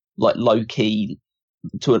low key,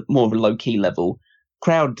 to more of a low key level.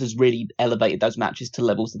 Crowd has really elevated those matches to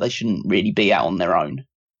levels that they shouldn't really be at on their own.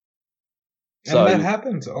 And that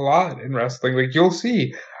happens a lot in wrestling. You'll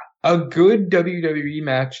see a good WWE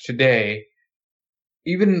match today,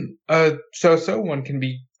 even a so-so one, can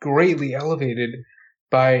be greatly elevated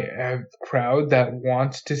by a crowd that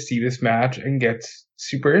wants to see this match and gets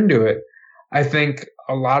super into it. I think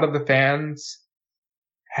a lot of the fans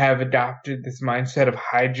have adopted this mindset of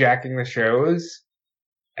hijacking the shows,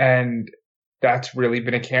 and that's really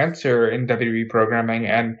been a cancer in WWE programming,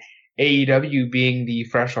 and AEW, being the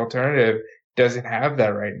fresh alternative, doesn't have that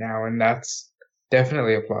right now, and that's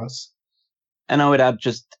definitely a plus. And I would add,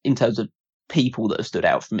 just in terms of people that have stood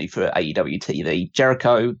out for me for AEW TV,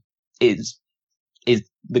 Jericho is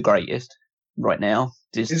the greatest right now.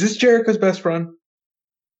 Is this Jericho's best run?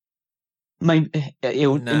 Maybe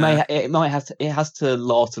it has to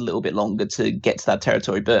last a little bit longer to get to that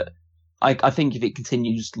territory, but I think if it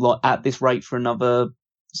continues at this rate for another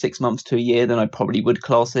 6 months to a year, then I probably would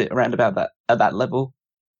class it around about that at that level.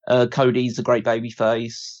 Cody's a great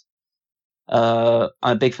babyface. I'm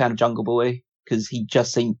a big fan of Jungle Boy because he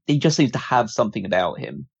just seems to have something about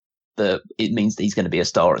him that it means that he's going to be a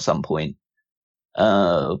star at some point.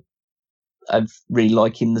 I'm really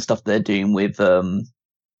liking the stuff they're doing with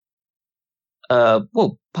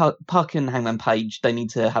Puck and Hangman Page. They need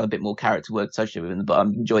to have a bit more character work associated with them, but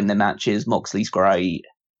I'm enjoying their matches. Moxley's great.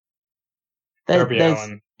 Darby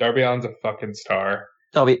Allin's a fucking star.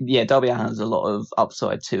 Darby Allin has a lot of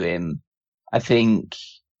upside to him. I think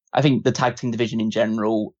the tag team division in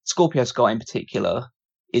general, Scorpio Sky in particular,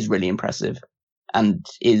 is really impressive and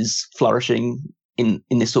is flourishing in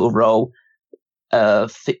this sort of role.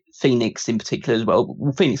 Phoenix in particular as well.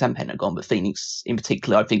 Phoenix and Pentagon, but Phoenix in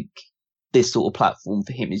particular, I think this sort of platform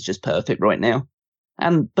for him is just perfect right now.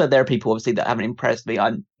 But there are people obviously that haven't impressed me.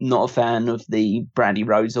 I'm not a fan of the Brandy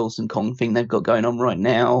Rhodes Awesome Kong thing they've got going on right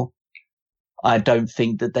now. I don't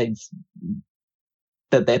think that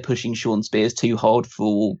they're pushing Sean Spears too hard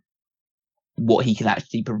for what he can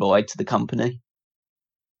actually provide to the company.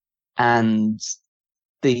 And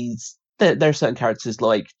there are certain characters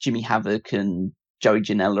like Jimmy Havoc and Joey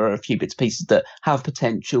Janela are a few bits pieces that have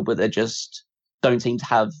potential, but they just don't seem to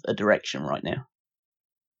have a direction right now.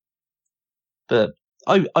 But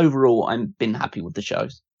overall, I've been happy with the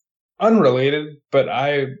shows. Unrelated, but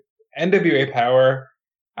NWA Power,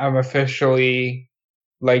 I'm officially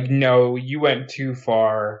like, no, you went too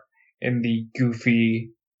far in the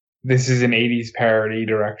goofy, this is an 80s parody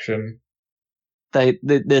direction.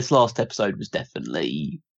 This last episode was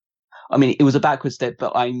definitely, I mean, it was a backward step,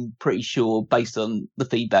 but I'm pretty sure, based on the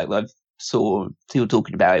feedback that I've saw people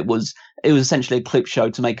talking about, it was essentially a clip show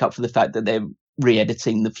to make up for the fact that they're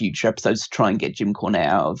re-editing the future episodes to try and get Jim Cornette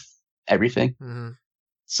out of everything. Mm-hmm.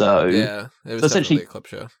 So yeah, it was essentially a clip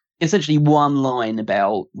show. Essentially, one line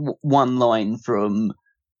from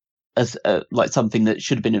like something that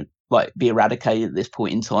should have been be eradicated at this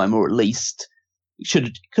point in time, or at least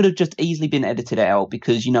could have just easily been edited out,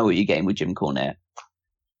 because you know what you're getting with Jim Cornette.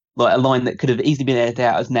 Like, a line that could have easily been edited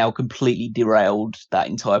out has now completely derailed that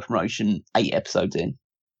entire promotion 8 episodes in.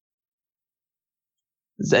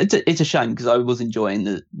 It's a shame, because I was enjoying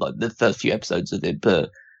the first few episodes of it,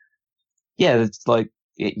 but yeah, it's like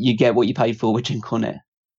you get what you pay for with Jim Cornette.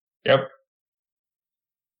 Yep.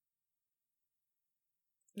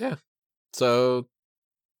 Yeah. So,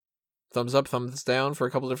 thumbs up, thumbs down for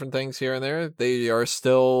a couple different things here and there. They are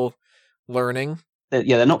still learning.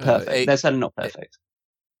 They're not perfect. They're certainly not perfect.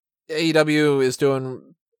 AEW is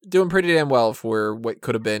doing pretty damn well for what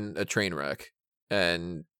could have been a train wreck,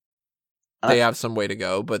 and they have some way to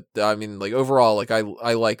go. But I mean, like, overall, like, I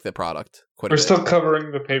like the product quite a bit. We're still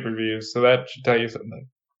covering the pay-per-views, so that should tell you something.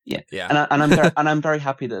 Yeah. And I'm very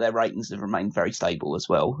happy that their ratings have remained very stable as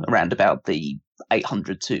well, around about the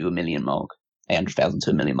 800,000 to 1 million mark.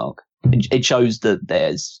 It shows that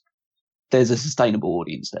there's a sustainable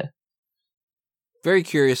audience there. Very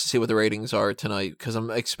curious to see what the ratings are tonight, because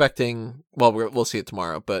I'm expecting. Well, we'll see it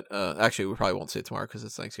tomorrow, but actually, we probably won't see it tomorrow because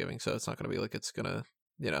it's Thanksgiving, so it's not going to be like it's gonna.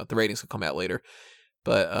 The ratings will come out later.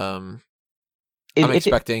 But I'm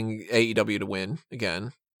expecting AEW to win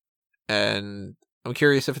again, and I'm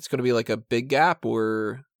curious if it's going to be like a big gap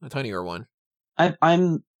or a tinier one.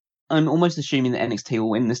 I'm almost assuming that NXT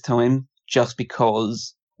will win this time, just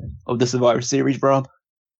because of the Survivor Series, Rob.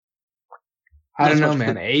 I don't know,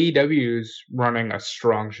 man. AEW is running a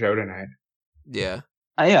strong show tonight. Yeah.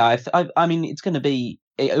 I mean, it's going to be.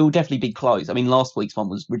 It will definitely be close. I mean, last week's one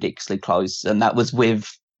was ridiculously close, and that was with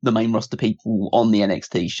the main roster people on the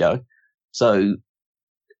NXT show. So,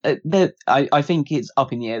 I think it's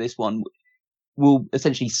up in the air. This one, we'll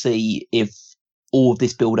essentially see if all of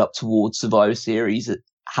this build up towards Survivor Series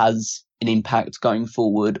has an impact going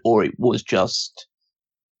forward, or it was just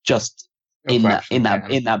it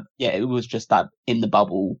was just that in the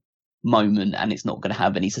bubble moment, and it's not going to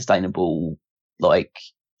have any sustainable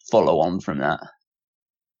follow on from that.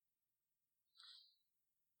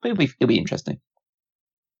 But it'll be interesting.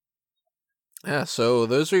 Yeah, so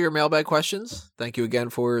those are your mailbag questions. Thank you again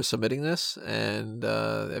for submitting this. And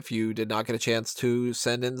if you did not get a chance to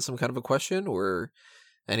send in some kind of a question or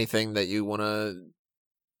anything that you want to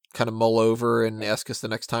kind of mull over and ask us the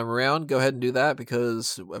next time around, go ahead and do that,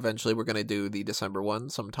 because eventually we're going to do the December one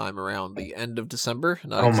sometime around the end of December.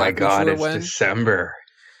 Not oh my God, sure it's when. December.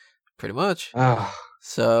 Pretty much. Oh,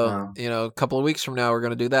 so, a couple of weeks from now, we're going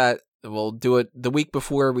to do that. We'll do it the week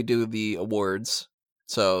before we do the awards.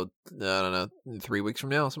 So, I don't know, 3 weeks from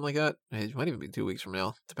now, something like that. It might even be 2 weeks from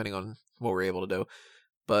now, depending on what we're able to do.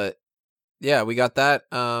 But, yeah, we got that.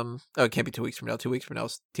 It can't be 2 weeks from now. 2 weeks from now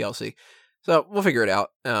is TLC. So, we'll figure it out.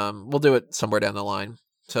 We'll do it somewhere down the line.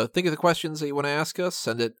 So, think of the questions that you want to ask us.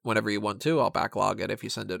 Send it whenever you want to. I'll backlog it if you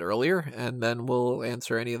send it earlier. And then we'll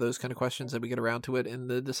answer any of those kind of questions that we get around to it in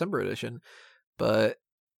the December edition. But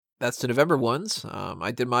that's the November ones.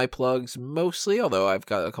 I did my plugs mostly, although I've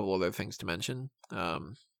got a couple other things to mention.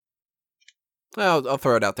 I'll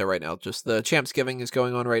throw it out there right now. Just the Champsgiving is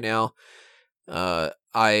going on right now.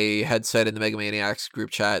 I had said in the Mega Maniacs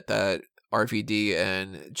group chat that RVD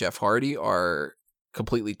and Jeff Hardy are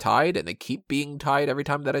completely tied, and they keep being tied every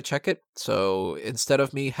time that I check it. So instead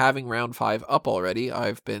of me having round 5 up already,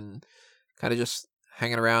 I've been kind of just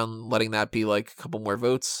hanging around, letting that be like a couple more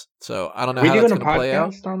votes. So I don't know how that's going to play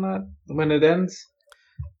out. On that when it ends?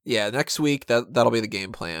 Yeah, next week that'll be the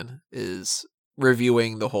game plan, is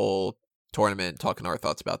reviewing the whole tournament, talking our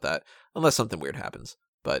thoughts about that, unless something weird happens.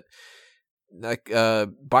 But like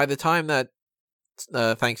by the time that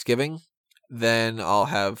Thanksgiving, then I'll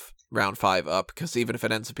have round 5 up, because even if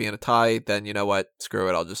it ends up being a tie, then you know what, screw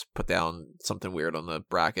it, I'll just put down something weird on the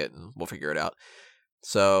bracket and we'll figure it out.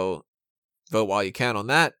 So vote while you can on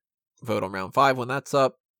that. Vote on round 5 when that's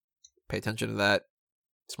up. Pay attention to that.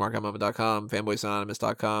 SmartGuyMoment.com,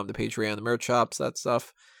 FanboysAnonymous.com, the Patreon, the merch shops, that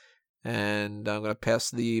stuff. And I'm going to pass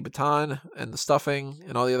the baton and the stuffing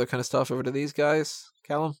and all the other kind of stuff over to these guys.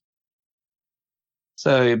 Callum?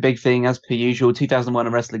 So, big thing, as per usual, 2001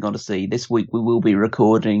 and Wrestling Odyssey. This week we will be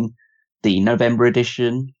recording the November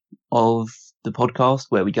edition of the podcast,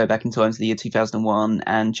 where we go back in time to the year 2001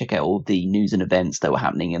 and check out all of the news and events that were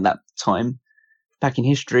happening in that time back in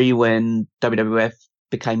history, when WWF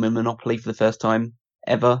became a monopoly for the first time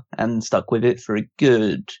ever and stuck with it for a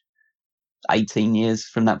good 18 years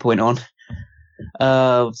from that point on.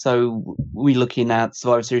 So we're looking at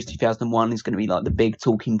Survivor Series 2001 is going to be like the big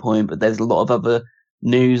talking point, but there's a lot of other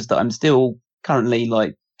news that I'm still currently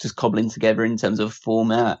like just cobbling together in terms of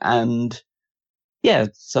format. And yeah,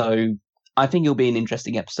 so I think it'll be an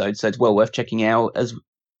interesting episode, so it's well worth checking out.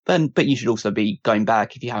 But you should also be going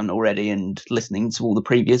back, if you haven't already, and listening to all the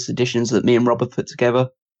previous editions that me and Rob have put together.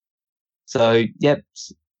 So yep,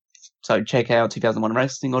 so check out 2001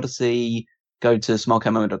 Wrestling Odyssey. Go to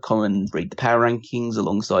smartcammo.com and read the power rankings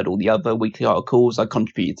alongside all the other weekly articles. I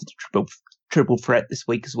contributed to the Triple Threat this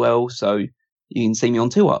week as well, so you can see me on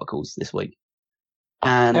 2 articles this week.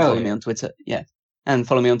 And follow me on Twitter. Yeah. And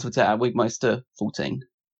follow me on Twitter at Wigmeister14.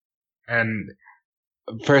 And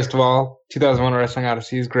first of all, 2001 Wrestling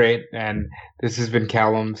Odyssey is great, and this has been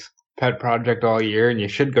Callum's pet project all year, and you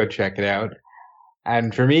should go check it out.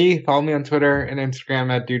 And for me, follow me on Twitter and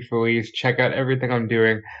Instagram at DudeFelice. Check out everything I'm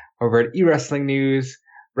doing over at eWrestling News,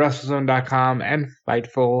 WrestleZone.com, and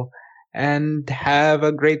Fightful. And have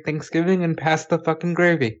a great Thanksgiving and pass the fucking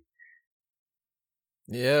gravy.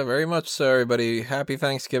 Yeah, very much so, everybody. Happy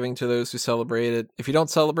Thanksgiving to those who celebrate it. If you don't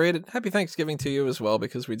celebrate it, happy Thanksgiving to you as well,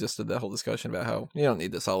 because we just did that whole discussion about how you don't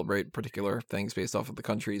need to celebrate particular things based off of the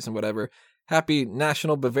countries and whatever. Happy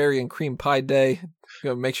National Bavarian Cream Pie Day.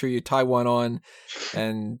 Make sure you tie one on,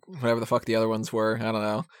 and whatever the fuck the other ones were. I don't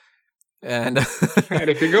know. And and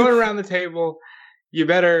if you're going around the table, you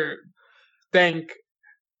better thank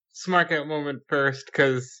Smart Guy Moment first,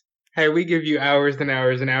 because, hey, we give you hours and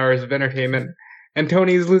hours and hours of entertainment. And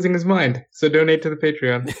Tony is losing his mind, so donate to the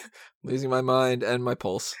Patreon. Losing my mind and my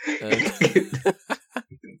pulse.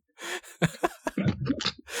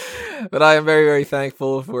 But I am very, very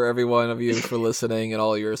thankful for every one of you for listening and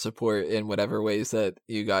all your support in whatever ways that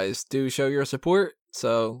you guys do show your support.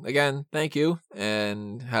 So, again, thank you,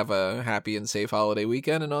 and have a happy and safe holiday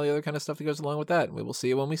weekend and all the other kind of stuff that goes along with that. We will see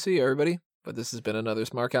you when we see you, everybody. But this has been another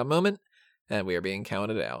Smart Out Moment, and we are being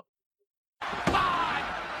counted out.